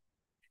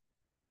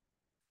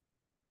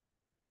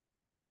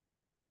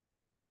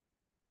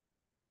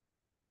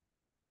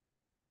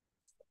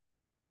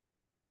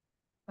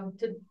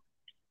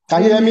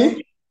 Can you hear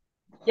me?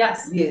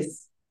 Yes.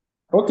 Yes.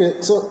 Okay,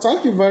 so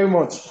thank you very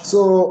much.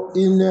 So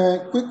in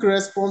a quick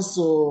response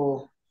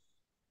to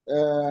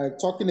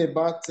talking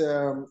about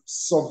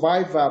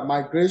survivor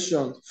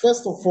migration,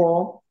 first of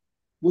all,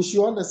 we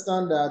should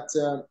understand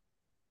that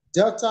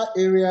delta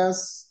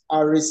areas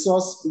are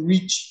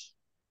resource-rich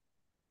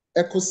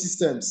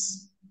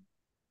ecosystems.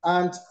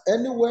 And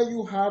anywhere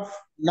you have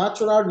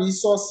natural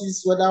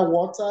resources, whether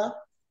water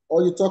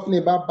or you're talking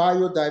about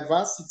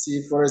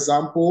biodiversity, for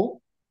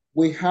example,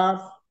 we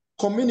have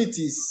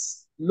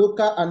communities,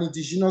 local and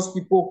indigenous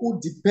people who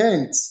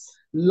depend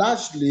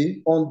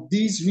largely on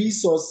these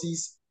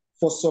resources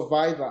for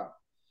survival.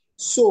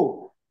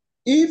 So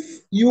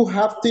if you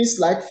have things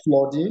like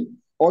flooding,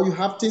 or you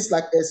have things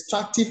like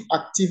extractive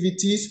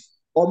activities,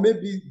 or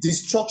maybe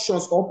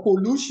destructions or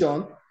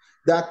pollution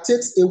that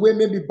takes away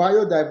maybe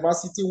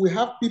biodiversity, we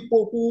have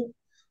people who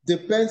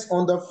depend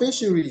on the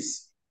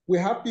fisheries. We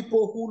have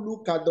people who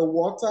look at the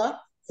water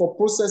for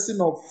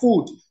processing of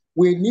food.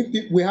 We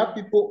have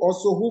people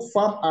also who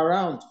farm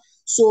around.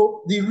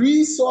 So the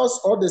resource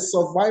or the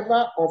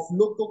survival of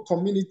local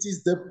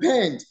communities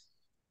depend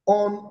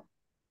on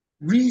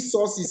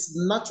resources,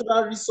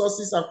 natural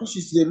resources, and which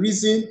is the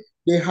reason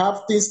they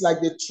have things like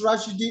the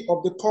tragedy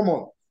of the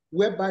common,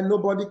 whereby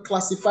nobody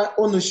classify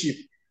ownership,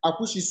 and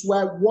which is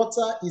why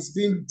water is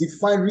being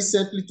defined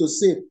recently to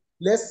say,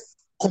 let's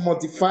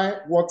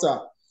commodify water.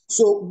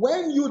 So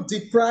when you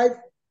deprive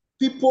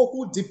people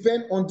who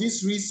depend on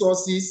these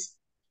resources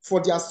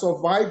for their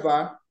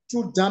survival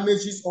through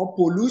damages or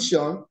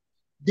pollution,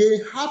 they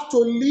have to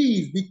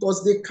leave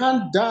because they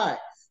can't die.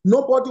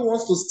 Nobody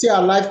wants to stay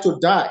alive to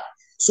die.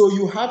 So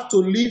you have to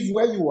live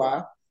where you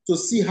are to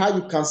see how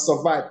you can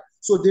survive.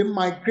 So they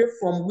migrate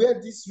from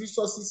where these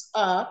resources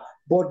are,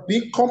 but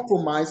being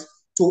compromised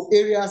to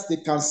areas they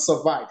can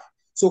survive.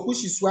 So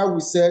which is why we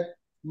said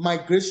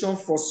migration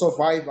for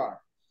survival.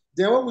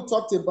 Then when we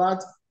talked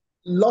about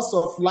loss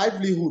of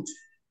livelihood,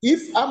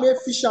 if I'm a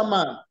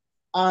fisherman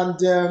and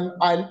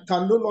I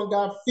can no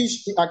longer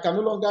fish, I can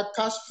no longer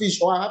catch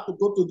fish, or I have to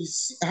go to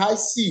the high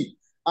sea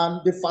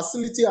and the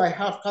facility I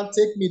have can't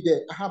take me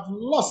there, I have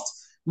lost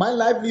my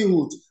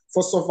livelihood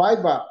for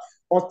survival.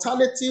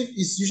 Alternative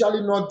is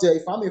usually not there.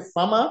 If I'm a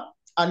farmer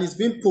and it's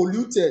been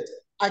polluted,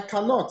 I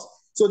cannot.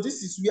 So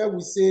this is where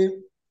we say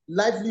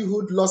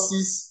livelihood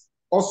losses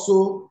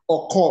also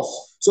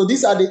occurs. So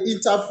these are the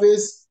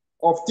interface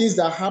of things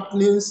that are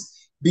happening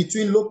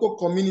between local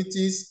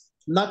communities,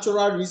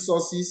 natural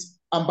resources,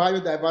 and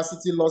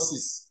biodiversity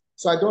losses.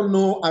 So I don't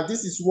know, and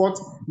this is what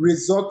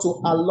results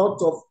to a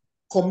lot of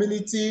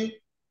community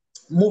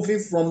moving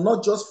from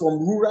not just from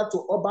rural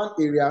to urban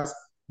areas,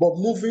 but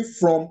moving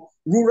from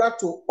rural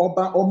to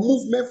urban, or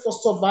movement for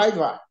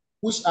survival,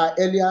 which I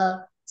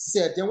earlier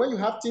said. Then when you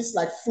have things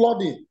like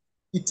flooding,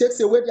 it takes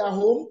away their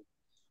home.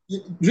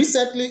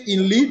 Recently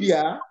in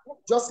Libya,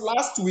 just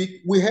last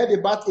week, we heard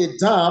about a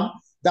dam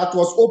that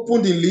was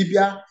opened in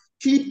Libya,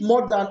 killed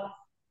more than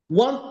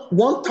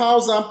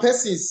 1,000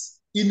 persons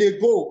in a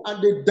go,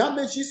 and the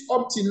damages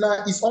up to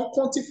now is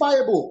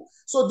unquantifiable.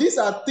 So these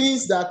are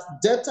things that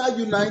Delta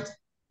Unite,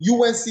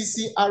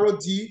 UNCC,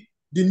 ROD,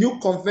 the new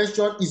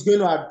convention is going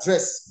to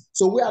address.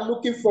 So we are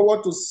looking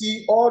forward to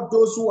see all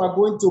those who are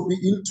going to be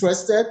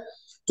interested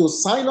to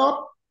sign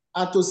up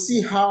and to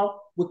see how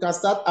we can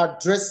start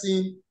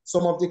addressing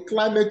some of the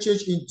climate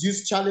change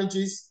induced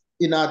challenges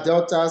in our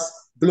deltas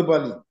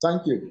globally.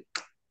 Thank you.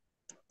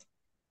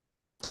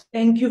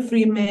 Thank you,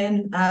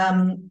 Freeman.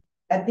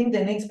 I think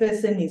the next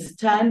person is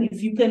Tan.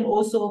 If you can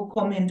also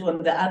comment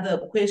on the other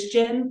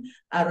question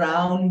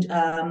around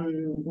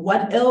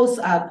what else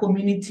are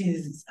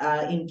communities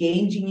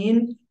engaging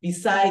in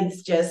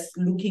besides just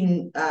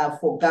looking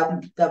for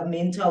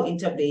governmental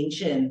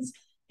interventions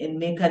and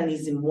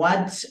mechanism.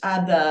 What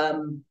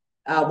other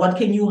what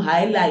can you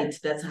highlight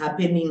that's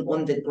happening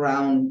on the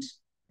ground?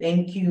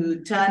 Thank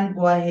you. Tan,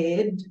 go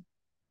ahead.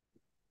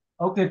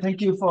 Okay, thank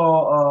you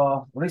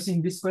for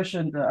raising this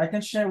question. I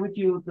can share with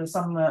you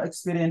some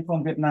experience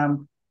from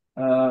Vietnam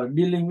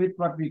dealing with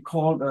what we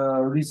call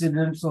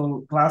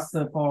residential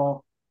cluster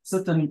for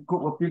certain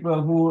group of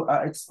people who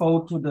are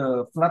exposed to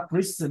the flood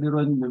risk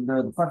during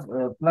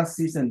the flood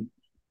season.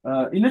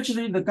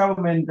 Initially, the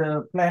government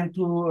planned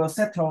to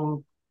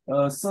settle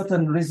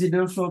certain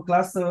residential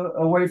cluster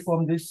away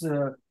from this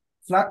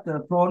flood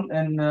prone,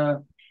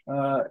 and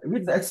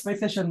with the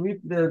expectation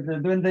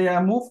when they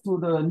are moved to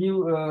the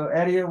new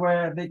area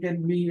where they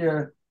can be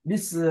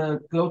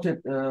disclosed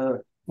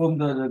from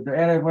the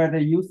area where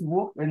they used to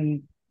work,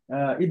 and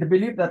It's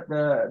believed that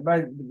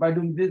by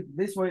doing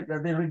this way,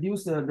 that they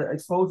reduce the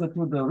exposure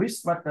to the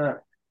risk. But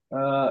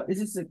it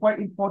is quite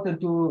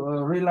important to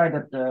realize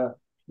that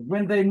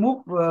when they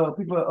move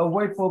people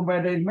away from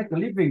where they make a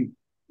living,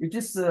 it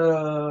is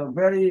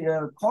very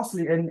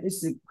costly, and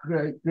it's a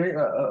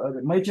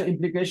major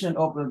implication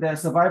of their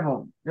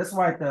survival. That's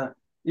why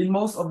in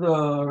most of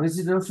the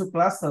residential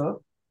cluster,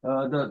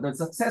 the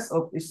success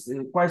of is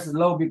quite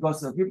low,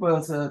 because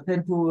people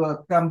tend to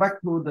come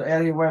back to the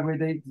area where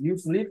they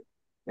used to live,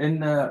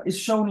 and it's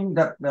showing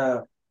that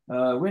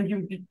when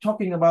you're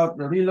talking about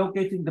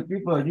relocating the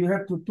people, you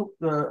have to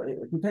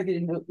take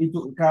it into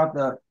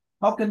account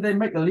how can they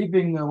make a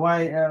living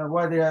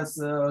while they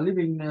are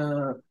living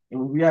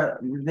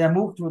they are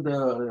moved to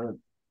the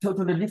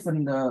totally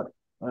different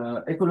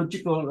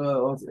ecological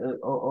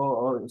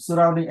or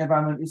surrounding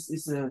environment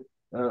is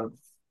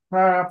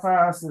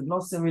far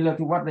not similar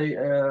to what they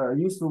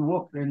used to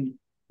work in.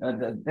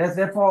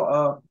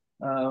 Therefore,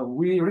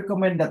 we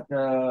recommend that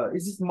it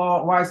is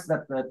more wise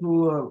that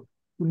to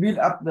build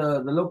up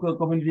the local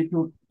community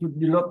to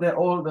develop their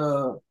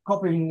own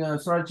coping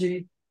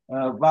strategy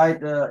by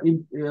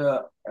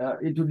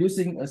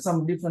introducing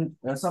some different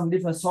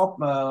soft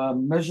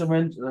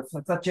measurements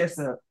such as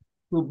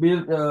to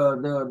build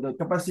the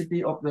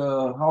capacity of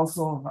the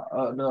household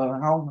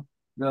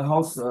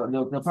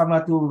the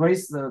farmer to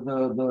raise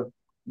the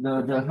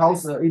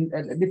house in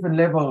at a different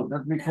level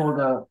that we call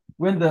the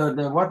when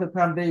the water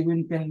comes they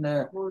can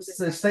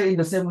stay in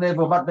the same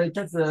level, but they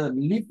just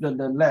leave the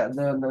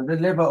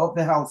level of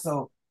the house.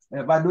 So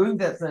by doing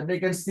that they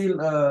can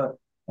still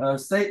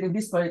stay in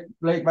this place,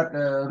 but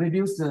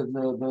reduce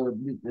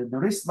the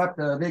risk, but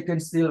they can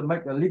still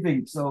make a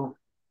living. So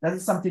that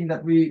is something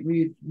that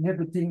we have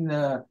to think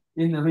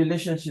in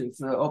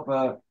relationships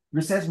of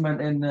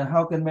resettlement, and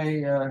how can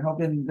they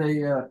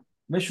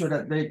make sure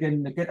that they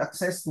can get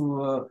access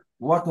to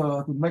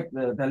water to make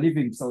the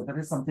living. So that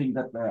is something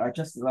that I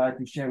just like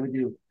to share with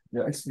you,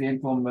 the experience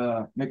from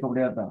Mekong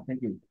Delta.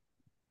 Thank you.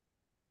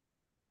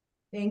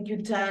 Thank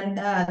you, Tan.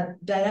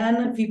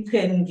 Diana, if you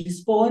can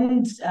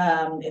respond,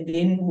 and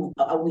then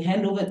we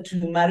hand over to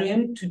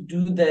Mariam to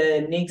do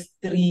the next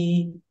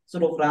 3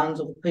 sort of rounds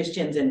of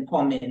questions and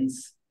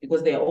comments,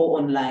 because they're all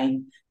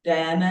online.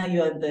 Diana,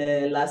 you are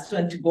the last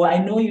one to go. I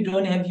know you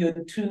don't have your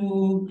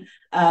 2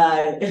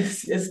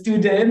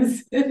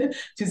 students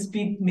to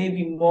speak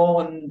maybe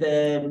more on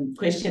the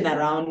question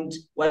around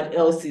what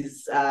else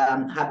is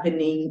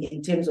happening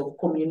in terms of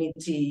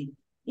community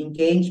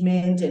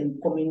engagement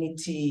and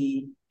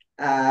community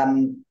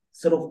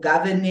sort of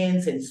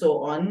governance and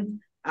so on.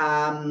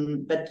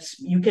 But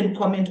you can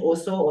comment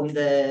also on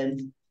the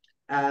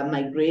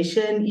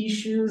migration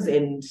issues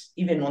and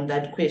even on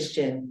that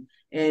question.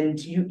 And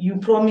you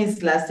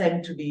promised last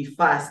time to be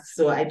fast,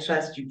 so I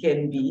trust you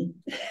can be.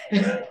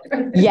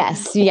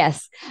 Yes.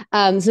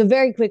 So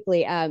very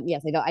quickly,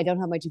 yes, I don't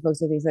have my 2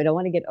 folks with me, so I don't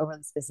want to get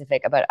overly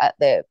specific about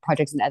the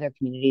projects in other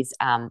communities,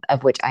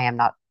 of which I am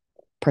not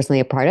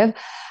personally a part of.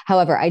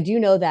 However, I do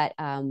know that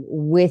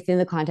within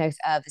the context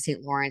of the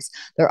St. Lawrence,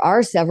 there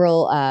are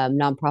several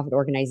nonprofit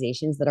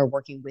organizations that are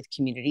working with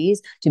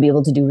communities to be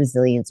able to do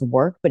resilience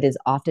work, but is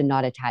often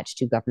not attached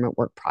to government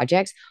work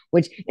projects,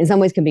 which in some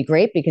ways can be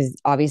great, because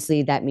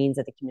obviously that means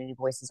that the community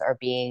voices are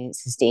being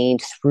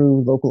sustained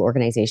through local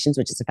organizations,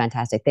 which is a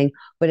fantastic thing.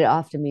 But it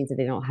often means that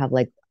they don't have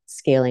like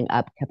scaling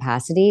up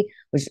capacity,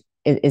 which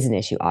is an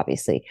issue,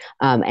 obviously,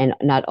 and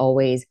not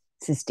always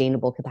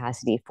sustainable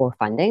capacity for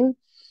funding.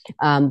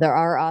 There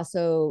are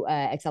also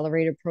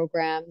accelerator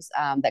programs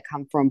that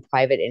come from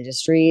private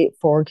industry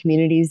for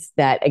communities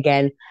that,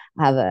 again,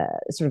 have a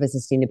sort of a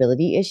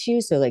sustainability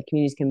issue. So like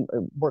communities can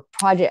work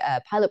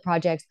pilot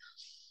projects,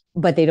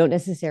 but they don't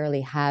necessarily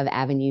have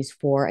avenues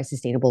for a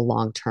sustainable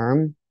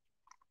long-term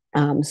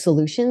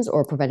solutions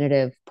or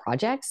preventative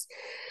projects.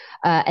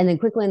 And then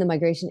quickly on the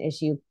migration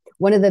issue,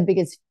 one of the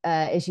biggest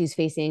issues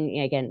facing,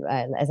 again,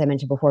 as I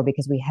mentioned before,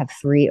 because we have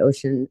 3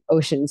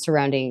 oceans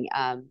surrounding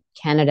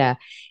Canada,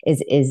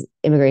 is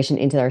immigration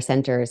into our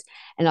centers.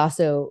 And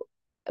also,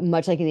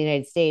 much like in the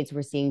United States,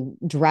 we're seeing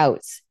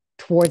droughts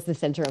towards the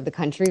center of the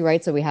country,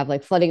 right? So we have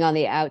like flooding on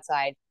the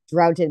outside,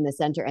 drought in the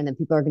center, and then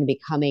people are going to be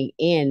coming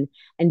in.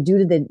 And due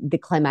to the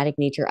climatic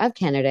nature of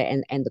Canada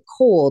and the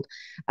cold,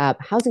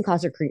 housing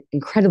costs are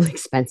incredibly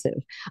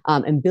expensive.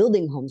 And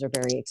building homes are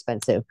very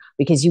expensive,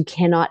 because you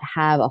cannot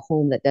have a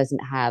home that doesn't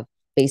have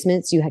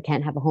basements. You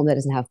can't have a home that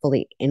doesn't have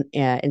fully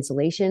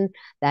insulation,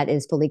 that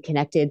is fully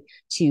connected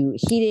to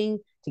heating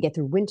to get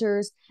through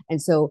winters.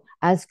 And so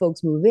as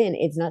folks move in,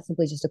 it's not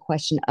simply just a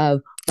question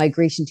of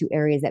migration to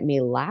areas that may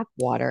lack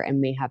water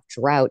and may have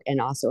drought and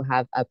also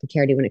have a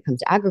precarity when it comes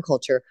to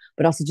agriculture,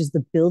 but also just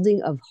the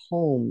building of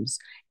homes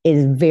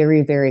is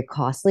very, very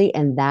costly.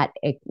 And that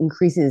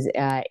increases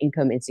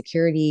income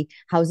insecurity,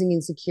 housing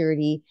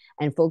insecurity,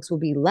 and folks will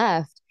be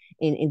left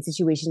in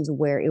situations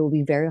where it will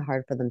be very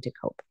hard for them to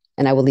cope.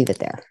 And I will leave it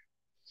there.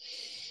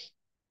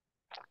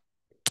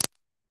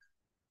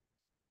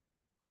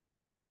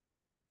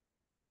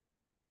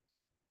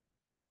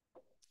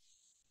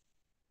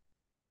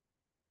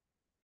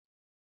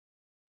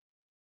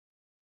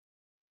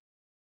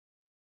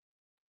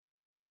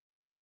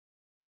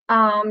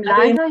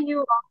 Liza,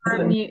 you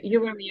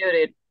were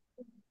muted.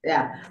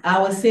 Yeah, I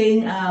was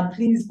saying,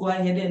 please go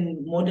ahead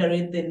and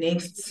moderate the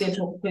next set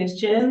of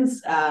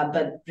questions,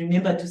 but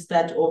remember to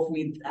start off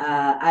with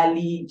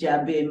Ali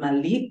Jabe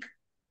Malik,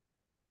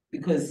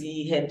 because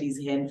he had his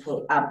hand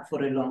up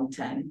for a long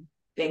time.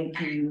 Thank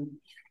you.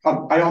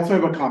 I also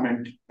have a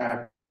comment.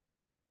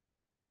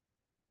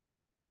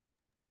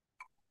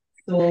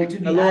 So to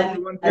be Hello,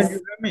 everyone. Can you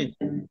hear me?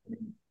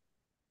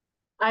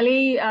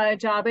 Ali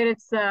Jaber,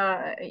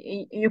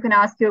 you can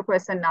ask your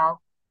question now.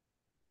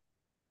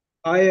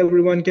 Hi,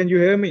 everyone. Can you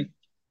hear me?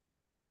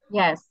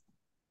 Yes.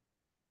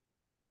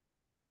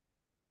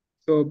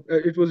 So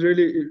it was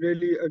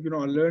really a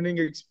learning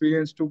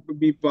experience to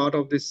be part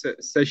of this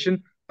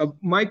session.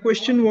 My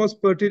question was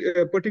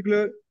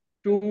particular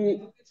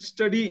to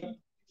study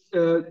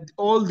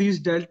all these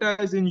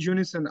deltas in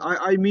unison.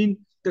 I mean,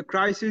 the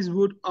crises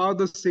are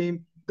the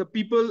same. The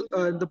people,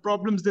 the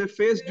problems they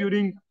face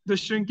during the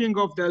shrinking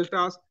of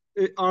deltas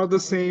are the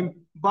same,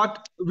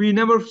 but we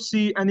never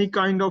see any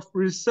kind of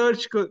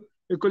research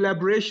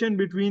collaboration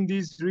between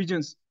these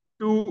regions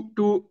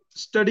to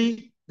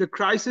study the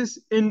crisis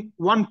in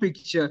one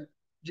picture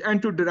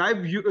and to derive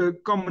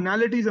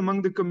commonalities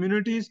among the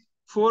communities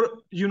for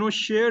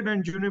shared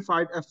and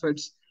unified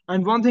efforts.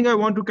 And one thing I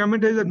want to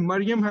comment is that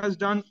Mariam has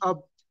done a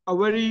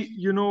very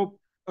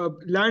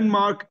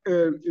landmark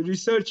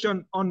research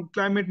on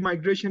climate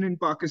migration in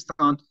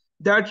Pakistan.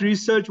 That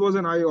research was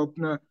an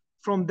eye-opener.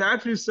 From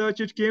that research,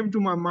 it came to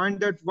my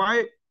mind that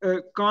why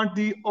can't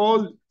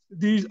all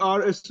these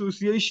are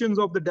associations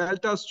of the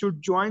deltas should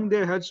join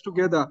their heads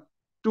together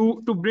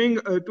to bring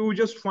to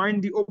just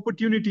find the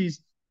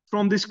opportunities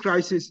from this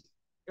crisis,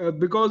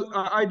 because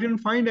I didn't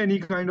find any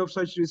kind of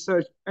such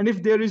research, and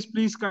if there is,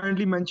 please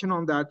kindly mention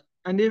on that.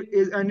 And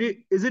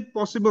is it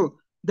possible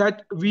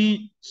that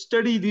we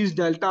study these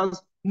deltas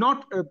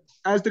not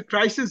as the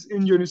crisis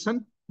in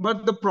unison,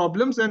 but the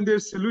problems and their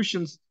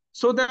solutions,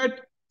 so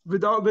that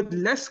with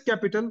less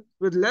capital,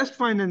 with less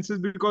finances,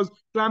 because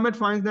climate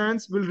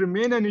finance will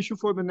remain an issue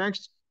for the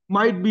next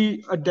might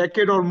be a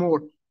decade or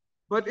more.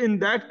 But in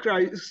that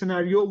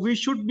scenario, we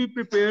should be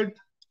prepared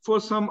for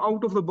some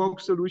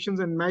out-of-the-box solutions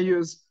and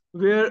measures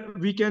where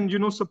we can,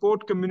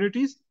 support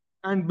communities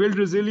and build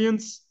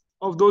resilience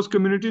of those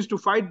communities to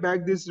fight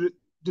back this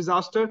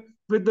disaster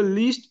with the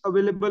least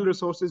available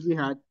resources we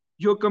had.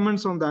 Your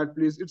comments on that,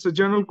 please. It's a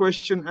general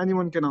question.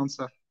 Anyone can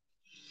answer.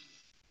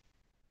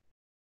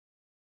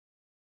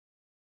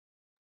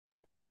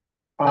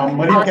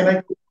 Maria, can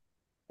I?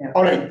 Yeah.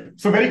 All right.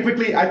 So very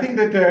quickly, I think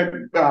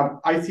that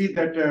I see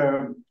that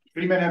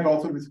Freeman have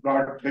also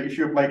brought the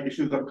issue of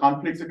issues of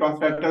conflicts across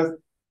deltas.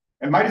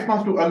 And my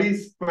response to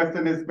Ali's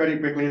question is very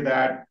quickly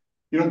that,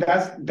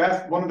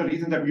 that's one of the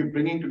reasons that we're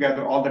bringing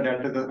together all the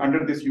deltas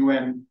under this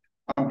UN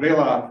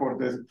umbrella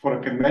for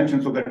a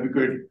convention, so that we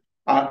could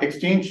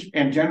exchange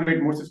and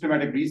generate more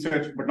systematic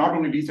research, but not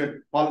only research,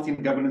 policy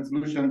and governance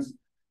solutions,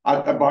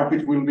 about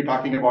which we'll be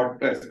talking about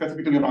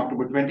specifically on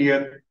October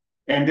 20th.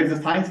 And there's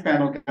a science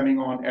panel coming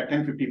on at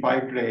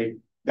 10:55 today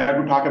that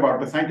will talk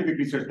about the scientific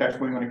research that's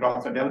going on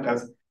across the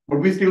deltas. But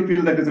we still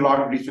feel that there's a lot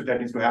of research that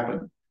needs to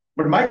happen.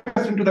 But my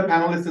question to the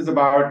panelists is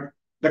about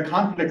the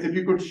conflicts. If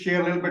you could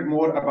share a little bit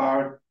more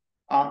about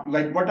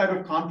what type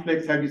of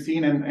conflicts have you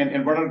seen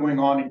and what are going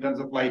on in terms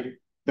of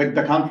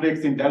the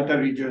conflicts in delta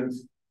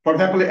regions. For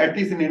example, at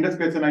least in the Indus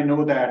Basin, I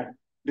know that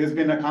there's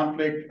been a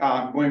conflict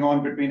going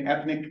on between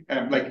ethnic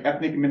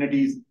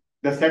communities,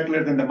 the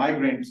settlers and the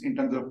migrants, in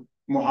terms of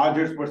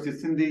Muhajirs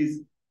versus Sindhis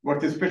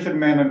versus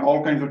fishermen, and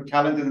all kinds of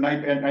challenges. And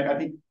I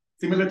think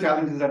similar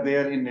challenges are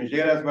there in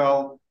Niger as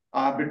well,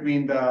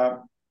 between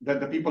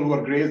the people who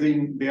are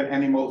grazing their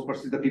animals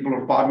versus the people who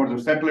are farmers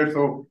or settlers.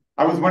 So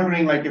I was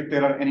wondering if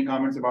there are any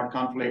comments about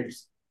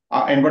conflicts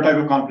and what type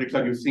of conflicts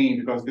are you seeing,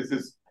 because this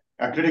is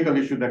a critical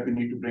issue that we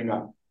need to bring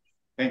up.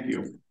 Thank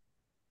you.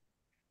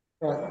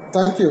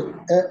 Thank you.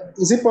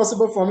 Is it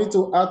possible for me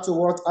to add to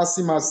what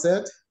Asim has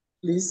said,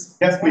 please?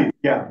 Yes, please.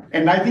 Yeah.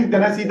 And I think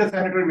then I see the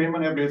Senator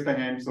Mayman have raised a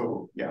hand.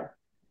 So yeah.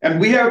 And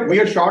we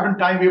are short on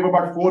time. We have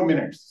about 4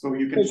 minutes. So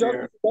you can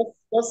share.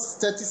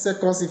 Just 30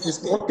 seconds. If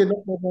it's okay,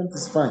 no problem,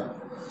 it's fine.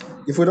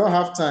 If we don't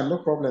have time, no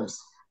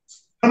problems.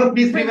 No,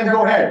 please, Freeman,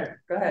 go ahead.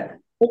 Go ahead.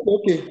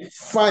 Okay,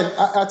 fine.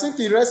 I think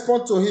in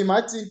response to him,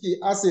 I think he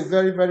asked a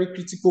very, very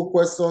critical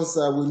questions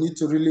we need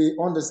to really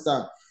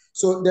understand.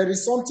 So there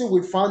is something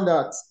we found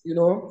that,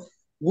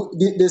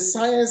 the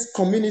science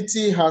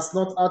community has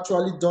not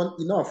actually done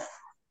enough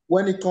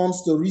when it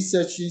comes to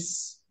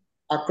researches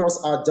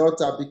across our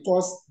delta,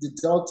 because the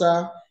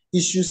delta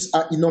issues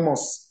are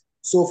enormous.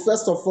 So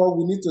first of all,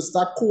 we need to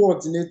start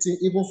coordinating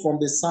even from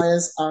the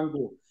science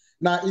angle.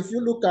 Now, if you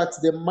look at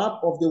the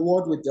map of the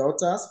world with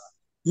deltas,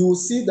 you will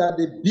see that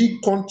the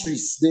big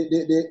countries,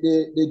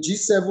 the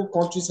G7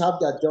 countries have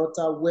their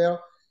delta well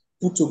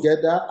put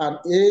together, and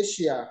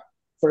Asia,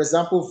 for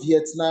example,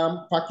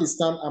 Vietnam,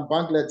 Pakistan, and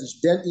Bangladesh.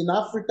 Then in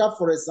Africa,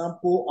 for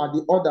example, and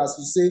the others,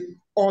 you say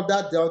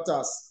other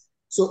deltas.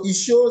 So it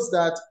shows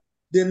that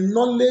the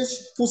knowledge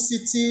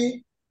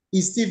paucity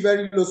is still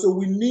very low. So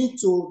we need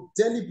to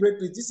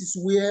deliberately, this is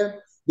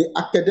where the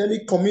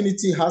academic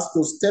community has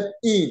to step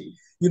in.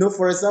 You know,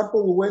 for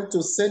example, we went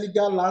to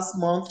Senegal last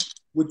month.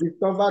 We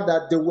discovered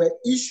that there were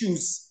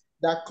issues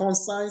that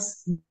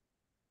concerns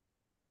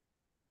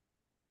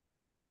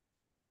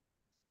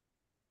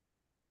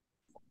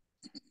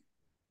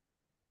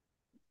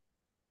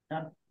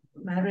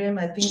Mariam,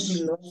 I think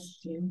we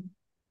lost you.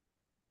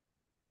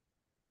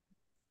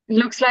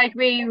 Looks like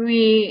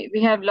we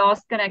have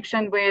lost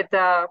connection with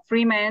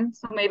Freeman,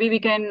 so maybe we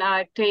can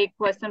take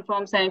question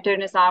from Senator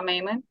Nisar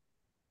Mehman.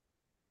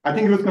 I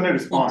think he was going to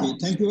respond. Okay,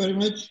 thank you very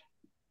much.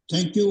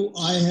 Thank you.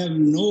 I have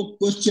no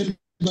question,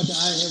 but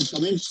I have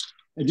comments,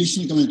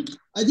 additional comment.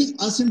 I think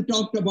Asim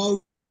talked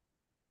about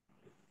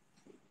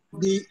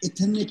the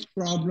ethnic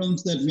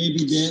problems that may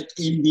be there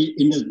in the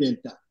Indus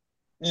Delta.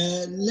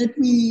 Let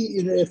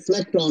me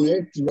reflect on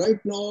it. Right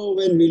now,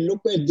 when we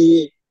look at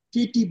the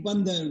Titi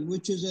Bandar,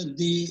 which is at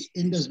the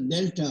Indus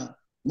Delta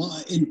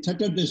in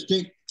Thatta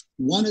district,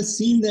 one has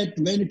seen that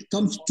when it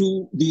comes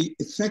to the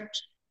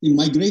effect the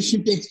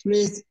migration takes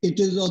place, it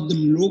is of the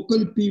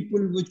local people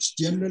which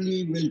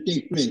generally will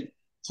take place.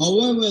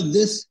 However,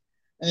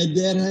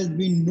 there has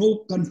been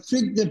no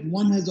conflict that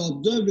one has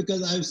observed,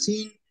 because I've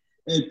seen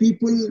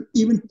people,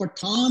 even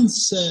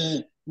Pathans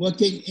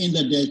working in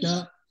the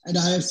Delta, and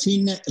I have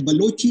seen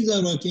Balochis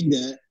are working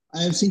there.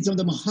 I have seen some of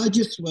the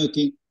Mahajis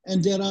working,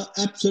 and there are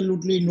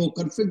absolutely no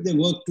conflict. They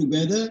work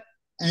together,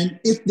 and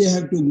if they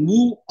have to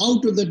move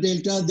out of the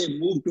Delta, they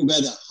move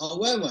together.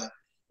 However,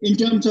 in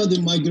terms of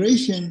the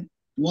migration,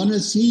 one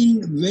has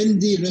seen when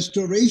the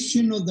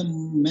restoration of the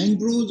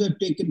mangroves have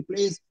taken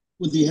place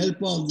with the help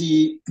of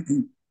the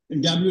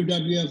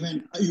WWF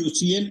and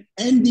IUCN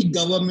and the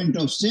government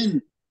of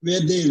Sindh, where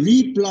they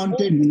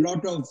replanted a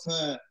lot of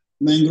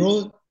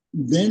mangroves,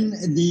 then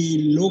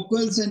the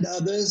locals and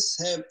others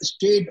have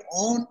stayed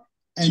on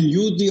and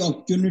used the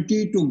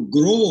opportunity to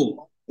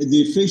grow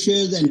the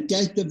fishes and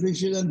catch the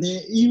fishes. And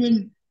they've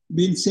even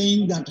been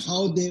saying that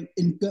how they've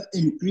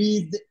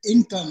increased the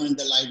income and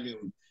the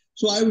livelihood.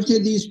 So I would say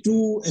these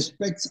two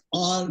aspects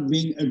are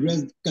being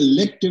addressed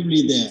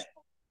collectively there.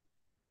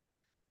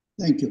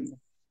 Thank you.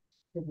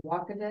 Did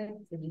Wakaday,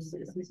 is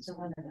he still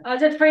on it?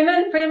 Did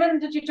Freeman,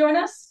 did you join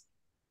us?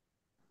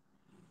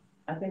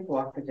 I think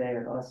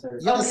Wakaday also.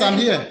 Yes, I'm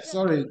here.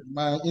 Sorry,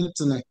 my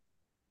internet.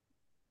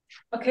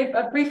 Okay,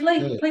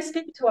 briefly, please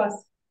speak to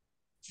us.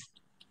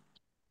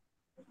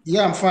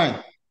 Yeah, I'm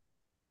fine.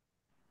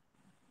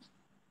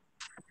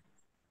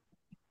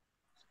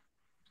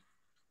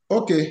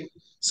 Okay,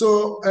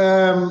 so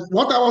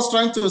what I was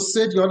trying to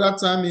say the other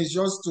time is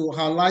just to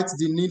highlight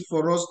the need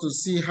for us to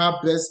see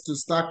how best to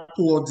start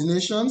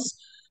coordinations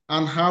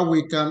and how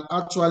we can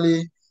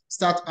actually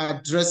start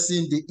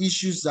addressing the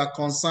issues that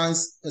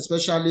concerns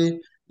especially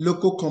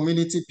local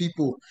community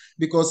people,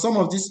 because some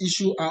of these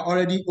issues are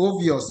already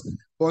obvious,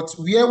 but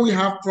where we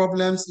have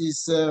problems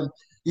is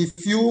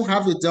if you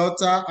have a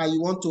delta and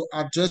you want to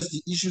address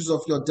the issues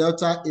of your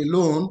delta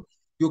alone,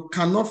 you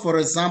cannot, for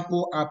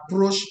example,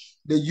 approach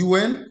the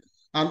UN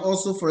and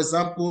also, for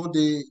example,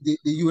 the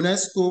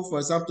UNESCO, for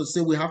example,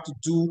 say we have to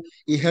do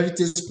a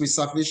heritage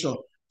preservation.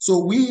 So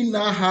we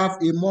now have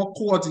a more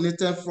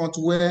coordinated front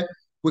where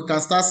we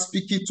can start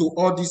speaking to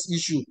all these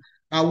issues.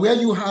 And where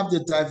you have the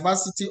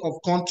diversity of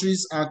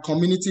countries and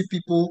community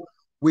people,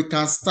 we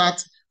can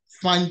start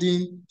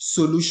finding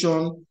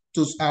solution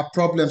to our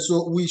problems.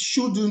 So we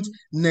shouldn't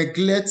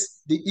neglect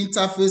the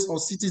interface of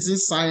citizen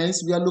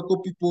science where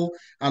local people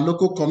and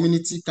local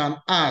community can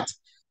add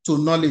to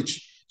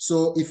knowledge.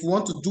 So if we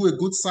want to do a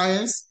good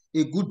science,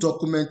 a good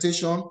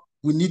documentation,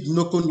 we need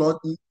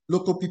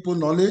local people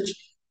knowledge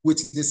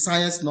with the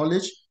science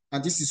knowledge.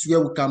 And this is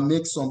where we can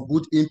make some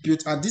good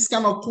input. And this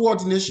kind of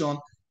coordination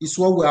is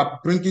what we are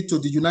bringing to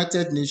the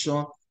United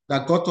Nations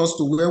that got us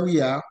to where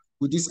we are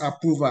with this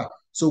approval.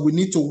 So we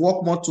need to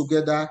work more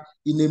together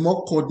in a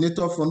more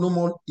coordinated for no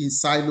more in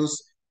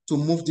silos to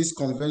move this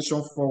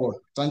convention forward.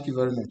 Thank you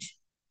very much.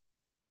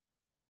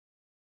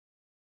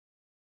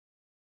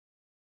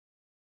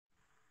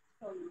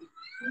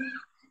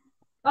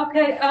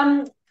 Okay,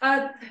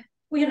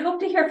 we had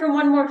hoped to hear from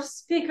one more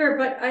speaker,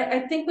 but I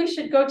think we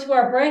should go to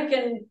our break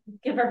and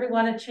give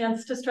everyone a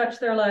chance to stretch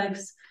their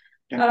legs.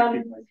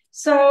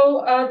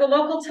 So the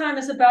local time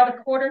is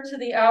about 1/4 to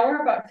the hour,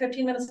 about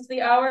 15 minutes to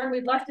the hour, and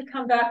we'd like to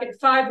come back at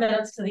 5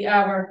 minutes to the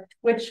hour,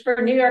 which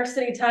for New York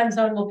City time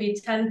zone will be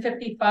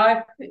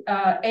 10:55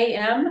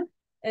 a.m.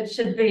 It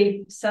should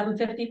be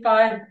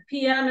 7:55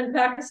 p.m. in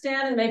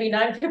Pakistan and maybe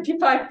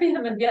 9:55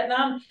 p.m. in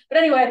Vietnam. But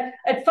anyway,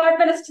 at 5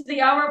 minutes to the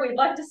hour, we'd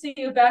like to see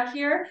you back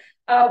here.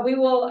 We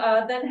will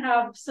then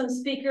have some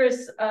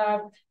speakers,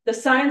 the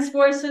Science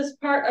Voices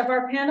part of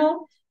our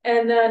panel,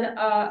 and then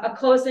a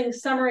closing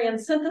summary and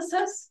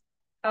synthesis.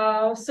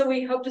 So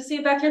we hope to see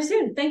you back here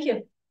soon. Thank you.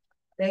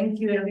 Thank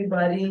you,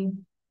 everybody.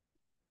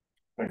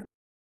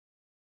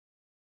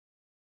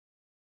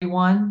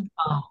 Everyone.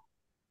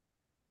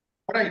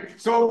 All right,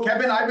 so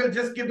Kevin, I will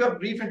just give a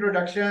brief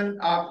introduction.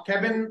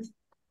 Kevin,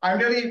 I'm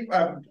really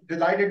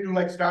delighted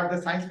to start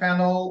the science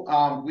panel.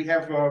 We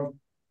have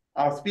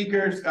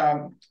speakers.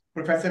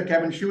 Professor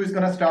Kevin Xu is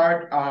going to start.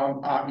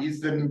 He's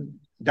the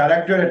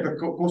director at the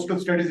Coastal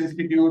Studies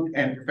Institute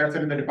and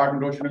professor in the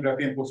Department of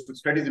Oceanography and Coastal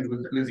Studies in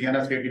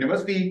Louisiana State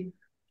University.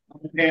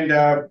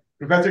 And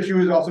Professor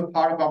Xu is also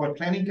part of our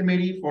planning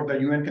committee for the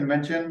UN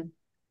Convention.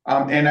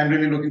 And I'm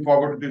really looking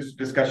forward to this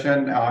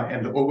discussion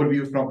and the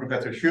overview from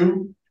Professor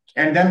Xu.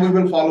 And then we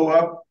will follow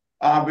up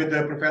with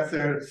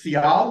Professor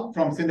Sial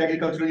from Sindh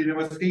Agricultural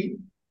University.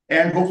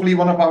 And hopefully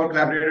one of our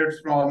collaborators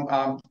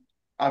from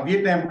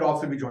Vietnam would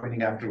also be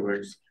joining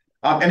afterwards.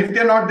 And if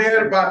they're not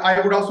there, but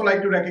I would also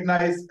like to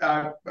recognize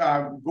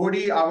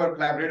Godi, our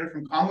collaborator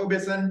from Congo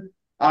Basin.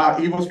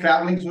 He was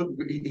traveling, so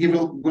he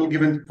will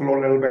give him the floor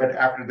a little bit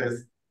after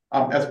this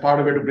as part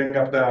of it to bring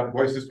up the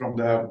voices from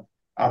the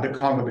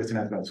Congo Basin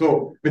as well.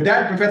 So with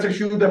that, Professor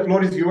Xu, the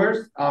floor is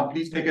yours.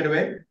 Please take it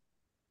away.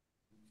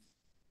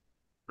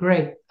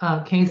 Great.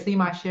 Can you see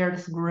my shared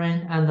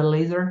screen and the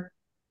laser?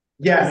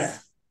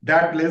 Yes,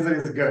 that laser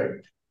is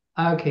good.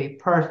 Okay,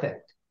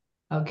 perfect.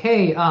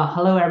 Okay,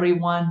 hello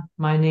everyone.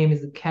 My name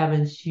is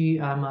Kevin Xu.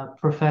 I'm a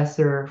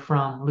professor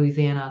from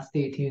Louisiana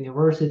State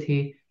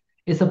University.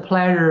 It's a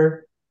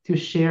pleasure to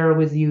share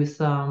with you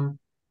some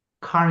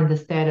current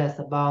status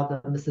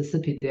about the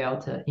Mississippi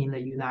Delta in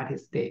the United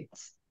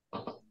States.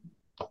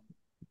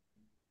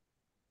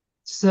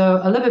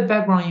 So a little bit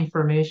background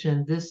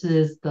information. This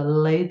is the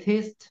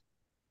latest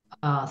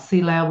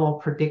sea level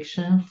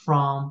prediction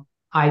from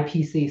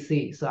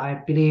IPCC. So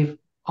I believe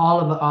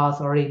all of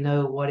us already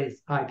know what is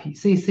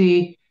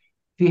IPCC.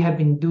 We have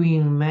been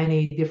doing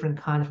many different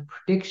kinds of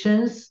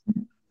predictions.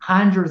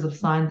 Hundreds of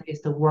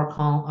scientists work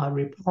on a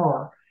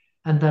report.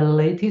 And the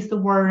latest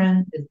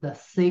version is the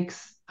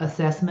 6th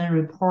assessment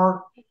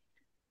report.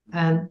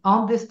 And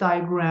on this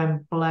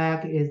diagram,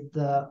 black is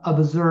the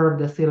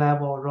observed sea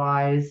level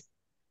rise,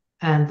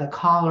 and the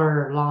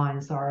color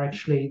lines are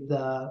actually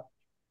the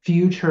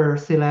future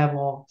sea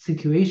level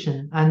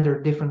situation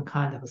under different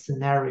kinds of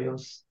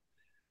scenarios.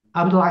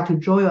 I would like to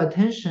draw your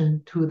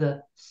attention to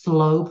the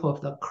slope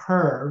of the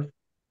curve.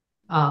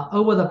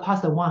 Over the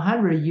past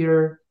 100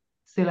 years,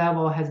 sea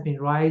level has been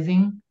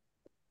rising,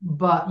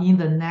 but in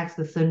the next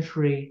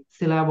century,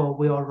 sea level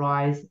will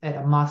rise at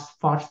a much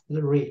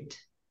faster rate.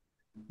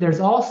 There's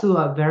also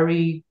a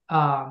very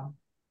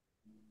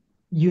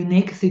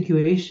unique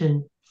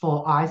situation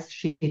for ice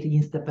sheet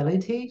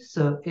instability.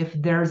 So if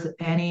there's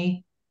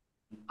any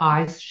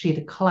ice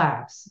sheet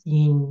collapse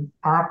in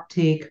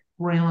Arctic,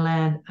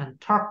 Greenland,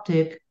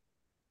 Antarctic,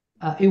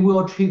 it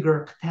will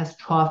trigger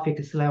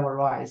catastrophic sea level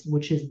rise,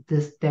 which is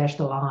this dashed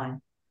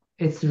line.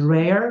 It's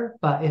rare,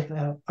 but if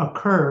it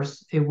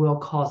occurs, it will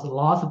cause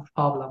lots of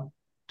problem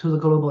to the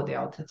global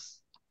deltas.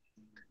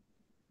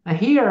 And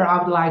here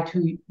I would like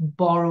to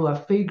borrow a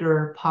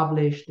figure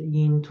published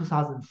in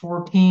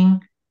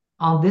 2014.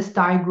 On this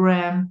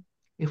diagram,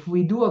 if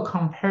we do a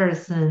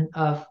comparison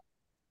of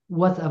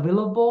what's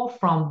available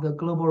from the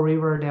global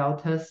river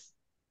deltas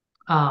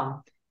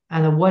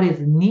and what is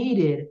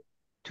needed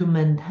to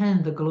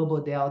maintain the global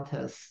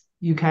deltas,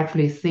 you can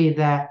actually see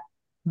that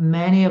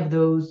many of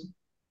those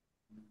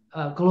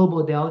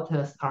global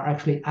deltas are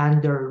actually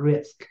under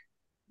risk.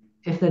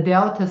 If the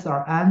deltas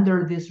are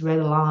under this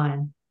red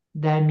line,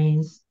 that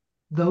means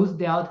those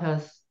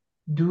deltas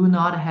do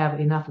not have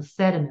enough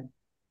sediment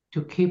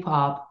to keep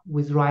up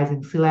with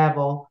rising sea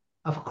level.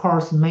 Of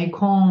course,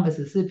 Mekong,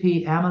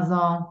 Mississippi,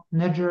 Amazon,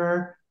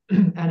 Niger,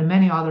 and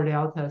many other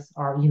deltas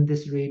are in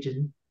this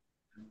region.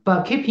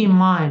 But keep in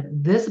mind,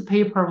 this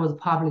paper was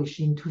published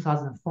in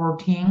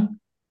 2014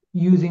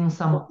 using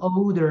some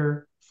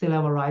older sea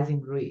level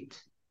rising rate.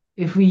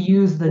 If we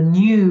use the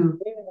new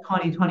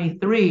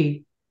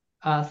 2023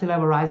 sea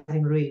level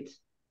rising rate,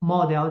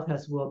 more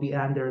deltas will be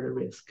under the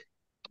risk.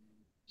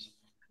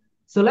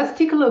 So let's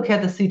take a look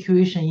at the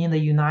situation in the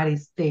United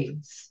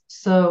States.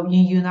 So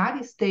in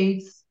United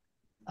States,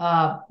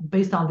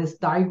 based on this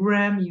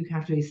diagram, you can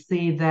actually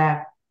see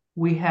that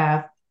we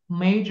have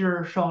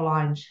major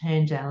shoreline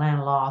change and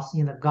land loss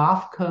in the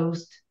Gulf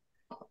Coast,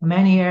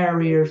 many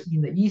areas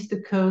in the East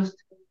Coast,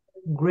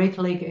 Great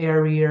Lake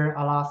area,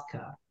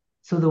 Alaska.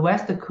 So the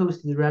West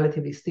Coast is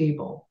relatively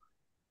stable.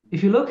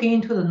 If you look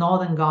into the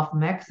Northern Gulf of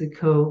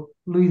Mexico,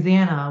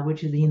 Louisiana,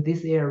 which is in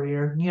this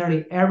area,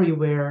 nearly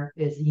everywhere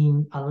is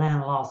in a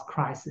land loss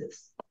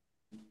crisis.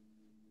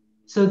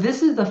 So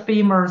this is the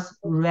famous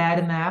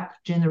red map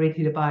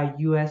generated by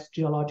US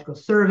Geological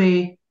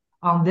Survey.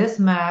 On this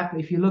map,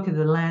 if you look at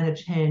the land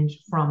change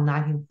from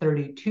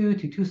 1932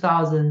 to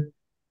 2000,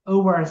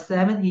 over a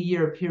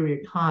 70-year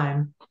period of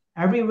time,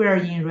 everywhere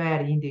in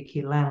red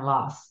indicate land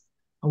loss.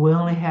 We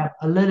only have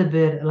a little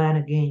bit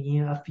land gain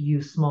in a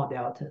few small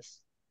deltas.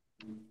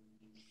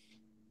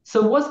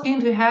 So what's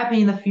going to happen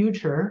in the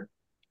future?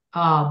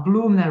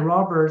 Bloom and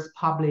Roberts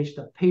published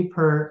a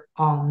paper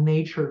on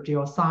Nature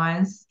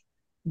Geoscience.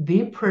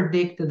 They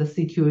predict the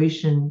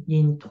situation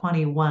in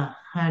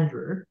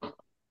 2100.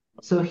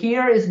 So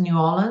here is New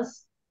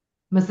Orleans.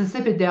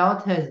 Mississippi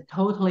Delta is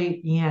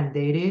totally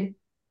inundated.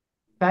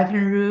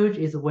 Baton Rouge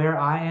is where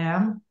I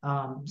am.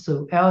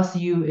 So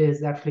LSU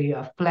is actually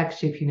a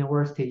flagship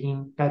university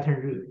in Baton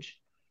Rouge.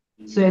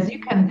 So as you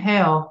can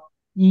tell,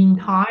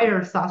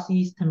 entire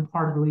southeastern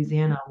part of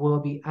Louisiana will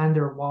be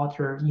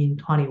underwater in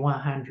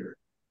 2100.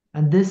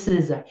 And this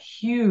is a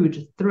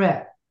huge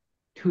threat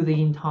to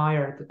the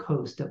entire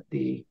coast of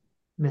the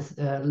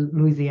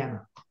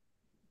Louisiana.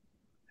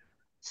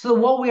 So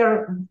what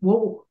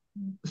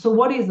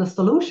is the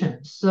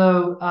solution?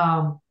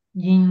 So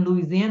in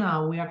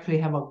Louisiana, we actually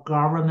have a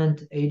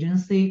government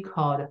agency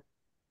called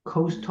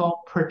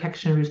Coastal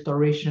Protection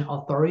Restoration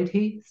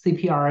Authority,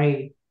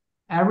 CPRA.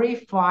 Every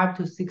 5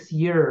 to 6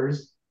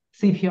 years,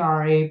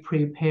 CPRA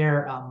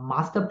prepare a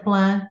master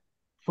plan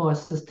for a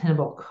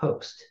sustainable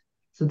coast.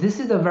 So this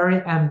is a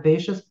very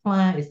ambitious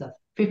plan. It's a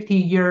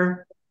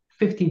 50-year,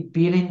 $50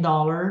 billion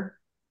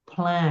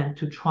plan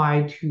to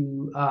try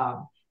to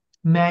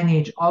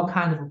manage all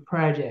kinds of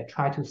projects,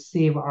 try to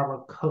save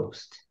our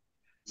coast.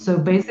 So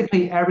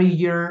basically every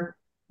year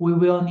we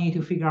will need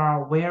to figure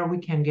out where we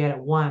can get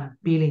 $1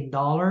 billion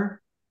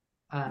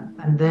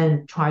and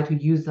then try to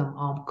use them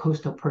on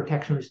coastal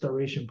protection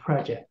restoration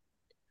project.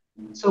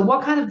 So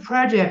what kind of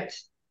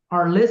projects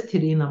are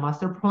listed in the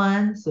master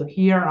plan? So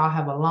here I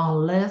have a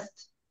long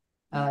list.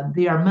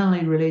 They are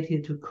mainly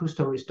related to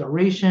coastal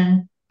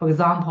restoration. For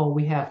example,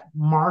 we have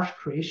marsh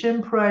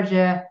creation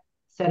project,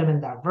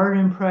 sediment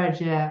diversion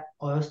project,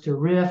 oyster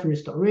reef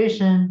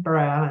restoration,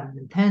 barrier island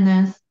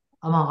maintenance,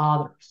 among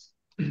others.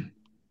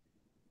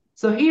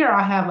 So here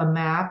I have a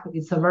map.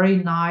 It's a very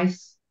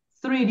nice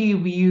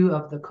 3D view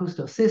of the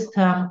coastal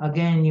system.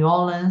 Again, New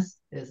Orleans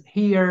is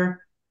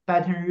here.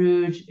 Baton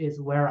Rouge is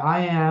where I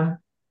am.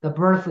 The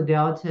Bertha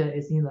Delta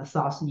is in the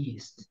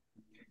southeast.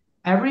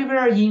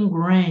 Everywhere in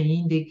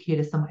green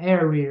indicates some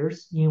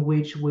areas in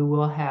which we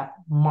will have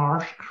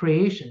marsh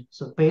creation.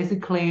 So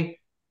basically,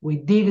 we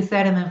dig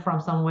sediment from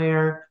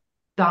somewhere,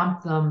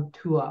 dump them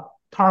to a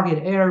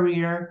target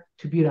area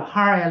to build a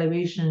higher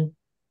elevation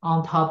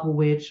on top of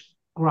which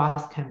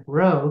grass can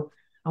grow.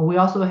 And we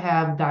also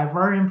have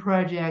diversion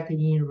project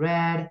in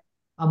red,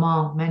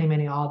 among many,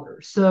 many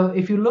others. So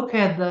if you look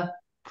at the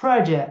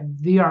project,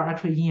 they are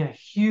actually in a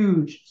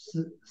huge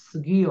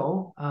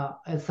scale.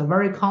 It's a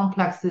very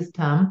complex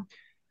system.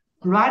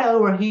 Right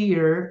over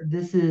here,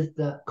 this is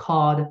the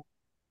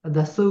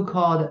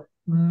so-called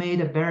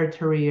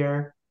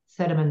mid-barrier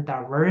sediment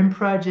diversion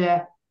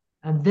project.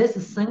 And this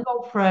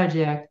single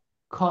project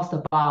cost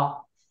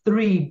about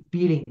 $3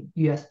 billion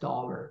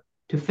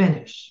to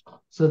finish.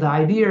 So the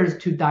idea is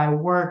to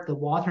divert the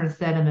water and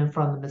sediment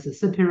from the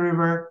Mississippi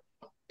River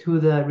to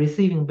the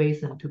receiving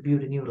basin to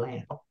build a new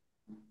land.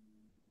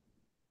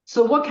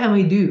 So what can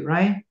we do,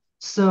 right?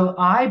 So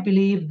I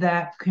believe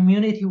that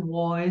community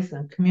voice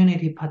and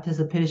community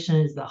participation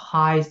is the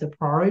highest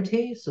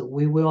priority. So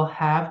we will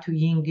have to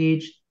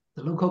engage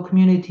the local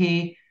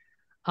community.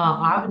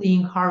 I would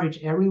encourage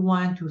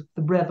everyone to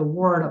spread the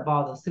word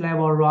about the sea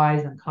level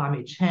rise and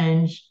climate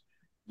change.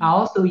 I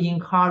also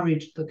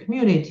encourage the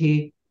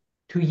community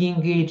to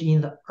engage in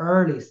the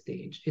early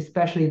stage,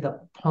 especially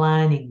the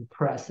planning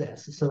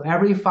process. So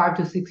every 5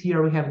 to 6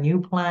 years, we have a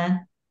new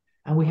plan,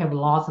 and we have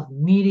lots of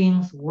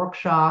meetings,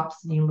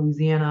 workshops in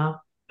Louisiana.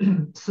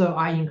 So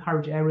I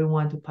encourage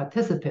everyone to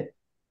participate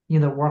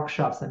in the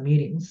workshops and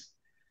meetings.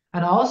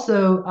 And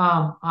also,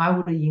 I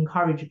would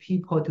encourage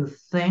people to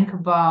think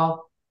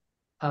about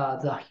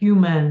the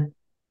human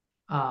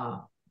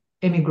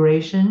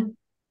immigration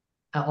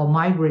or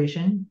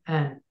migration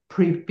and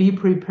be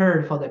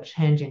prepared for the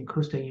changing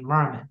coastal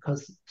environment,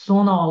 because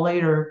sooner or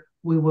later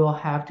we will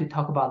have to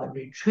talk about the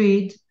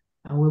retreat,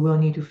 and we will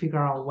need to figure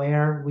out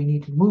where we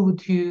need to move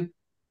to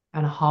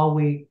and how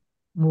we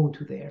move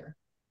to there.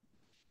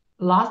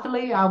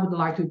 Lastly, I would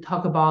like to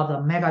talk about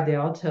the Mega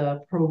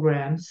Delta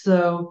program.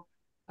 So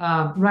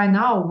right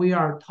now we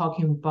are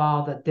talking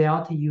about the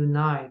Delta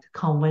Unite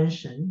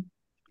Convention,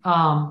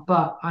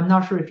 but I'm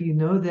not sure if you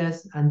know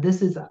this, and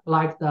this is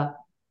like the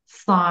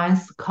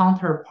science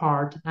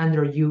counterpart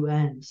under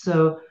UN.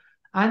 So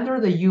under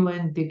the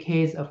UN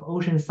Decades of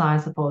Ocean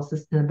Science for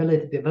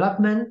Sustainability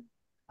Development,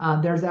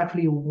 there's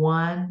actually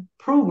one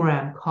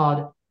program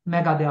called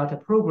Mega Delta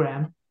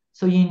Program.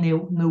 So in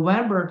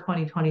November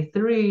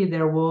 2023,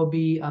 there will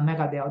be a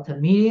Mega Delta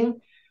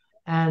meeting,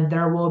 and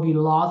there will be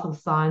lots of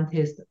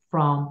scientists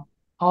from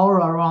all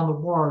around the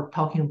world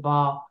talking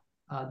about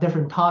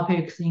different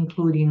topics,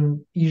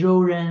 including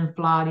erosion,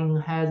 flooding,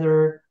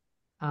 hazard,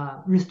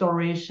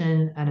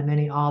 restoration, and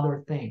many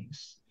other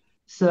things.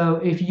 So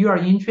if you are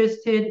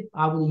interested,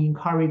 I would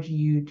encourage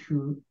you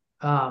to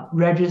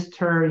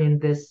register in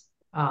this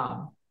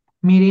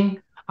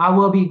meeting. I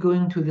will be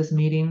going to this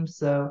meeting,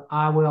 so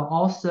I will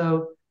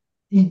also,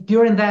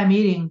 during that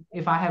meeting,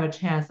 if I have a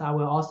chance, I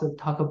will also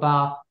talk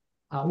about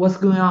what's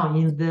going on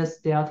in this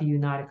Delta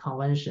United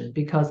Convention,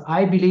 because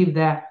I believe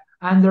that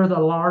under the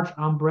large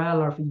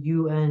umbrella of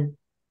UN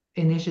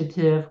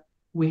initiative,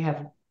 we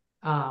have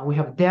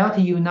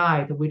Delta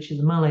Unite, which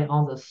is mainly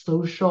on the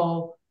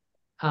social,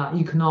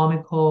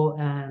 economical,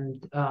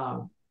 and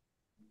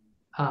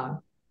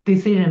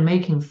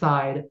decision-making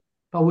side.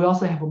 But we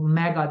also have a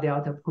Mega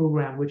Delta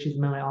program, which is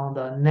mainly on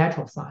the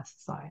natural science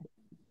side.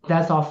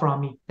 That's all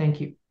from me.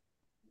 Thank you.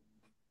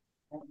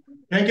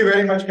 Thank you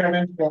very much,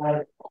 Kevin,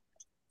 for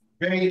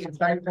very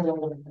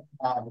insightful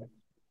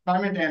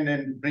comment, and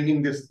then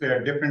bringing this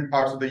different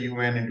parts of the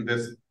UN into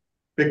this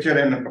picture.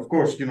 And of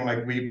course,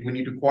 like we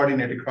need to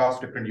coordinate across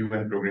different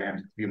UN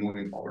programs. We're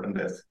moving forward on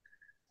this.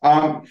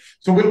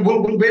 So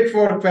we'll wait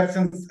for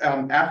questions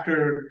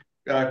after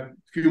a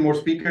few more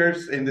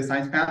speakers in the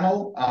science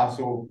panel.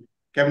 So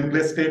Kevin,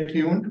 please stay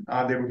tuned.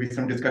 There will be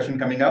some discussion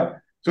coming up.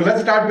 So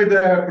let's start with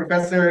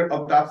Professor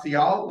Altaf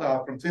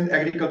Sial from Sindh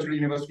Agricultural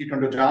University,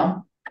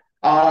 Tondojam.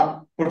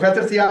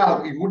 Professor Sial,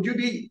 would you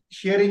be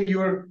sharing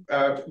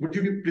would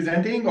you be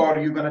presenting, or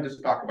are you going to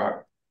just talk about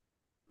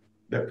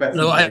the questions?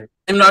 No,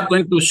 I'm not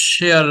going to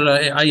share.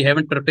 I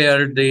haven't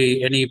prepared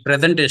any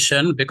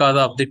presentation because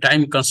of the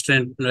time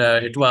constraint.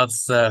 It was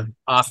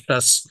asked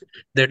us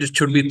that it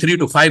should be 3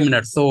 to 5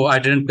 minutes. So I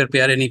didn't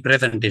prepare any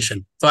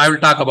presentation. So I will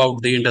talk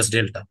about the Indus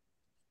Delta.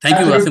 Thank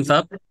you, Wasim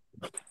Saab.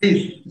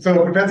 Please.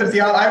 So Professor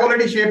Sial, I've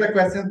already shared the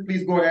questions.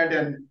 Please go ahead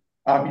and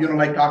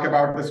talk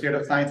about the state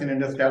of science in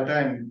Indus Delta,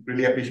 and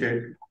really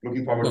appreciate,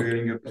 looking forward to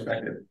hearing your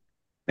perspective.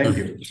 Thank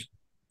you.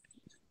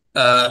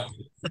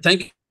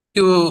 Thank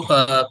you,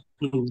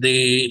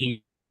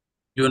 the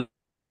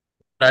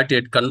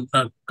United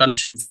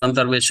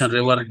Conservation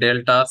River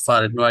Delta,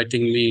 for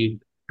inviting me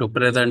to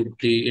present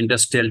the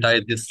Indus Delta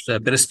at this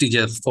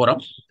prestigious forum.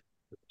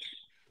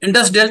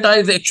 Indus Delta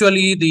is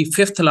actually the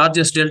 5th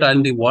largest delta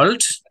in the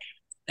world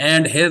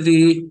and has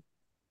the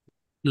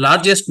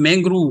largest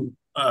mangrove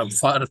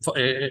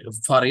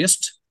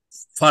forest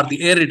for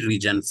the arid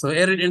region. So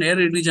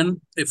arid region,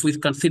 if we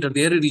consider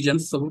the arid region,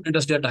 so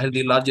Indus Delta has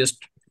the largest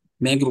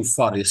mangrove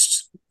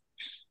forest.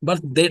 But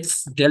that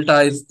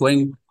delta is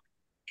going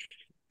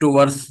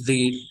towards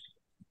the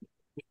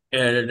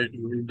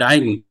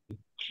dying.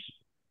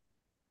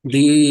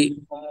 The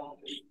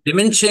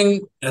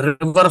diminishing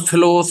river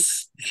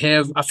flows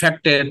have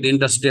affected the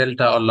Indus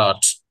Delta a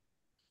lot.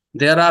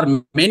 There are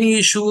many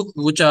issues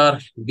which are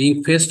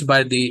being faced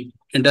by the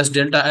Indus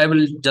Delta. I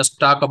will just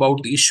talk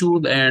about the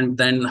issues and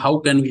then how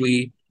can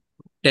we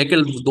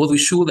tackle those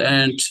issues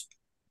and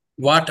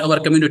what our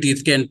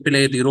communities can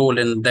play the role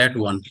in that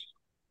one.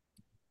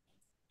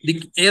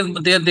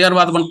 There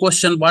was one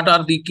question: what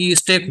are the key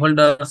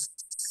stakeholders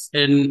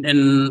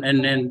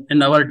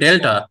in our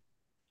delta?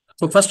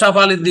 So first of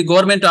all is the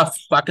government of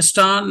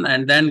Pakistan,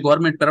 and then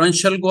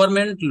provincial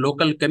government,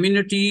 local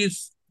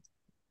communities,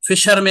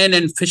 fishermen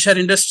and fisher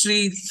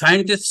industry,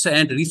 scientists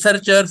and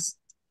researchers,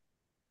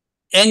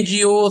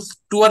 NGOs,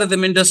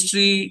 tourism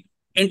industry,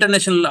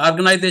 international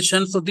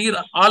organizations. So these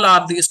all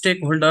are the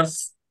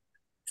stakeholders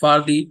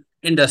for the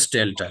Indus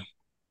Delta.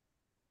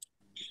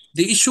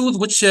 The issues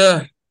which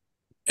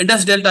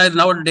Indus Delta is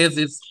nowadays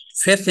is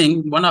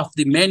facing, one of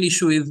the main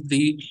issues is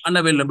the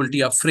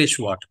unavailability of fresh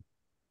water.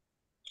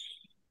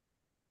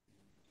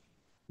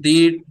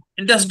 The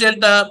Indus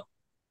Delta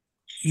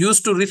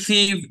used to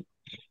receive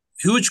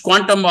huge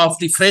quantum of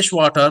the fresh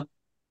water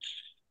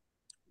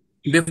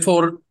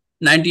before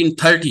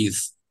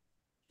 1930s.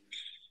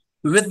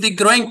 With the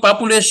growing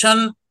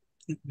population,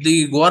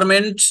 the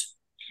government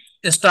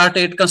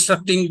started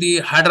constructing the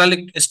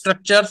hydraulic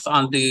structures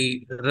on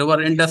the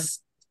river Indus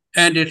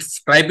and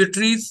its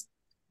tributaries.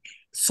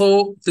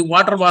 So the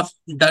water was,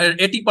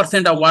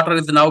 80% of water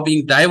is now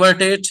being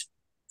diverted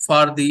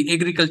for the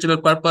agricultural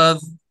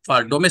purpose,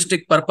 for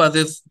domestic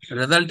purposes,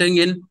 resulting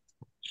in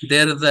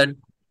there is a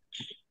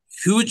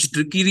huge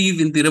decrease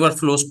in the river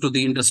flows to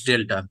the Indus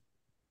Delta.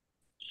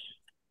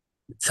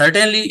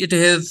 Certainly, it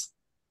has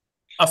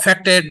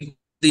affected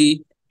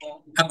the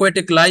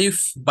aquatic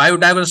life,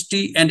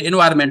 biodiversity, and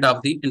environment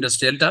of the Indus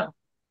Delta.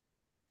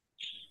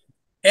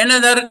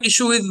 Another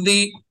issue is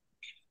the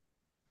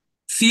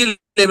sea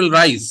level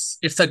rise.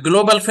 It's a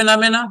global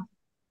phenomenon,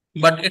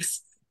 but it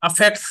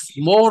affects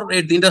more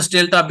at the Indus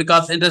Delta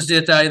because Indus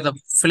Delta is a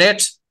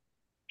flat,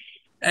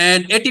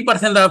 and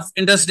 80% of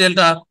Indus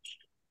Delta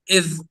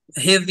has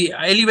the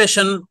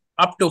elevation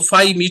up to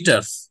 5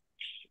 meters.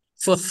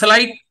 So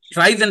slight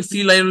rise in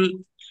sea level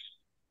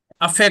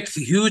affects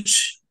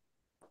huge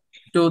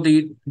to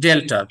the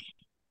delta.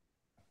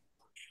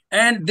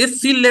 And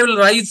this sea level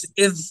rise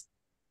is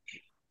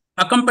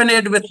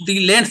accompanied with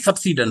the land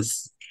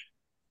subsidence.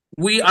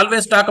 We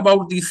always talk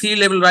about the sea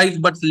level rise,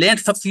 but land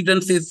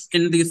subsidence is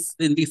in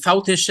the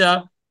South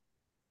Asia,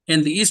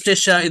 in the East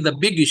Asia is a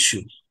big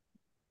issue.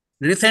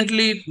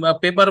 Recently, a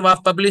paper was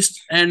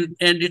published and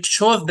it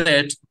shows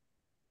that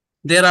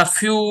there are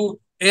few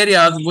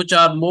areas which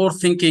are more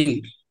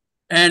sinking,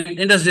 and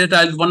Indus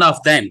Delta is one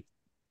of them.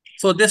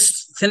 So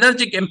this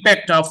synergic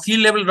impact of sea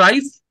level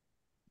rise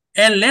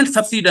and land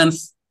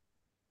subsidence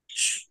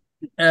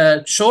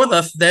shows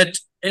us that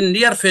in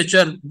near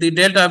future, the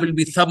delta will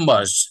be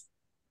submerged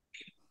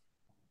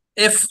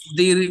if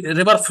the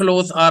river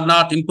flows are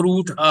not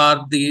improved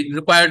or the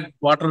required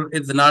water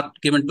is not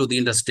given to the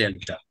Indus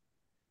Delta.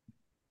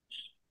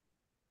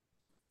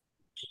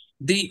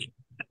 The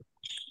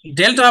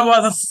delta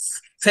was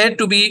said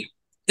to be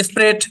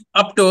spread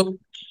up to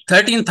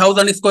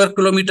 13,000 square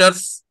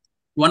kilometers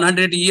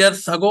 100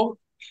 years ago.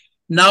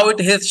 Now it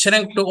has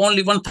shrunk to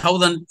only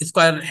 1,000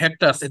 square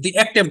hectares. The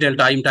active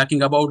delta, I'm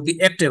talking about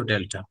the active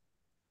delta.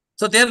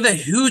 So there's a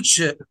huge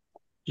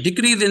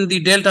decrease in the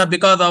delta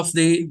because of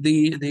the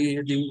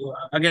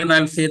again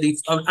I'll say the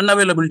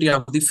unavailability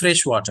of the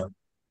fresh water.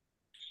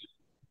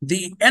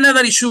 The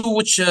another issue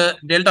which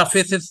delta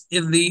faces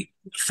is the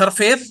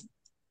surface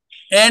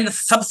and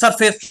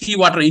subsurface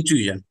seawater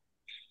intrusion.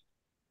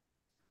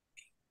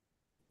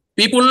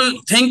 People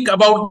think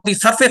about the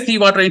surface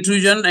seawater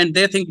intrusion and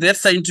they think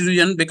that's an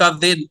intrusion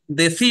because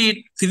they see it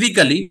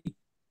physically,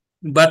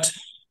 but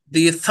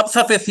the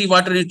subsurface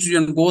seawater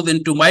intrusion goes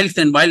into miles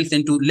and miles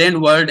into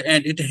landward,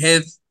 and it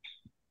has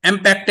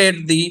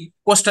impacted the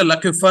coastal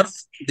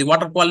aquifers. The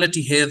water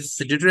quality has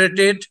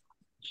deteriorated,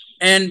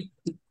 and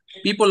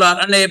people are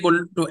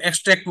unable to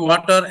extract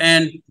water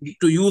and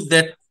to use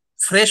that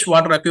fresh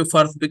water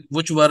aquifers,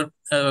 which were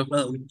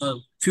a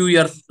few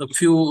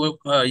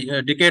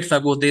decades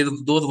ago,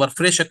 those were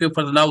fresh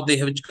aquifers. Now they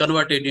have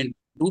converted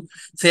into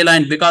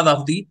saline because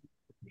of the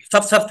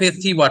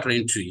subsurface seawater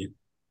intrusion.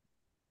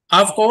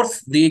 Of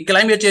course, the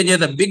climate change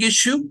is a big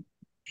issue.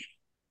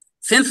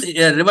 Since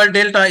river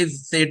delta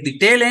is at the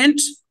tail end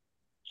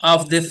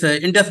of this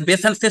Indus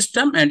basin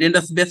system, and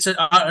Indus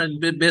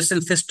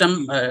basin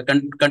system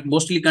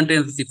mostly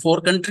contains the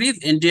 4 countries: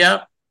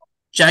 India,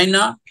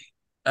 China,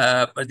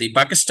 the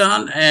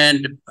Pakistan,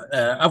 and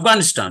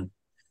Afghanistan.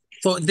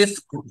 So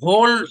this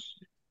whole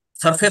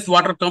surface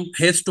water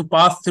has to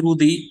pass through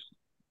the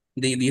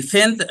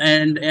Sindh,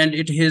 and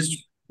it has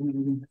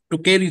to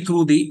carry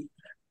through the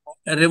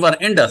river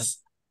Indus.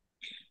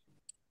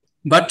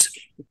 But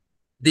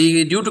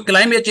due to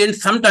climate change,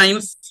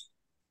 sometimes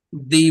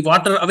the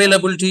water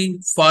availability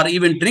for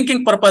even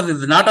drinking purpose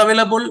is not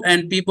available,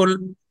 and people,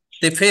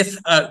 they face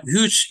a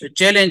huge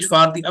challenge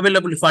for the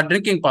availability for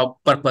drinking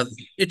purpose.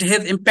 It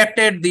has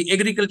impacted the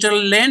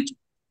agricultural land,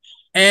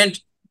 and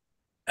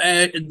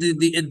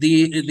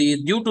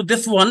due to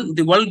this one,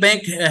 the World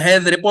Bank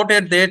has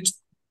reported that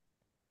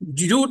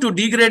due to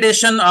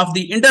degradation of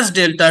the Indus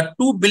Delta,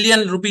 $2 billion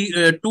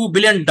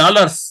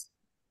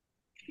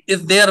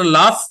is their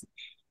loss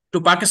to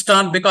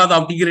Pakistan because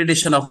of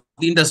degradation of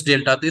the Indus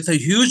Delta. It's a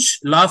huge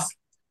loss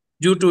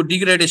due to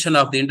degradation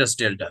of the Indus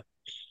Delta.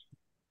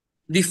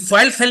 The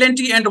soil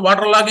salinity and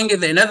waterlogging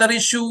is another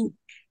issue.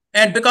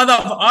 And because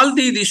of all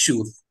these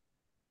issues,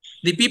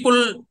 the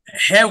people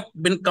have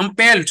been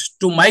compelled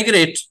to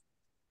migrate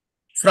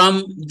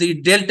from the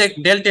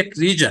deltaic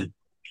region.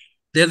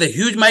 There's a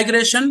huge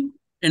migration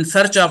in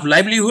search of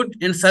livelihood,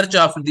 in search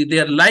of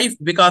their life,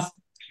 because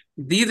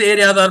these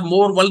areas are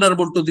more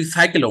vulnerable to the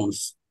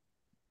cyclones.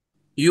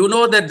 You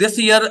know that this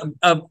year,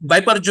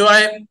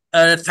 Biparjoy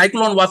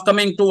cyclone was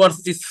coming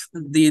towards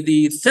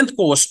the Sindh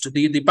coast,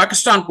 the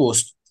Pakistan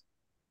coast.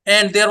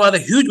 And there was a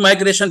huge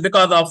migration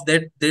because of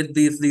that,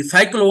 the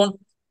cyclone.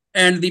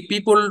 And the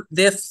people,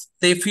 they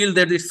feel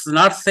that it's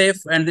not safe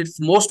and it's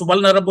most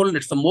vulnerable,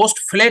 it's the most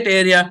flat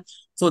area.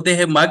 So they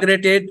have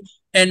migrated,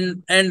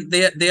 and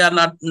they are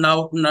not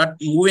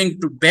moving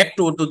back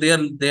to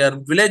their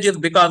villages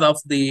because of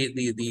the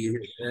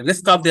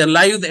risk of their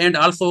lives, and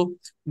also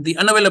the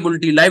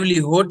unavailability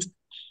livelihood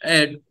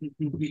and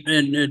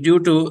due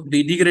to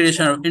the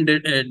degradation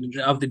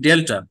of the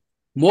delta.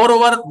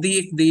 Moreover,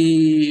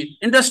 the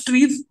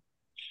industries,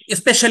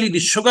 especially the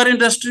sugar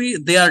industry,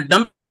 they are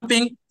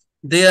dumping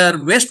their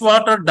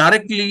wastewater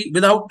directly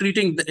without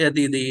treating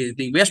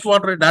the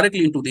wastewater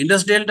directly into the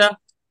Indus Delta,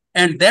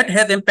 and that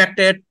has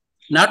impacted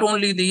not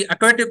only the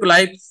aquatic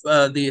life,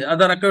 the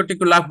other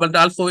aquatic life, but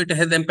also it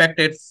has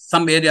impacted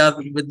some areas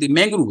with the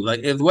mangroves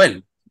as well.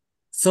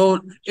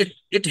 So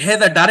it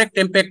has a direct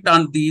impact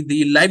on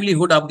the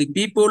livelihood of the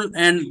people,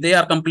 and they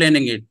are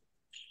complaining it.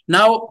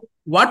 Now,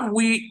 what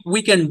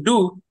we can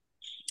do,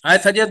 I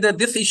suggest that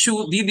these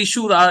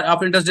issues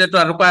of Indus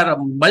Delta require a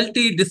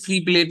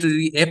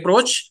multidisciplinary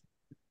approach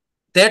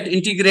that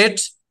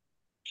integrates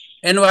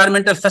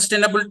environmental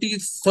sustainability,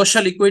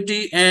 social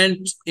equity,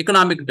 and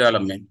economic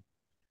development.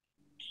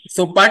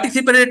 So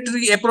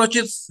participatory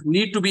approaches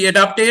need to be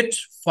adopted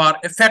for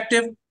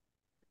effective,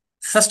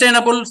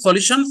 sustainable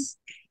solutions.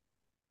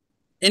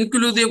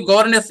 Inclusive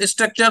governance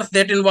structures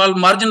that involve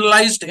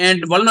marginalized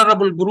and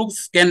vulnerable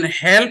groups can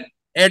help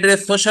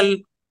address social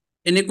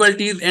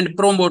inequalities and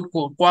promote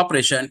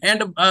cooperation.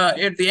 And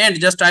at the end,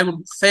 just I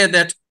would say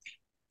that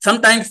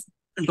sometimes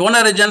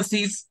donor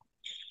agencies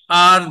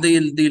or the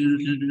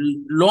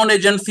loan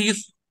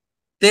agencies,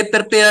 they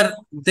prepare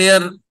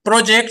their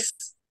projects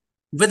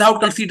without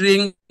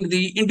considering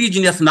the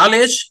indigenous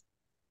knowledge,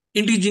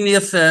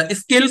 indigenous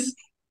skills.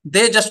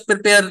 They just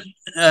prepare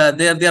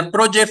their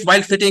projects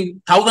while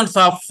sitting thousands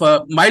of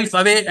miles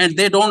away, and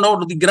they don't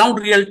know the ground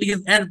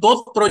realities. And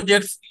those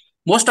projects,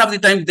 most of the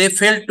time, they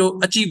fail to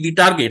achieve the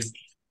targets.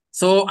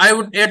 So I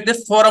would, at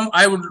this forum,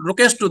 I would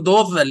request to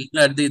those,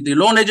 the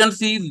loan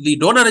agencies, the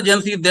donor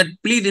agencies, that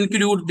please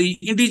include the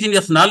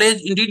indigenous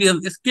knowledge,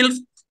 indigenous skills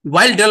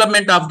while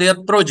development of their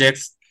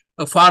projects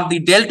for the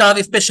delta,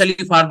 especially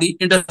for the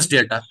Indus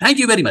Delta. Thank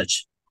you very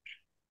much.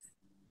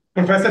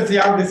 Professor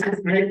Sial, this is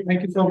great.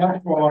 Thank you so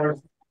much for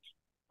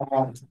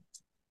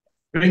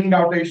bringing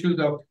out the issues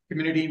of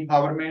community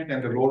empowerment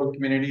and the role of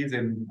communities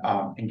in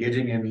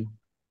engaging in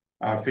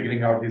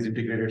figuring out these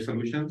integrated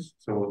solutions.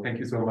 So thank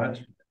you so much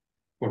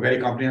for a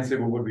very comprehensive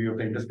overview of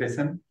the Indus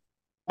Basin.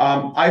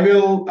 I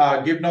will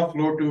give now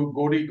floor to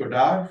Godi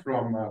Godar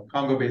from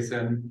Congo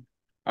Basin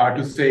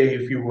to say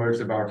a few words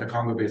about the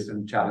Congo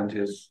Basin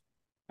challenges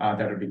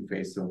that are being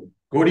faced. So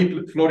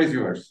Godi, floor is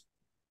yours.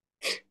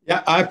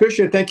 Yeah, I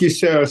appreciate it. Thank you,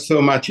 sir,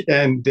 so much.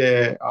 And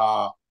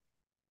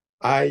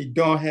I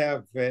don't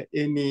have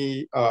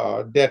any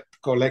debt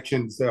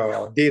collections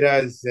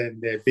data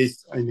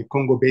based in the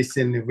Congo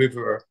Basin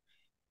River,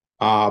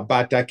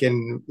 but I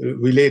can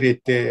relate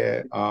it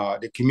to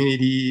the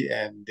community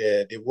and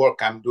the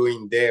work I'm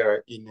doing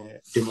there in the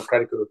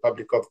Democratic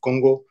Republic of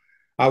Congo.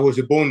 I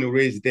was born and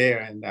raised there,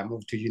 and I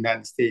moved to the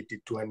United States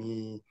at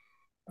 20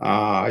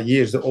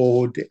 years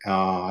old.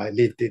 I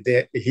lived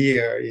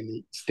here in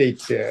the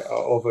States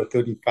over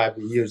 35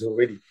 years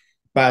already.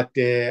 But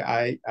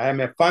I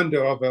am a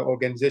founder of an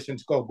organization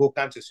called Go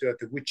Cancer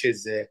Earth, which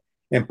is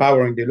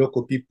empowering the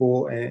local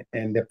people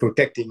and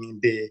protecting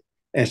the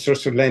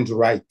ancestral land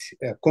right.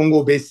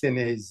 Congo Basin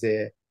is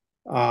the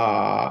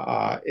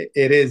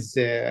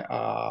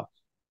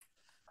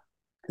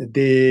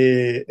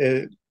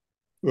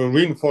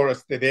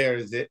rainforest there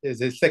is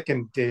the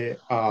second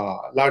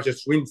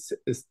largest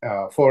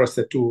forest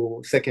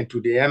second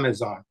to the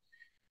Amazon.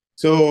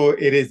 So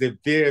it is a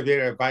very,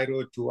 very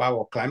vital to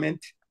our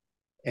climate.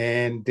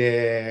 And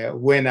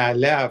when I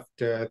left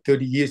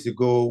 30 years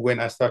ago, when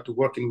I started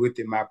working with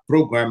my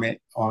program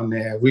on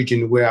a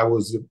region where I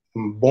was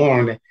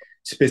born,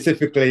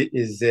 specifically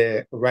is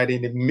right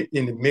in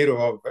the middle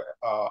of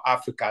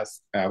Africa,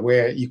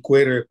 where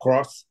equator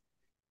cross.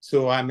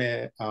 So I'm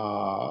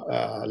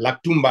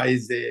Laktumba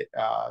is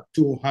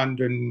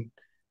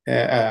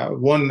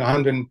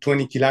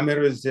 120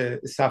 kilometers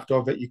south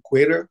of the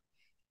equator.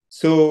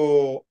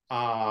 So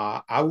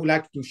I would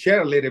like to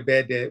share a little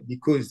bit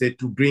because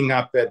to bring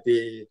up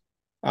the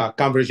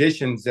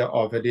conversations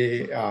of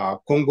the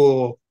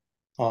Congo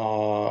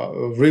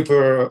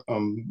River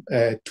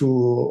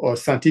to a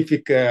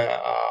scientific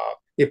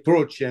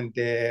approach, and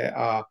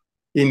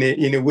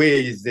in a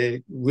way is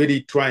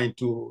really trying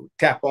to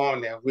tap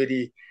on and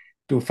really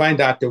to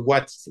find out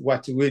what's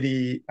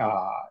really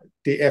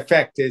the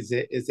effect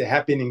is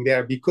happening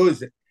there,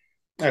 because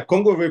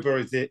Congo River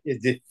is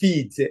the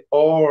feeds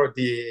or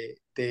the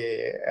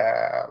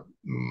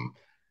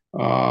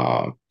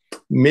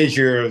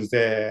measures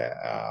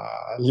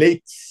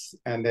lakes,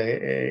 and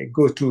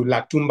go to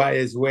Laktumba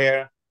as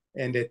well,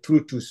 and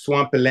through to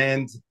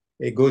swampland.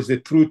 It goes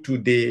through to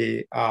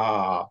the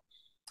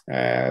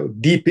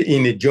deep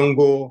in the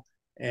jungle,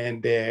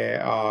 and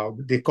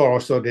they call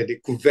also the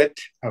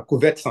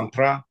cuvette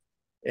centrale,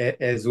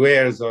 as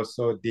well as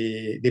also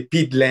the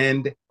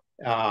peatland,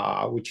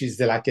 which is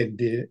like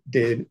the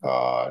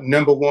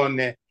number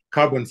one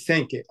carbon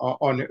sink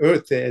on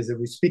Earth as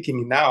we're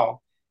speaking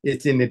now.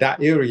 It's in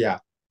that area.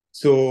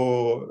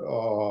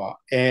 So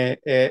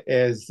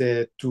as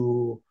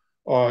to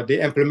the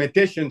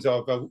implementations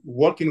of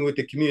working with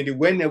the community,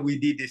 when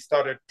we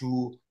started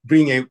to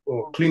bring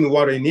clean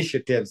water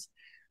initiatives,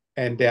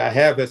 and I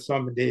have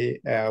some of the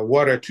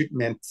water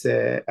treatment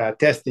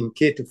testing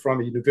kit from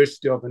the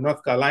University of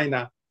North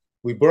Carolina.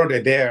 We brought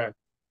it there.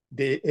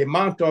 The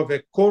amount of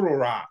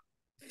cholera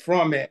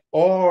from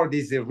all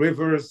these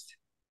rivers,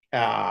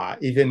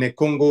 even the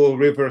Congo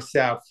River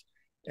South,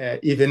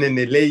 even in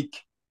the lake,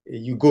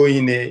 you go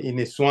in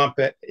the swamp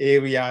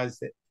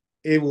areas,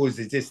 it was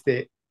just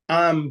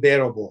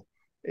unbearable.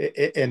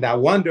 And I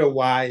wonder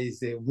why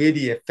it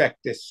really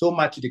affected so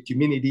much the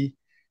community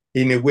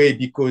in a way,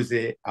 because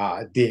the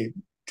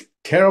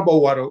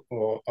terrible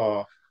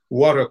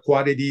water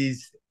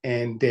qualities,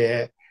 and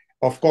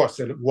of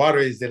course, water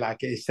is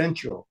like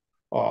essential.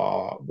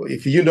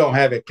 If you don't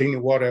have a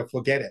clean water,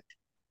 forget it.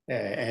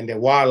 And the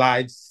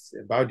wildlife,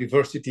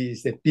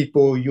 biodiversity, the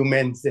people,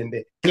 humans, and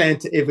the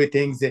plants,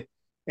 everything.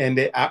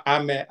 And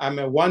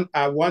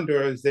I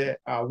wonder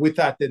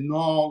without the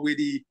no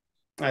really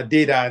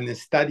data and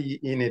study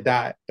in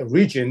that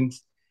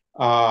regions,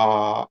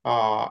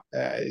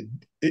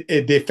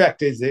 the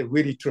effect is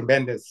really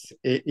tremendous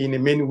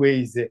in many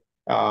ways.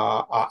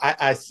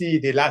 I see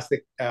the last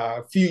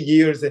few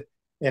years,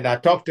 and I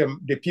talked to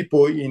the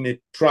people in the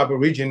tribal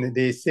region.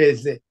 They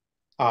says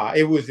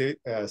it was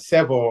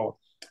several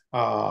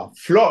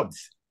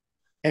floods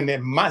and the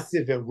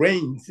massive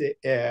rains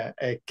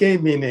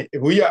came in. They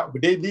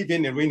live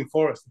in the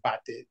rainforest, but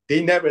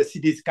they never see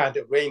this kind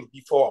of rain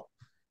before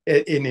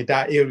in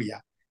that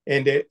area.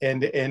 And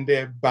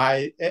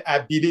by, I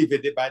believe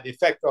that by the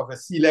effect of a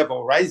sea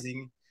level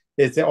rising,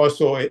 it's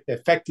also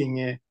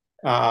affecting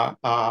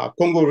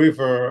Congo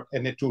River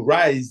and to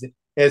rise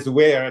as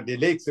where the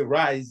lakes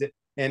rise,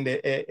 and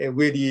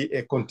really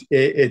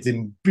it's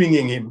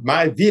bringing in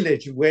my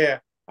village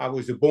where I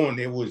was born.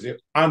 It was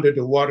under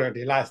the water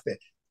the last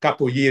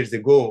couple of years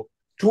ago,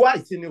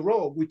 twice in a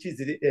row, which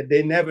is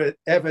they never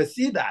ever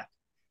see that.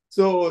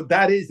 So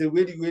that is a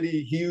really,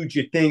 really huge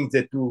thing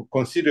to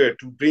consider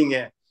to bring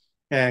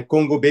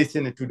Congo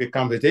Basin into the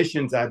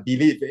conversations. I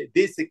believe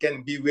this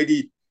can be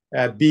really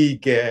a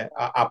big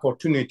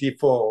opportunity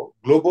for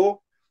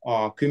global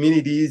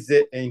communities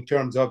in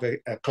terms of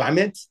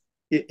climate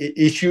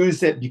issues,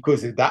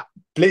 because that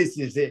place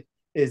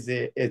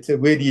it's a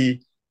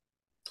really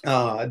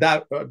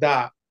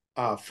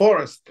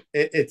forest.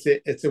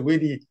 It's a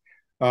really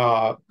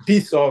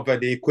piece of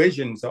the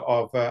equations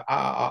of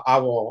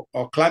our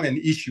climate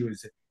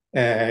issues.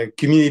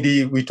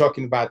 Community, we're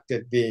talking about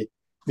the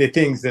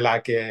things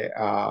like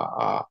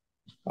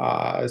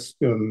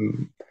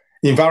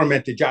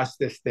environmental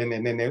justice,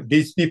 and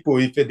these people,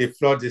 if the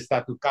floods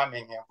start to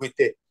coming with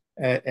the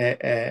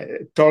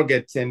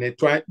targets, and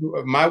try,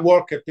 my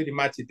work pretty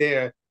much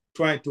there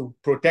trying to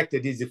protect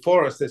these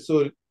forests,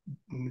 so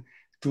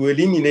to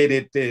eliminate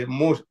it, the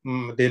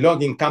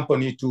logging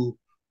company to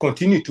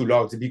continue to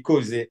log,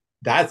 because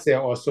that's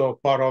also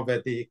part of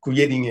the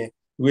creating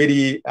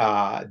really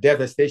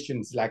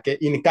devastations. Like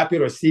in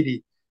capital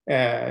city,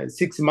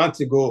 6 months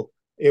ago,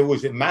 it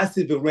was a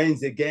massive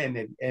rains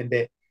again,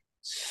 and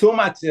so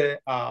much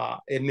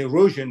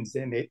erosions,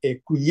 and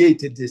it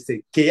created this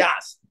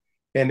chaos.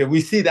 And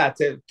we see that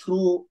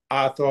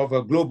throughout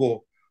of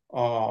global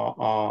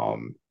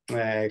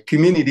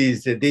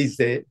communities, these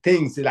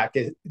things like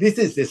this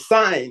is a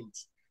sign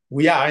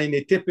we are in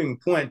a tipping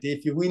point.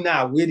 If we're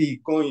not really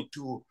going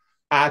to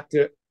act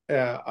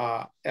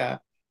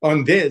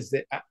on this,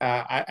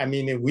 I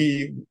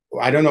mean,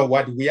 I don't know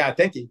what we are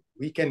thinking.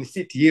 We can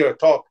sit here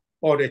talk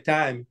all the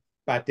time,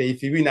 but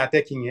if we're not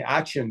taking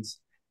actions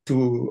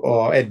to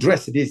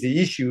address these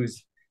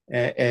issues,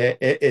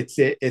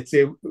 it's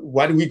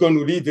what we're going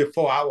to leave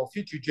for our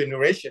future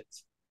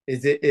generations.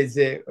 Is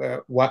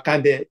what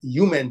kind of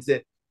humans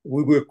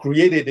we were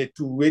created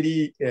to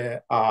really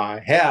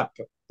help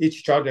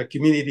each other,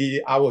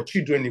 community, our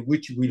children,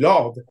 which we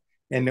love,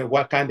 and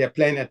what kind of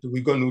planet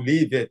we're going to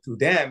leave to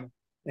them,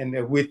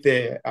 and with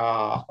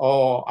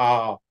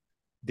all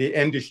the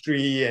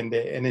industry and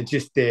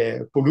just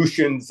the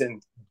pollutions,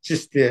 and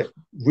just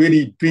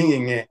really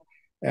bringing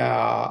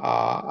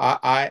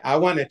I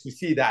wanted to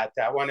see that.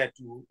 I wanted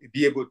to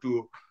be able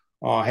to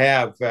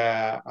have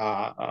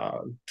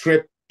a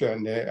trip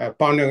and a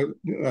partner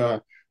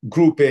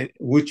group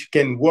which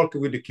can work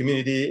with the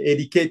community,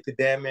 educate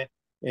them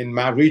in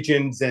my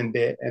regions, and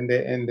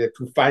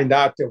to find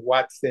out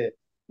what the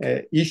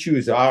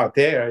issues are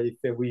there. If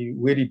we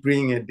really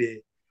bring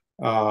the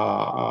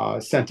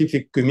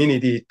scientific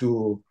community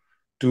to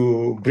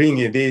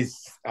bring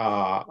this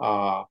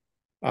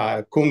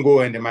Congo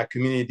and my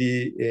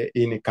community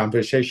in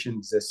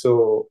conversations,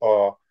 so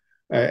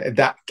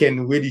that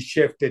can really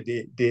shift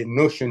the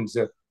notions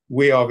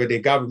way of the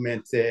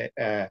government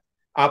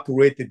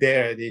operate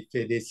there.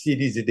 The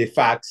cities, the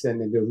facts,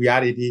 and the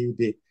reality,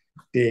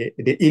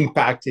 the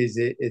impact is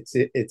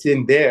it's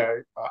in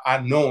there,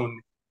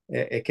 unknown.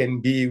 It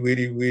can be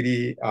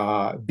really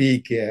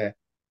big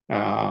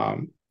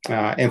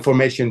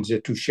information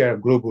to share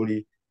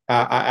globally.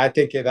 I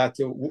think that's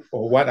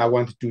what I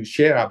wanted to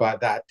share about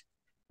that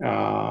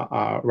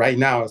right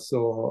now.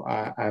 So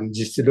I'm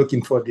just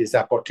looking for this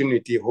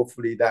opportunity.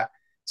 Hopefully that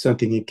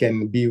something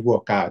can be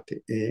worked out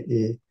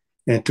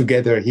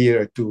together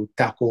here to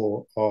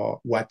tackle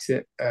what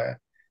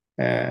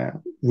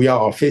we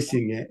are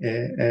facing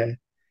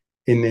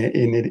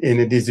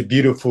in this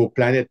beautiful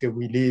planet that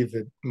we live.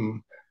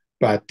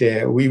 But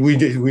we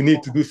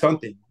need to do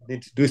something. We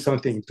need to do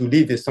something to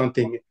leave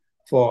something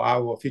for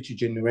our future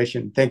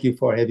generation. Thank you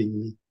for having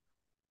me.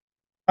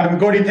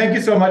 Gordy, thank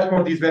you so much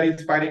for these very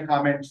inspiring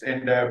comments,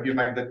 and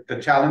the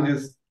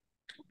challenges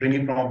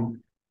bringing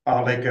from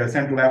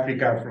Central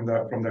Africa, from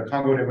the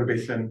Congo River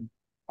Basin,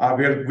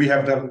 where we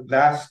have the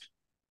last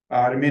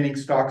remaining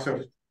stocks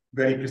of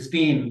very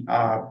pristine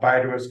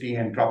biodiversity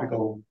and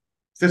tropical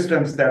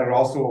systems that are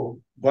also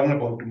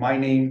vulnerable to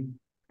mining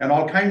and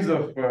all kinds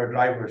of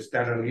drivers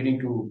that are leading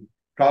to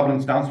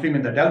problems downstream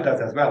in the deltas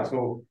as well.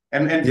 So,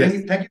 and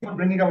yes, thank you for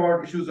bringing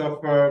about issues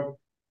of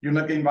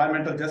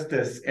environmental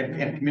justice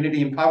and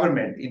community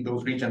empowerment in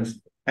those regions.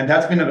 And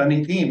that's been a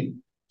running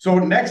theme. So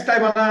next I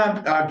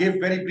want to give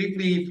very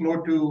briefly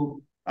floor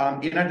to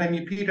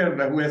Inatemi Peter,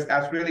 who has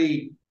asked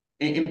really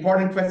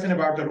important question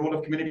about the role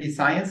of community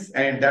science,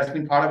 and that's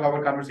been part of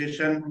our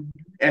conversation.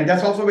 And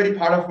that's also very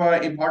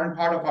important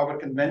part of our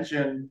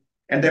convention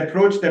and the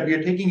approach that we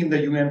are taking in the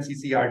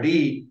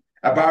UNCCRD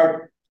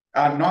about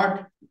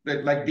not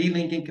like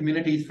delinking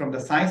communities from the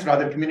science,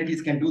 rather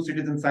communities can do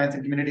citizen science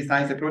and community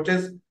science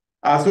approaches.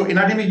 So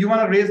Inatemi, you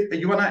want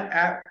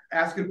to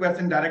ask your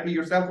question directly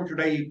yourself, or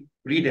should I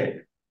read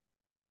it?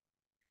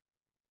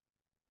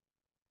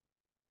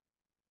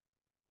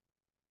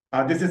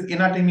 This is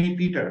Inatemi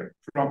Peter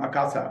from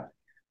Akasa.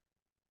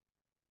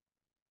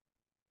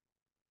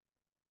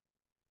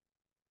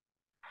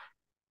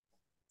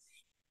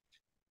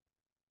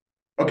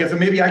 Okay, so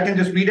maybe I can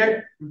just read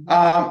it.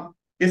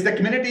 Is the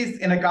communities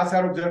in Akasa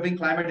are observing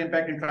climate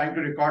impact and trying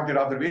to record their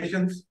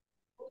observations?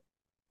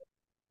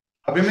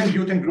 Women,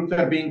 youth, and groups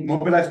are being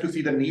mobilized to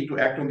see the need to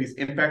act on these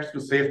impacts to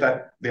save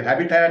their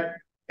habitat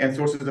and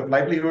sources of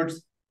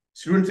livelihoods.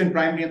 Students in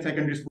primary and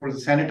secondary schools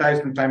are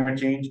sanitized from climate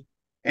change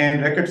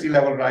and record sea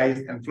level rise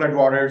and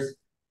floodwaters.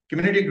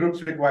 Community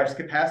groups requires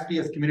capacity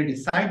as community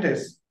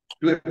scientists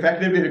to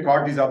effectively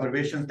record these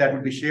observations that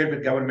will be shared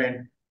with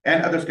government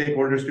and other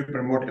stakeholders to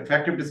promote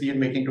effective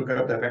decision-making to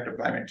curb the effect of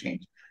climate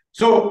change.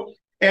 So,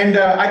 and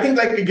I think,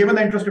 like, given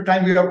the interest of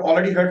time, we have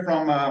already heard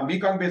from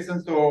Mekong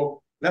Basin,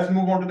 so let's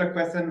move on to the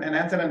question and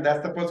answer, and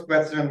that's the first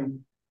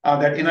question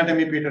that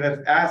Inatemi Peter has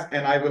asked,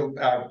 and I will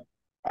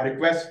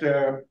request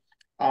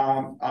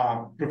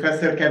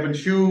Professor Kevin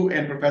Xu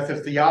and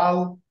Professor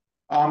Sial,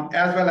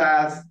 as well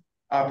as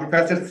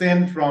Professor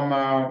Sin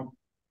from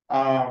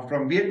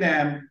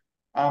Vietnam,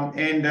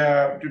 and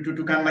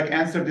to kind of like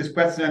answer this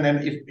question.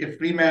 And if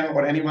Freeman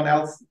or anyone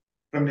else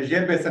from the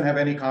Niger Basin have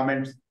any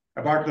comments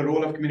about the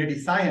role of community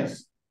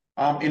science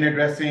in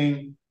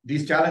addressing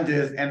these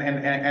challenges and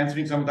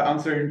answering some of the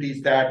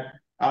uncertainties that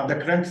the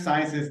current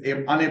science is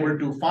unable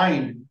to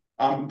find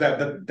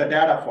the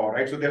data for,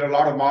 right? So there are a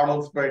lot of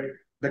models, but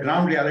the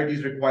ground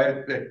realities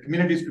require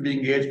communities to be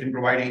engaged in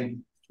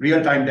providing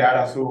real-time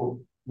data.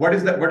 So what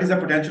is the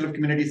potential of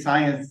community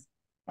science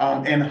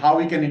and how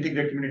we can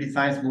integrate community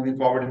science moving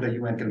forward in the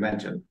UN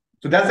Convention?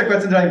 So that's the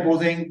question that I'm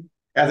posing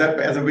as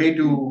a way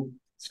to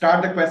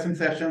start the question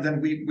sessions,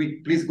 and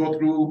we please go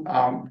through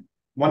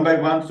one by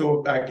one.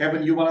 So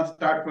Kevin, you want to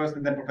start first,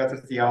 and then Professor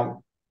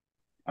Sial,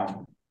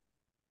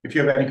 if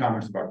you have any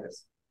comments about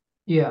this.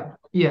 Yeah,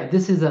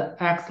 this is an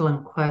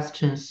excellent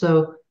question.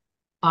 So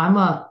I'm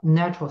a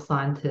natural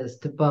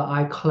scientist, but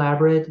I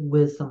collaborate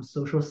with some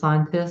social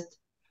scientists.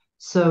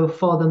 So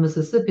for the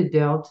Mississippi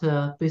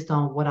Delta, based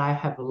on what I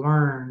have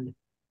learned,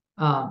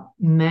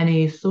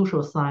 many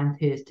social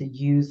scientists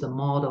use a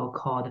model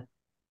called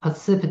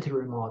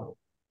participatory model.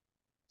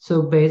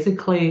 So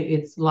basically,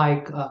 it's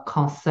like a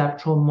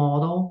conceptual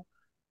model.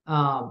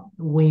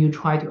 When you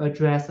try to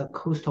address a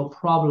coastal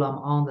problem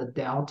on the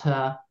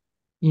Delta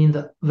in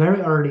the very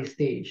early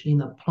stage, in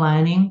the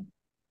planning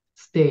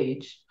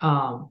stage,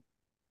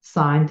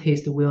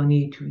 scientists will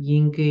need to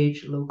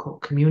engage local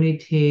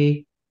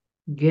community,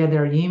 get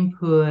their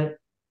input,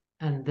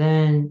 and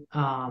then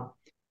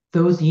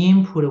those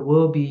input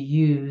will be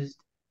used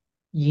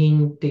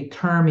in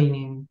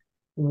determining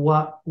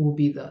what will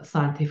be the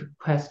scientific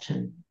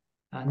question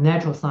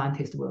natural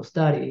scientists will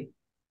study.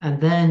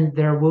 And then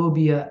there will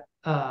be a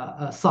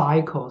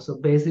cycle. So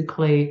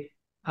basically,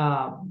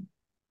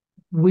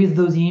 with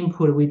those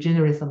input, we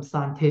generate some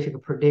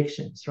scientific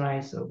predictions,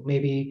 right? So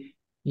maybe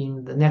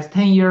in the next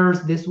 10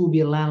 years, this will be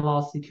a land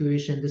loss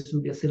situation, this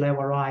will be a sea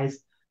level rise.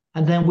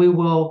 And then we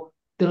will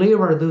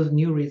deliver those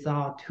new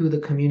results to the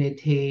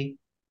community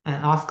and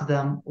ask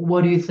them,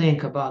 what do you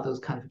think about those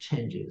kind of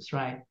changes,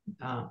 right?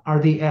 Are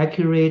they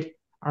accurate?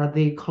 Are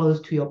they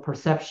close to your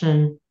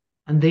perception?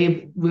 And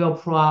they will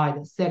provide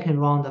a second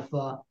round of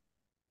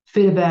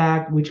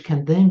feedback, which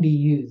can then be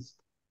used.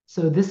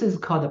 So this is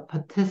called a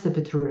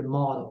participatory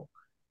model.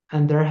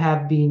 And there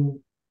have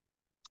been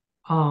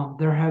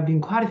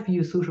quite a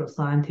few social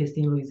scientists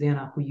in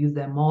Louisiana who use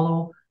that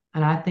model.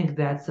 And I think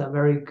that's a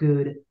very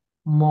good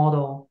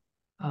model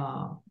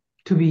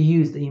to be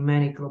used in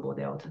many global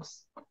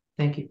deltas.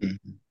 Thank you.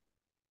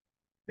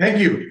 Thank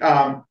you.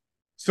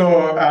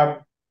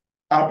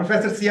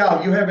 Professor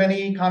Sial, you have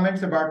any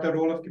comments about the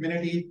role of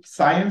community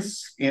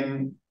science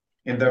in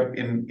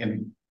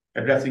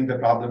addressing the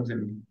problems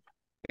in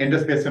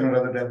Indus Basin or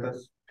other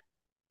deltas?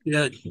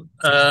 Yeah,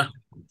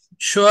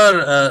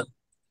 sure.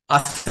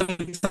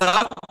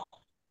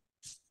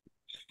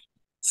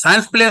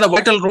 Science plays a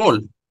vital role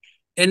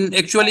in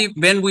actually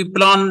when we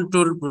plan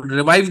to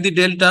revive the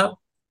delta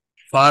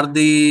for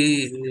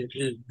the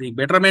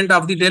betterment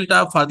of the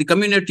delta for the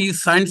community.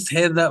 Science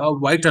has a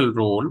vital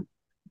role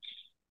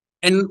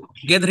in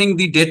gathering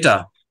the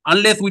data.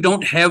 Unless we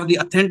don't have the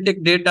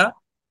authentic data,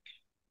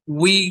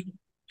 we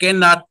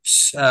cannot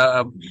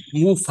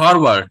move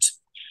forward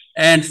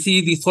and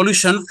see the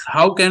solutions.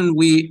 How can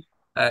we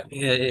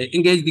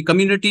engage the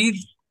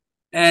communities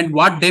and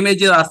what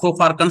damages are so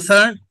far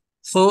concerned?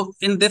 So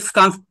in this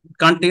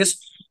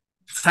context,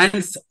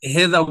 science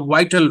has a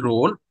vital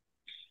role.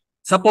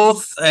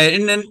 Suppose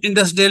in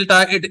Indus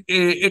Delta,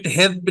 it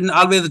has been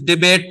always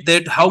debate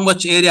that how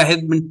much area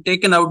has been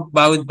taken out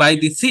by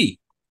the sea.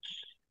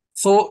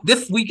 So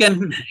this we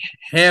can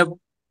have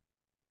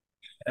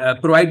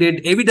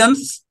provided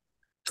evidence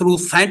through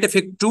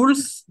scientific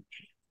tools,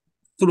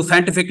 through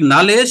scientific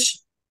knowledge.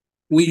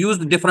 We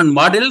used different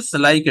models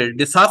like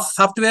disaster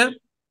software,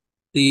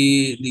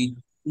 the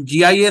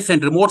GIS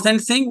and remote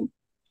sensing,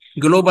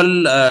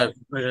 global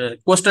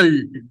coastal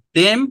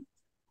dam.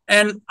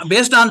 And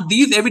based on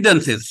these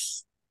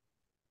evidences,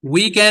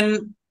 we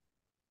can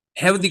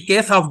have the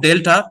case of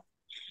delta.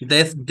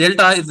 This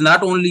delta is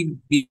not only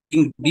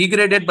being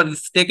degraded, but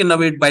it's taken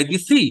away by the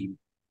sea.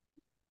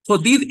 So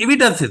these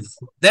evidences,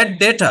 that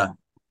data,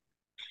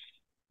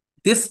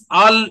 this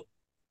all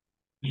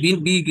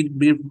can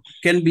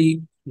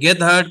be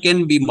gathered,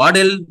 can be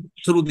modeled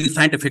through the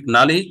scientific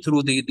knowledge,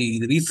 through the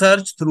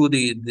research, through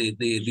the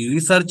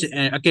research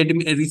and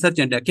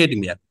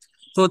academia.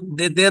 So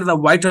there's a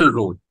vital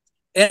role.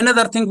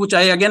 Another thing which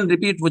I again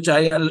repeat, which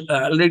I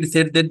already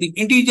said, that the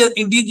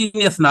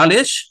indigenous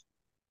knowledge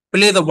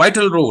plays a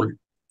vital role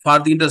for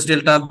the Indus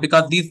Delta,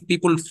 because these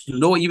people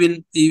know,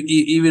 even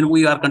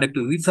we are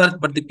conducting research,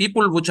 but the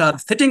people which are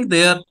sitting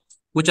there,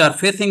 which are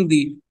facing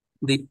the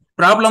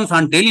problems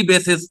on daily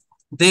basis,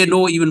 they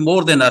know even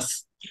more than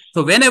us.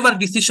 So whenever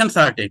decisions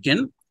are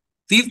taken,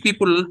 these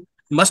people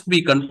must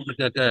be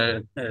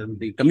communicated.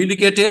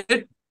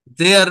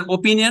 Their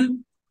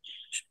opinion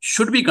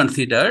should be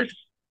considered,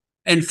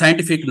 and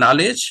scientific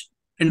knowledge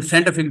and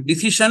scientific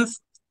decisions.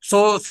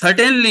 So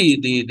certainly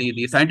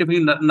the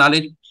scientific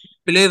knowledge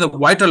plays a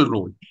vital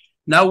role.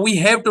 Now we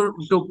have to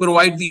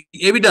provide the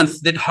evidence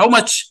that how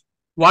much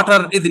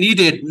water is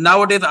needed.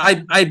 Nowadays,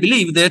 I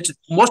believe that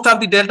most of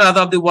the deltas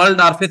of the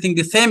world are facing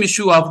the same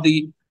issue of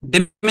the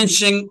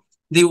diminishing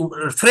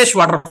the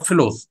freshwater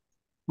flows.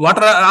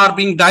 Water are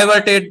being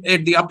diverted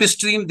at the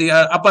upstream. The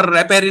upper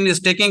riparian is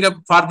taking up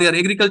for their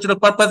agricultural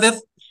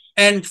purposes,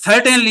 and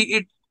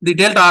certainly the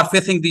delta are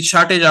facing the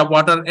shortage of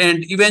water,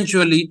 and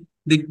eventually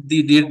the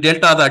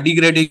deltas are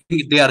degrading,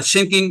 they are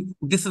shrinking.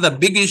 This is a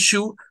big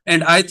issue,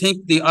 and I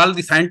think all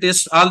the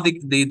scientists, all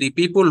the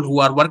people who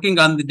are working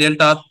on the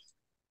delta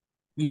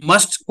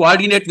must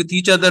coordinate with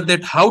each other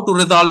that how to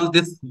resolve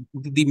this.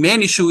 The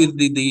main issue is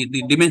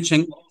the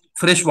diminishing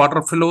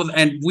freshwater flows,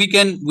 and we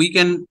can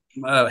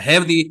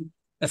have the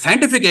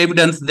scientific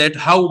evidence that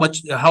how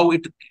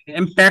it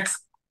impacts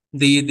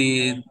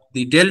the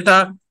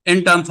delta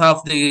in terms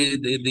of the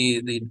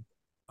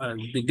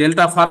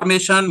delta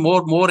formation.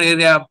 More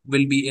area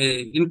will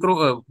be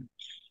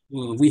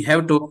we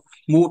have to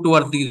move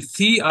towards the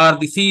sea, or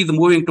the sea is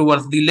moving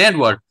towards the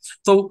landward.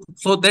 So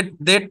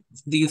that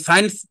the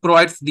science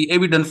provides the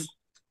evidence.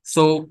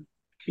 So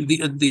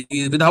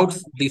without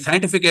the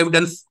scientific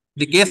evidence,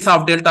 the case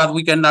of delta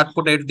we cannot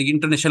put at the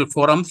international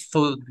forums.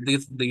 So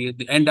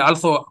and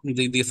also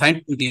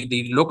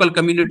the local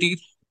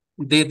communities,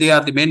 they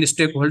are the main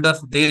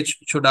stakeholders. They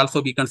should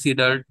also be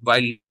considered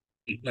while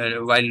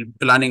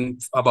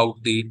planning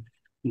about the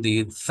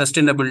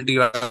sustainability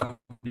of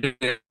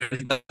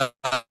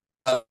delta.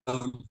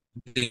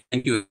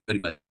 Thank you very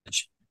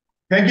much.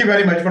 Thank you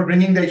very much for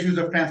bringing the issues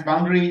of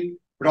transboundary,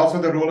 but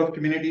also the role of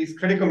communities,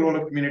 critical role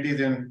of communities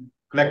in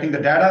collecting the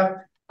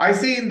data. I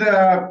see in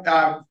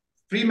the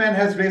Freeman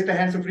has raised a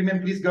hand, so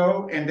Freeman, please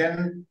go. And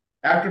then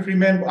after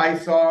Freeman, I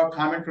saw a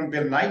comment from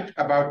Bill Knight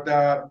about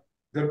the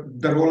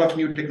role of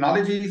new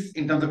technologies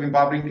in terms of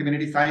empowering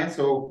community science.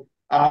 So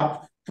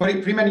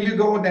Freeman, you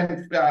go,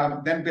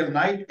 then Bill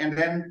Knight, and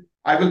then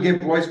I will give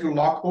voice to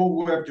Lock Ho,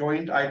 who have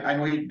joined. I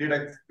know he did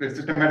a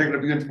systematic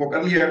review and spoke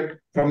earlier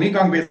from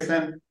Mekong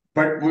Basin,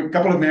 but a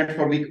couple of minutes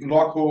for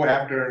Lock Ho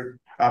after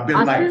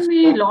Bill Knight. Aspen,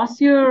 we lost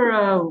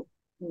your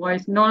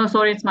voice. No,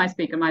 sorry, it's my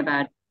speaker, my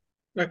bad.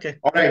 Okay.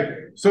 All right.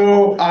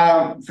 So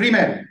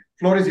Freeman,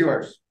 floor is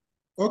yours.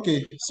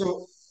 Okay.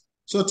 So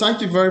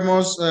thank you very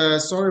much.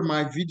 Sorry,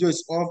 my video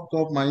is off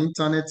because my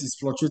internet is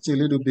fluctuating a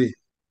little bit.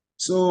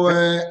 So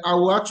I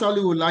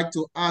would like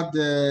to add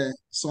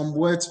some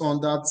words on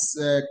that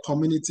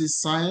community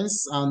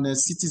science and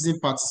citizen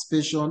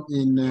participation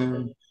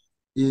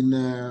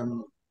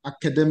in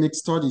academic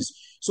studies.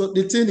 So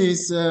the thing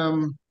is,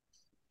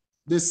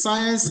 the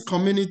science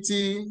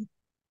community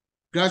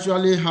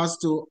gradually has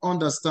to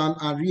understand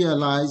and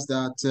realize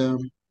that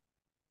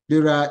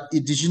there are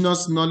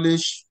indigenous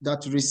knowledge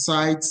that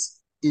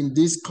resides in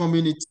these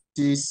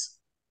communities,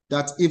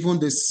 that even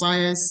the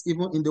science,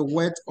 even in the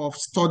work of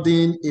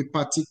studying a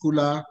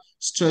particular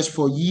stretch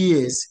for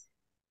years,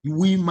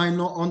 we might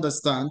not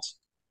understand,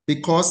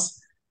 because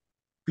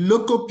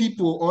local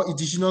people or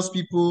indigenous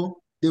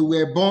people, they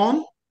were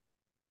born,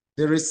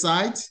 they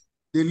reside,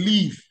 they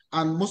live,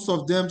 and most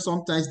of them,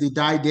 sometimes they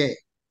die there.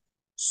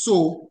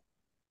 So,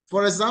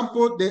 for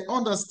example, they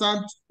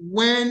understand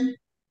when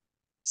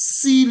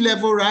sea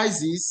level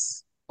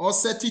rises or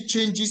certain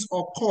changes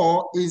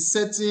occur in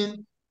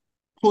certain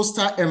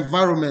coastal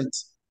environment.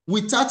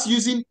 Without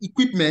using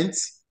equipment,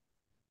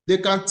 they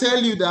can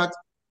tell you that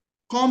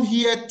come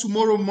here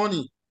tomorrow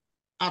morning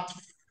at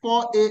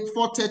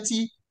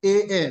 4:30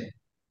 a.m.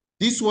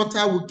 This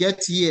water will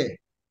get here.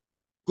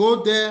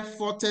 Go there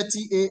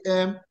 4:30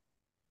 a.m.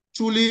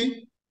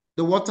 Truly,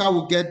 the water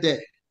will get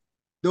there.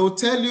 They will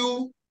tell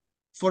you,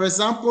 for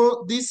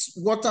example, this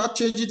water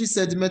changing, the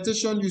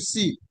sedimentation you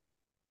see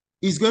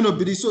is going to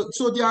be this.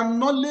 So their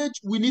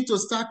knowledge, we need to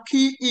start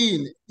key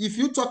in. If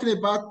you're talking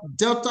about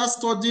delta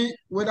study,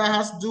 whether it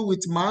has to do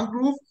with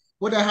mangrove,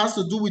 whether it has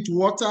to do with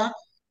water,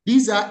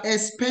 these are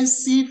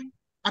expensive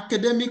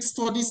academic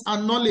studies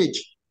and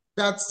knowledge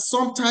that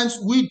sometimes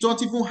we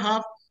don't even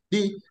have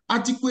the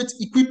adequate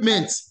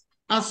equipment.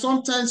 And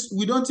sometimes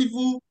we don't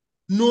even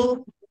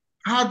know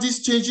how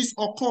these changes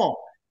occur.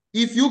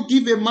 If you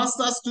give a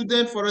master's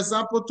student, for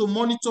example, to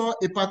monitor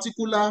a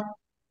particular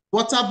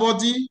water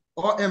body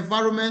or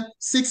environment,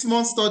 6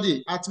 months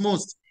study at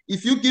most.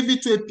 If you give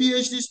it to a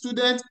PhD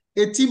student,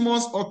 18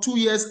 months or 2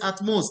 years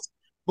at most.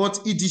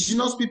 But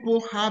indigenous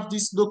people have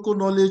this local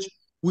knowledge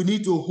we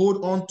need to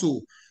hold on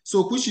to.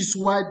 So which is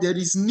why there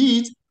is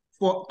need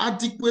for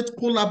adequate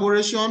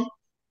collaboration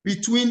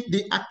between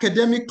the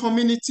academic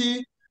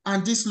community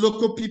and these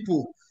local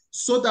people.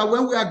 so that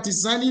when we are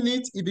designing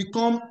it, it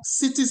becomes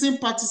citizen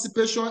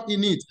participation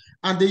in it.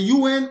 And the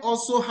UN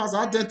also has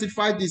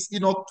identified this.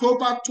 In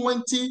October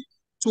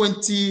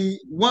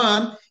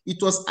 2021,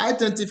 it was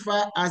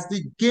identified as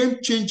the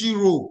game-changing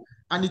role.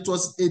 And it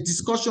was a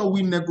discussion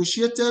we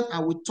negotiated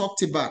and we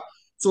talked about.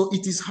 So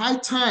it is high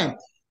time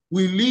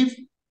we leave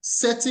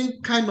certain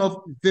kind of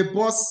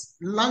verbose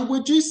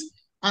languages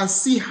and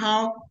see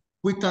how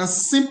we can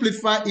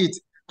simplify it,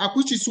 and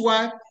which is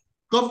why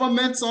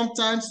government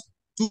sometimes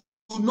do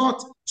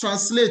not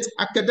translate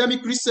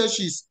academic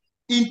researches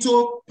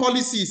into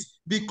policies,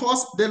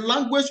 because the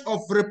language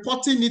of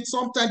reporting it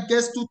sometimes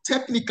gets too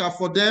technical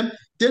for them.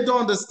 They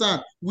don't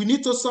understand. We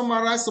need to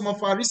summarize some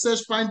of our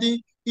research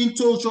findings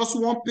into just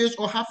one page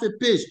or half a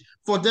page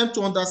for them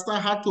to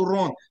understand how to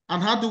run.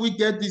 And how do we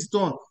get this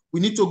done? We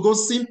need to go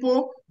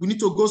simple. We need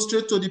to go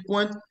straight to the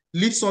point,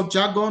 leave some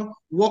jargon,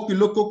 work with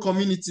local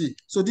community.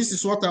 So this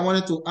is what I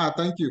wanted to add.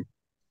 Thank you.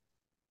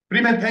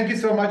 Freeman, thank you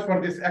so much for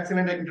this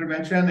excellent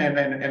intervention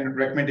and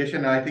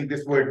recommendation. And I think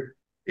this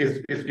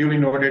is duly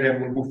noted,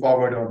 and we'll move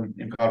forward on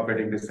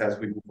incorporating this as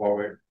we move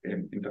forward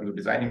in terms of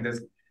designing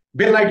this.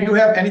 Bill, do you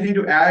have anything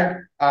to add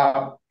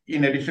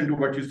in addition to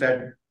what you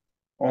said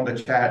on the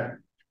chat?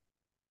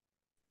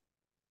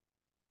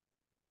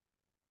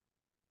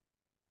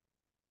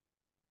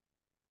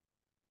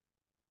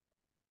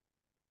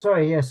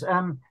 Sorry, yes.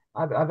 I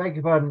beg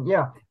your pardon.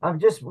 Yeah, I've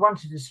just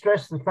wanted to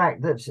stress the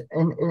fact that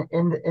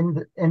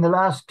in the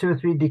last 2 or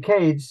 3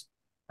 decades,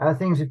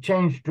 things have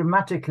changed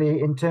dramatically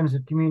in terms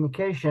of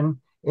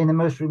communication in the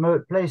most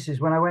remote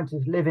places. When I went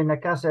to live in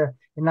Nakasa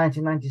in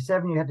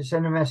 1997, you had to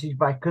send a message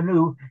by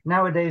canoe.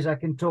 Nowadays, I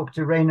can talk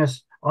to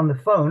Rainus on the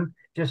phone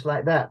just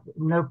like that,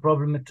 no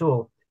problem at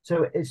all.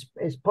 So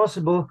it's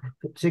possible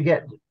to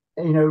get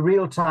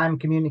real-time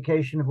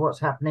communication of what's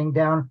happening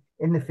down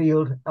in the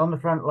field, on the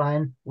front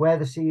line, where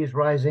the sea is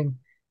rising,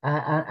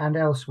 and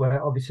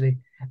elsewhere, obviously.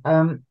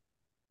 I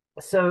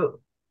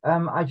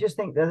just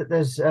think that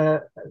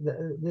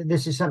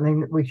this is something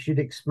that we should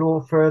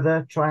explore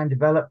further, try and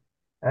develop,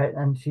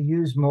 and to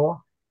use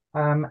more.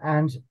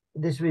 And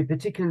this will be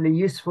particularly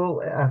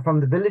useful from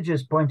the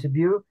villagers' point of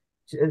view,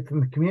 from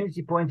the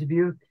community point of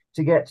view,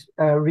 to get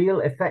real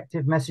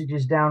effective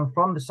messages down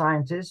from the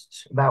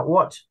scientists about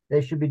what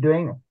they should be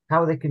doing,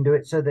 how they can do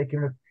it, so they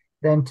can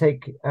then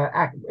take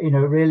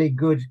really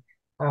good,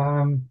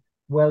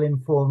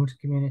 well-informed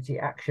community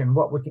action.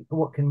 What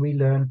can we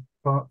learn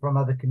from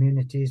other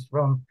communities,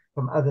 from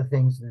other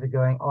things that are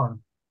going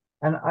on?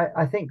 And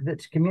I think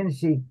that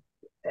community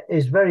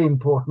is very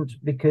important,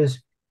 because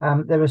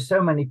there are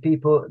so many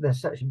people,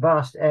 there's such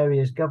vast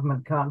areas,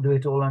 government can't do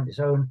it all on its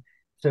own.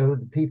 So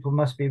the people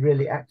must be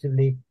really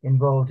actively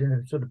involved in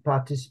the sort of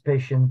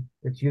participation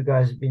that you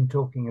guys have been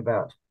talking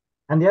about.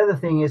 And the other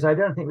thing is, I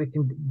don't think we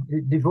can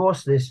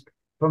divorce this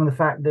from the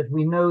fact that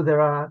we know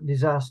there are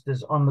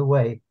disasters on the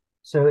way.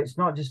 So it's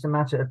not just a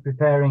matter of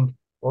preparing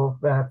or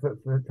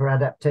for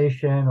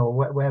adaptation, or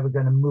where we're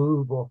going to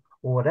move or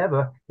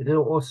whatever. But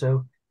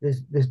also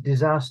there's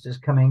disasters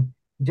coming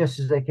just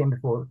as they came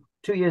before.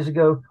 2 years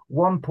ago,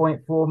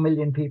 1.4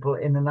 million people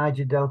in the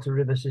Niger Delta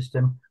river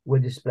system were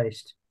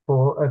displaced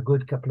for a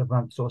good couple of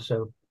months or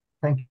so.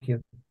 Thank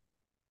you.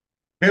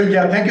 Bill,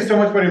 yeah, thank you so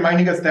much for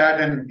reminding us that.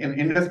 And in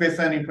Indus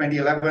Basin in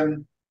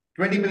 2011,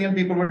 20 million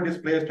people were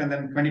displaced, and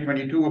then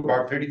 2022,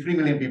 about 33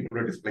 million people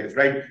were displaced,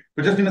 right?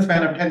 But just in the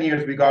span of 10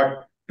 years, we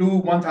got 2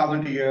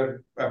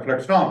 1,000-year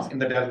flood storms in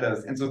the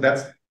deltas. And so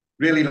that's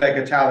really like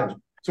a challenge.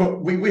 So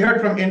we heard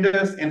from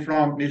Indus and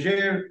from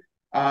Niger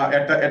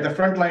at the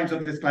front lines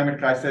of this climate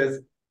crisis.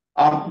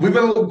 We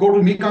will go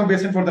to Mekong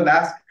Basin for the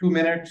last 2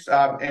 minutes,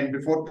 and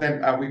before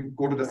then we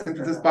go to the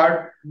synthesis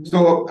part.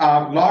 So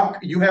Locke,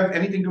 you have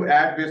anything to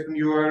add based on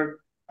your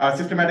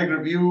systematic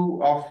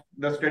review of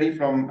the study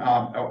from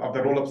of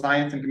the role of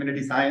science and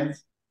community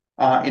science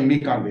in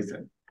Mekong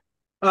Basin?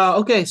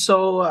 Okay,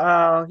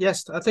 so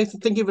yes,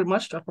 thank you very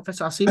much,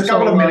 Professor Asim. A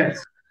couple of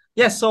minutes.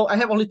 Yes, so I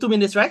have only 2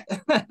 minutes, right?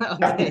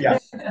 Okay. Yeah.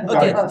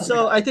 Okay,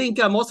 so I think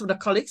most of the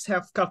colleagues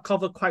have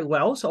covered quite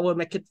well, so I will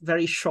make it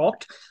very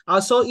short.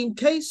 So in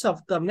case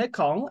of the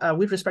Mekong,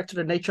 with respect to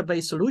the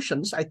nature-based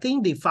solutions, I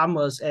think the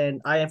farmers,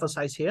 and I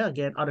emphasize here,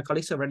 again, other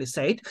colleagues have already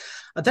said,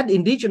 that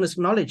indigenous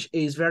knowledge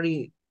is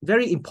very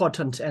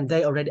important, and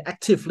they already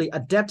actively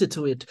adapted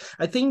to it.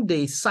 I think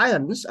the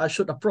science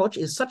should approach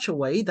in such a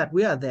way that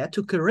we are there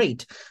to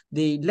curate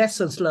the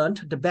lessons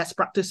learned, the best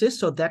practices,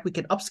 so that we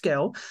can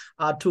upscale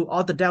to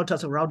all the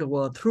deltas around the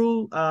world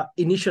through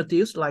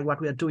initiatives like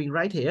what we are doing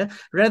right here,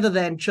 rather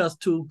than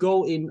just to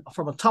go in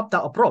from a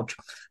top-down approach,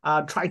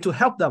 trying to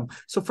help them.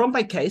 So from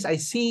my case, I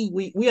see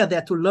we are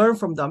there to learn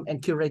from them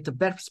and curate the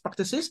best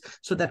practices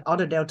so that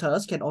other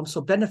deltas can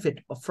also benefit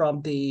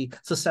from the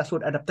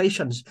successful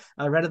adaptations,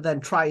 rather than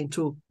trying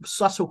to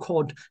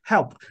so-called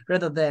help,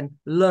 rather than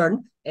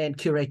learn and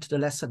curate the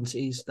lessons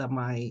is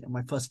my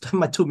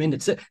 2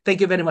 minutes. Thank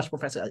you very much,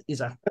 Professor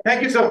Isa.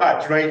 Thank you so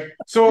much. Right.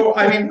 So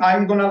I mean,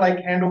 I'm gonna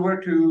hand over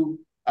to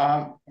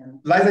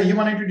Liza. You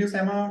want to introduce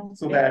Emma?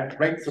 So that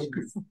right. So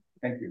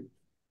thank you.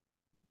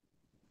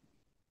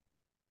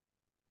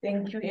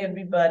 Thank you,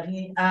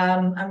 everybody.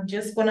 I'm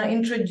just gonna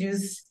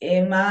introduce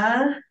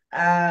Emma.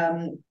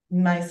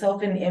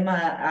 Myself and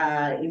Emma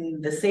are in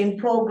the same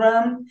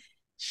program.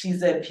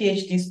 She's a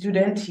PhD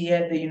student here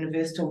at the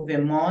University of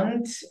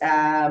Vermont.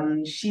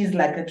 She's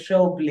like a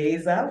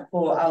trailblazer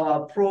for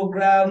our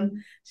program.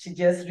 She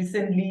just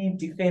recently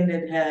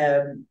defended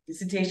her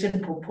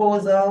dissertation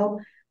proposal.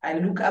 I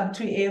look up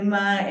to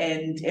Emma,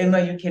 and Emma,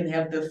 you can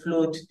have the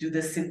floor to do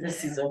the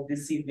synthesis of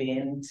this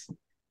event.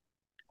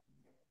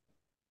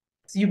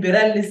 So you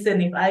better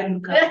listen if I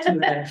look up to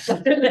her.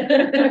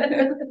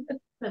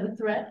 For the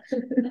threat.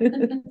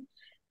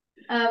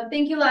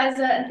 Thank you,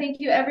 Liza, and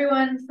thank you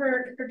everyone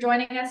for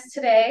joining us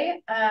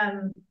today.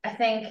 I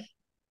think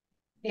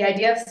the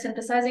idea of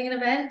synthesizing an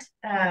event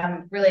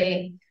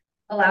really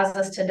allows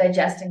us to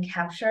digest and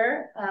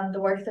capture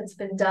the work that's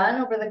been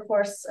done over the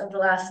course of the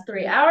last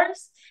 3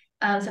 hours.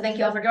 So thank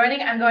you all for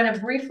joining. I'm going to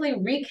briefly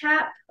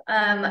recap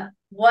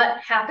what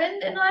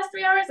happened in the last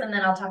 3 hours, and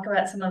then I'll talk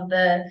about some of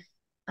the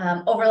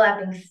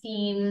overlapping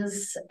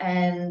themes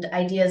and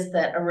ideas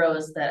that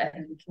arose that I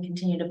think we can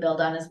continue to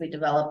build on as we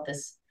develop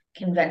this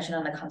Convention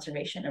on the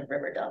Conservation of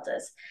River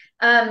Deltas.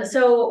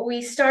 So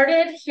we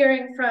started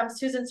hearing from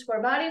Susan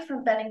Scorbati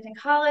from Bennington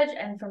College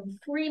and from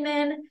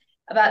Freeman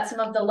about some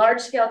of the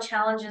large-scale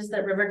challenges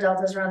that river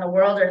deltas around the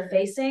world are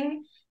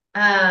facing.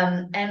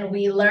 And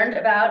we learned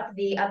about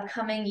the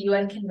upcoming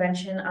UN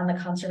Convention on the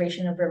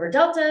Conservation of River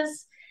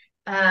Deltas,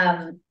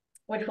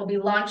 which will be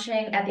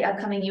launching at the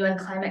upcoming UN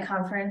Climate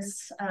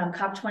Conference,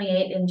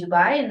 COP28 in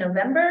Dubai in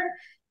November.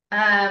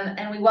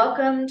 And we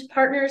welcomed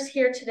partners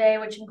here today,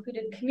 which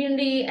included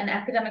community and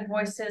academic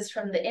voices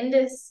from the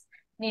Indus,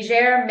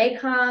 Niger,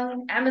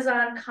 Mekong,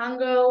 Amazon,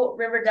 Congo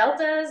river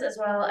deltas, as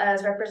well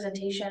as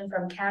representation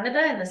from Canada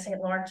and the St.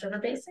 Lawrence River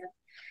Basin.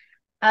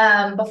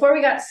 Before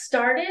we got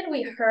started,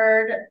 we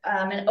heard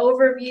an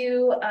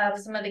overview of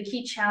some of the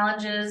key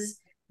challenges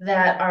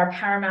that are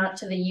paramount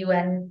to the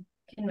UN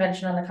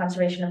Convention on the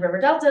Conservation of River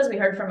Deltas. We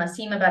heard from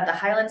Asim about the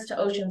highlands to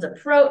oceans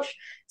approach,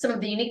 some of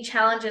the unique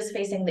challenges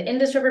facing the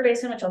Indus River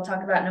Basin, which I'll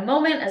talk about in a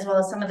moment, as well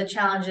as some of the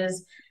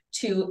challenges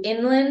to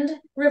inland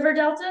river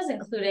deltas,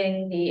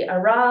 including the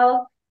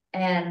Aral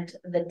and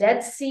the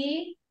Dead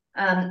Sea,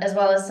 as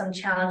well as some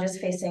challenges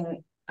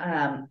facing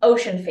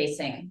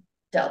ocean-facing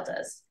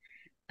deltas.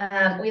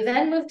 We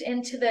then moved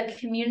into the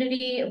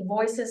Community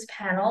Voices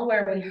panel,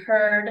 where we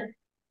heard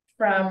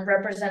from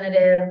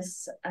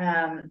representatives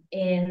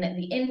in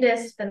the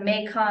Indus, the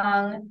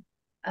Mekong,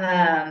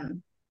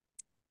 and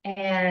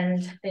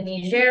the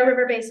Niger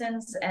River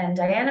Basins, and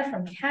Diana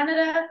from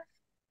Canada.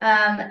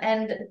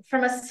 And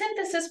from a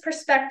synthesis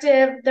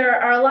perspective,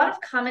 there are a lot of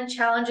common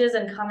challenges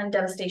and common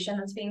devastation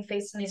that's being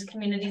faced in these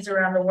communities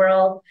around the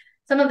world.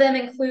 Some of them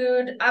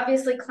include,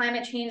 obviously,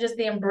 climate change is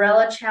the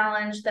umbrella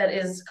challenge that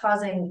is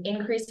causing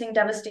increasing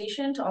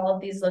devastation to all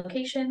of these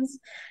locations.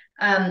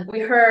 We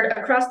heard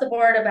across the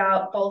board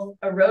about both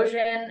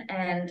erosion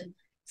and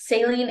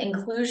saline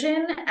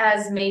inclusion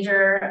as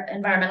major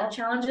environmental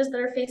challenges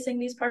that are facing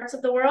these parts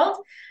of the world.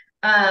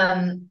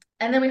 And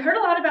then we heard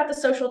a lot about the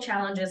social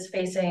challenges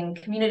facing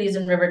communities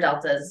in river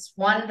deltas.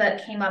 One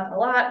that came up a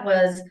lot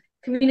was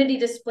community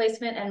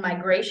displacement and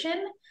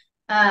migration,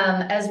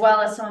 as well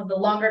as some of the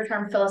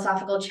longer-term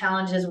philosophical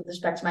challenges with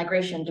respect to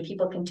migration. Do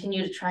people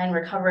continue to try and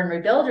recover and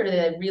rebuild, or do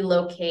they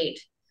relocate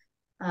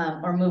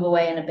or move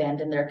away and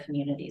abandon their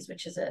communities,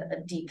 which is a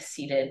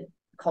deep-seated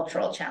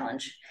cultural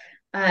challenge.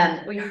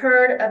 We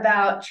heard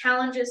about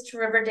challenges to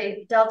river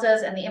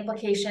deltas and the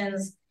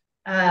implications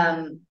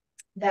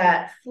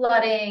that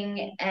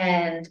flooding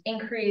and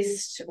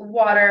increased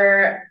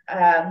water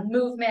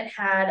movement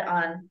had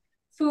on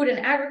food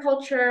and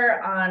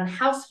agriculture, on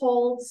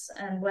households,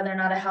 and whether or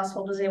not a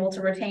household was able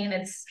to retain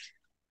its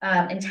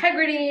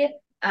integrity.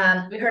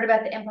 We heard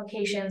about the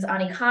implications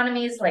on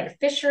economies like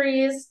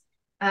fisheries.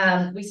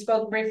 We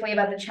spoke briefly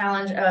about the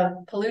challenge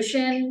of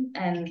pollution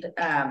and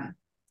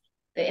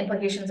the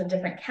implications of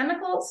different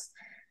chemicals.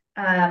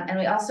 And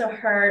we also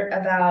heard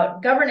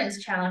about governance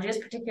challenges,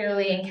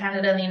 particularly in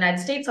Canada and the United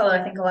States, although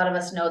I think a lot of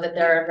us know that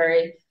there are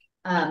very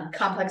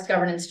complex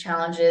governance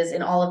challenges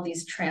in all of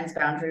these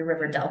transboundary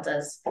river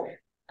deltas,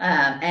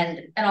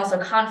 and also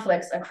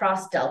conflicts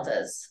across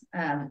deltas,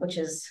 which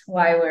is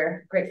why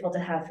we're grateful to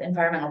have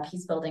environmental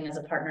peace building as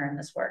a partner in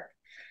this work.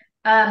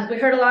 We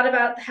heard a lot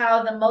about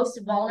how the most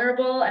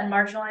vulnerable and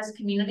marginalized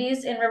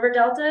communities in river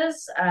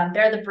deltas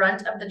bear the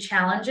brunt of the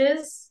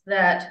challenges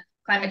that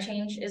climate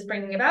change is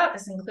bringing about.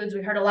 This includes,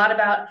 we heard a lot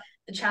about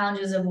the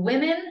challenges of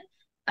women,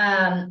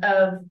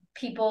 of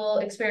people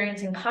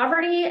experiencing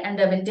poverty, and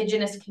of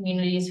Indigenous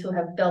communities who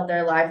have built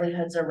their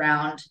livelihoods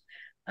around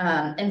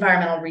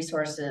environmental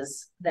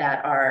resources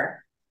that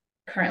are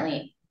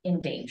currently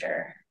in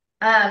danger.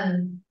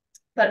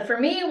 But for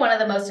me, one of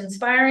the most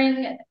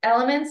inspiring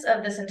elements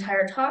of this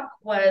entire talk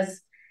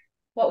was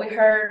what we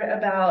heard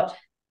about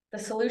the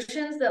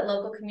solutions that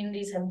local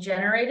communities have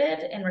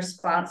generated in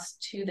response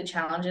to the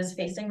challenges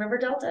facing river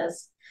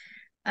deltas.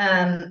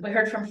 We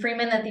heard from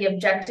Freeman that the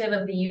objective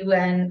of the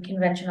UN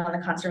Convention on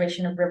the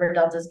Conservation of River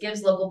Deltas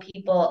gives local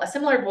people a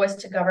similar voice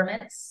to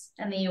governments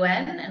and the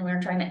UN, and we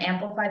were trying to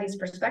amplify these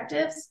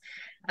perspectives.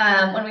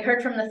 When we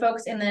heard from the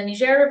folks in the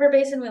Niger River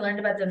Basin, we learned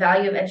about the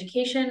value of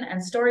education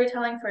and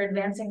storytelling for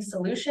advancing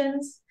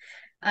solutions.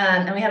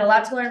 And we had a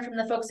lot to learn from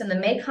the folks in the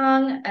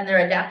Mekong and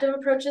their adaptive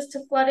approaches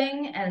to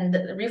flooding and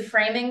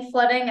reframing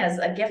flooding as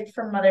a gift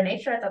from Mother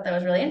Nature. I thought that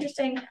was really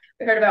interesting.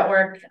 We heard about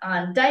work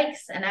on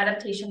dikes and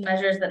adaptation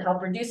measures that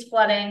help reduce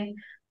flooding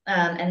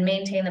and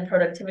maintain the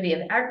productivity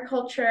of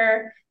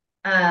agriculture,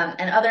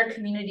 and other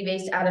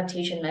community-based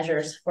adaptation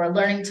measures for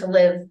learning to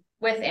live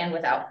with and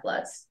without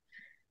floods.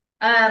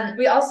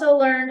 We also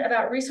learned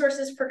about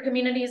resources for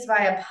communities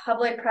via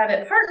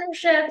public-private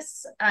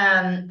partnerships,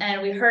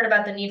 and we heard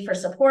about the need for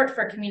support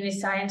for community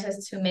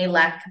scientists who may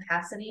lack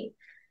capacity.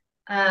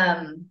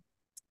 And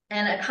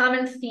a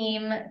common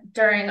theme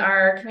during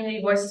our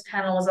Community Voices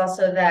panel was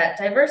also that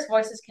diverse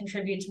voices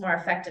contribute to more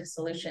effective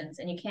solutions,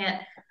 and you can't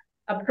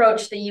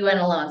approach the UN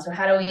alone. So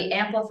how do we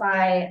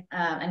amplify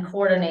and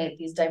coordinate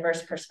these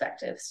diverse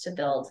perspectives to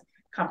build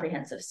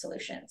comprehensive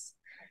solutions?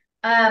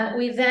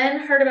 We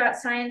then heard about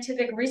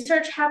scientific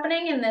research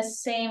happening in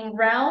this same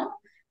realm.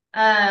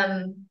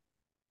 A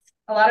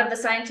lot of the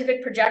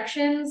scientific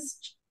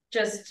projections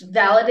just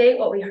validate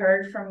what we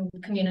heard from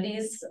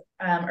communities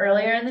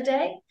earlier in the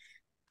day.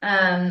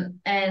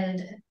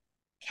 And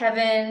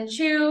Kevin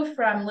Chu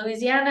from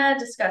Louisiana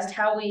discussed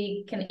how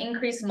we can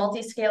increase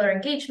multi-scalar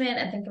engagement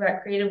and think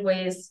about creative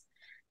ways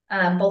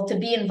both to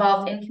be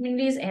involved in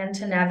communities and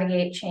to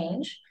navigate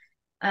change.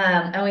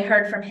 And we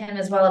heard from him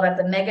as well about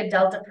the Mega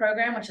Delta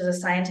program, which is a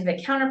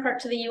scientific counterpart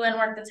to the UN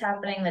work that's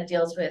happening that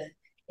deals with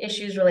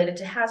issues related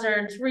to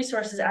hazards,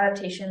 resources,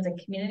 adaptations, and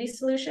community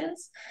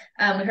solutions.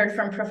 We heard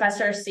from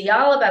Professor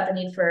Sial about the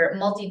need for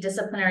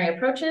multidisciplinary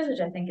approaches, which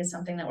I think is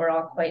something that we're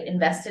all quite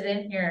invested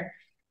in here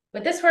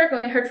with this work.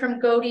 We heard from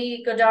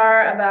Godi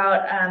Godar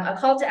about a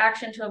call to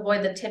action to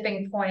avoid the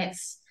tipping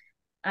points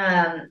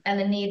and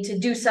the need to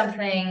do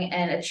something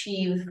and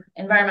achieve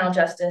environmental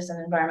justice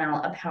and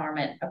environmental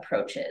empowerment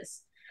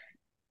approaches.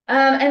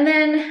 And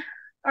then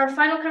our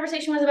final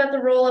conversation was about the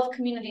role of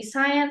community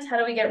science. How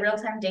do we get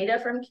real-time data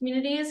from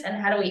communities, and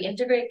how do we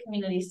integrate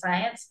community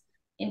science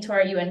into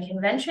our UN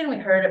convention? We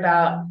heard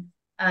about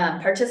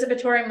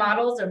participatory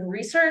models of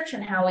research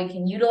and how we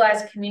can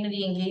utilize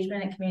community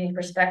engagement and community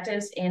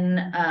perspectives in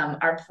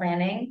our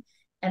planning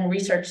and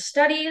research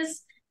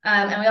studies.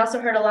 And we also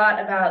heard a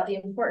lot about the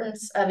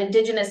importance of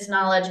Indigenous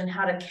knowledge and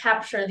how to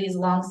capture these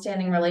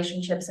longstanding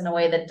relationships in a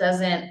way that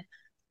doesn't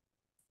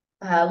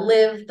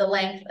live the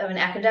length of an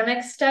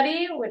academic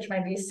study, which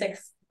might be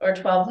 6 or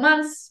 12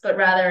 months, but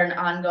rather an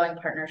ongoing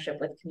partnership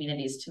with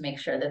communities to make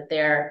sure that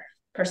their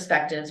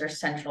perspectives are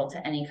central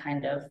to any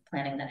kind of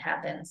planning that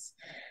happens.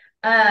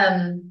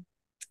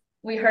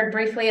 We heard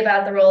briefly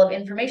about the role of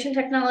information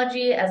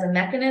technology as a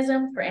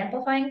mechanism for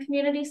amplifying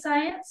community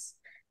science,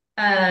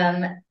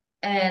 and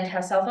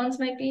how cell phones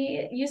might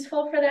be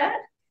useful for that.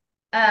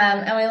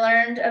 And we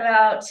learned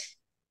about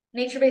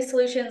nature-based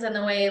solutions and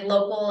the way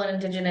local and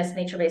Indigenous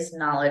nature-based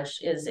knowledge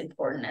is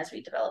important as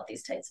we develop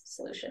these types of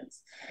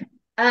solutions.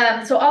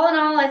 So all in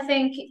all, I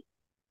think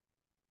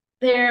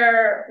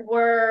there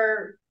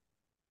were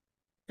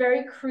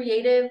very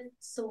creative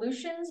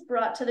solutions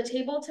brought to the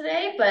table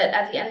today, but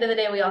at the end of the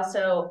day, we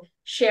also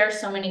share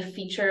so many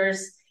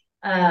features,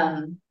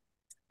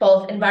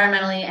 both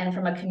environmentally and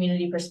from a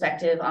community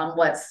perspective, on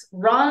what's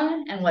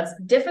wrong and what's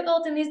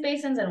difficult in these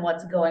basins and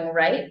what's going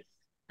right.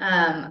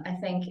 I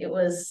think it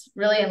was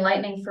really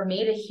enlightening for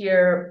me to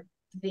hear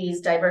these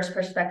diverse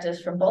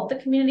perspectives from both the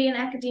community and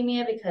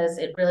academia, because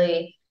it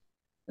really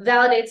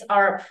validates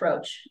our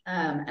approach.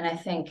 And I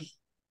think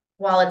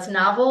while it's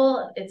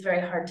novel, it's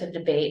very hard to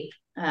debate,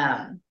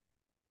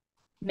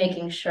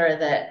 making sure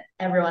that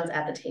everyone's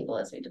at the table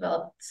as we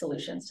develop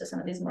solutions to some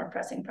of these more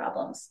pressing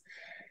problems.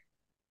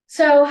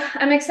 So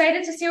I'm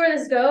excited to see where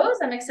this goes.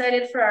 I'm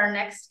excited for our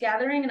next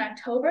gathering in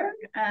October.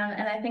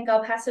 And I think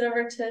I'll pass it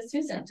over to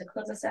Susan to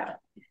close us out.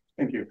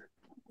 Thank you.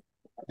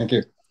 Thank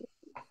you.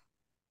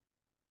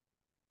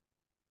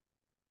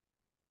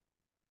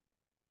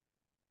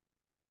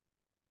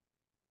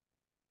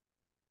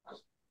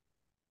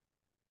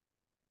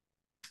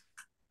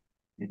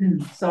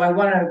 So I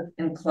want to,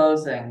 in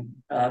closing,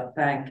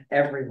 thank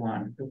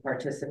everyone who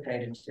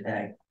participated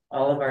today,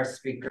 all of our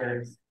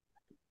speakers,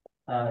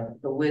 the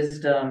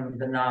wisdom,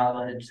 the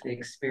knowledge, the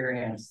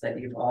experience that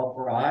you've all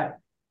brought.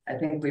 I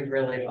think we've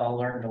really all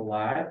learned a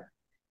lot,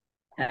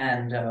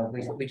 and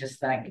we just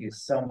thank you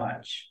so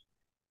much.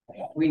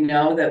 We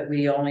know that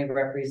we only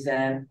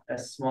represent a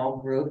small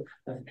group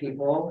of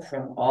people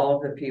from all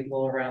of the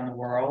people around the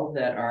world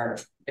that are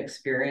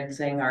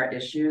experiencing our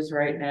issues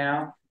right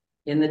now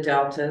in the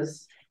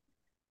deltas,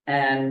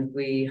 and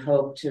we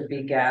hope to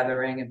be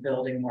gathering and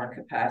building more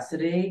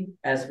capacity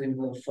as we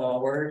move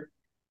forward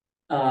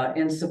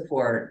in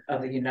support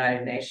of the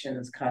United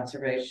Nations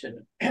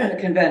Conservation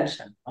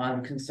Convention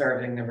on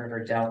Conserving the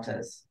River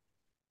Deltas.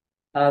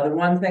 The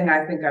one thing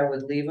I think I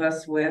would leave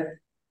us with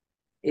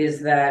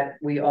is that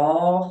we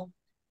all,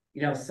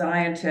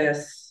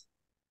 scientists,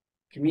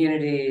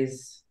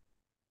 communities,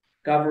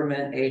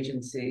 government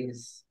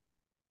agencies,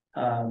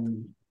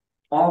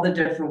 all the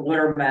different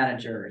water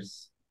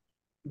managers,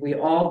 we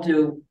all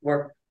do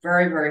work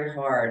very, very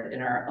hard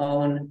in our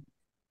own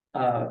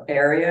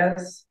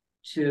areas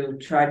to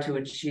try to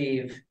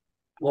achieve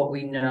what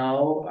we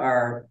know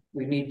are,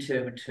 we need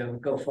to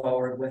go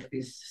forward with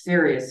these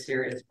serious,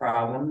 serious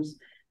problems.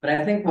 But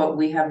I think what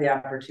we have the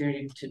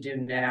opportunity to do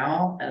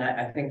now, and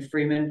I think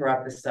Freeman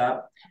brought this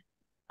up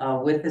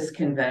with this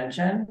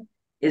convention,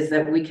 is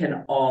that we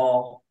can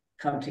all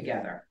come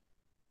together.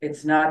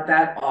 It's not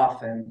that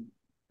often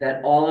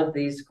that all of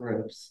these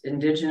groups,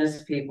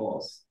 Indigenous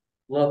peoples,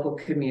 local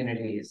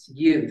communities,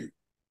 youth,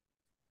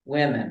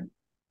 women,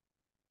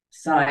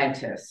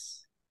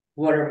 scientists,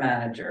 water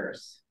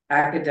managers,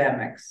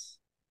 academics,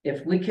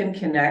 if we can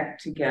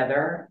connect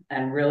together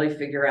and really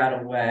figure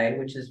out a way,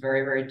 which is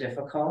very, very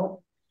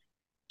difficult,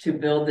 to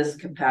build this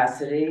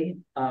capacity,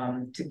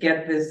 to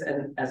get this,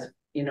 and as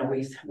you know,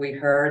 we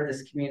heard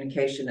this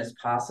communication is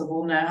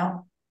possible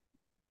now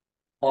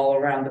all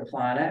around the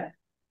planet.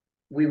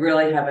 We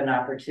really have an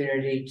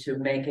opportunity to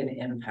make an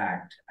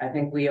impact. I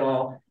think we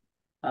all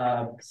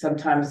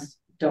sometimes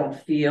don't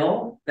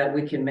feel that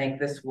we can make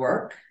this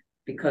work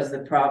because the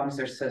problems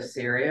are so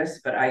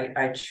serious, but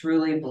I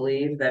truly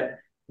believe that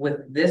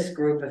with this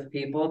group of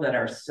people that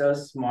are so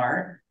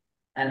smart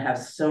and have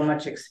so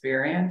much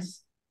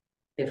experience,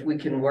 if we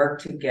can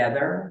work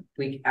together,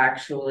 we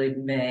actually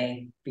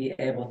may be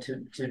able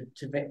to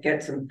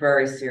get some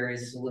very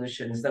serious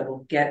solutions that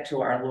will get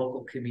to our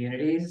local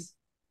communities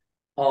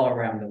all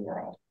around the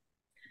world.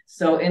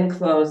 So in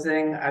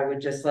closing, I would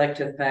just like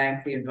to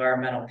thank the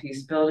Environmental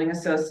Peacebuilding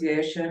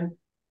Association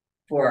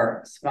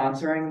for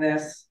sponsoring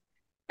this,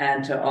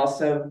 and to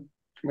also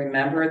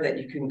remember that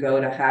you can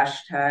go to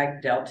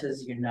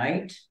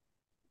 #DeltasUnite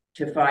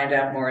to find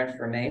out more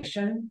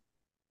information.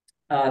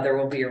 There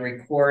will be a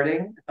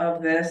recording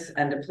of this,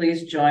 and to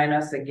please join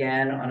us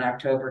again on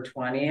October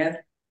 20th,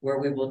 where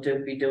we will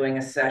be doing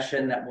a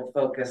session that will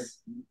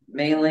focus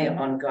mainly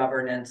on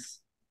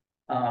governance,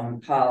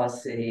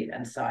 policy,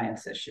 and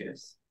science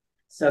issues.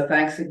 So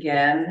thanks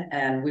again,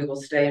 and we will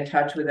stay in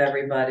touch with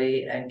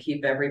everybody and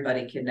keep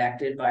everybody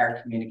connected by our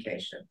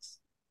communications.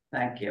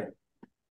 Thank you.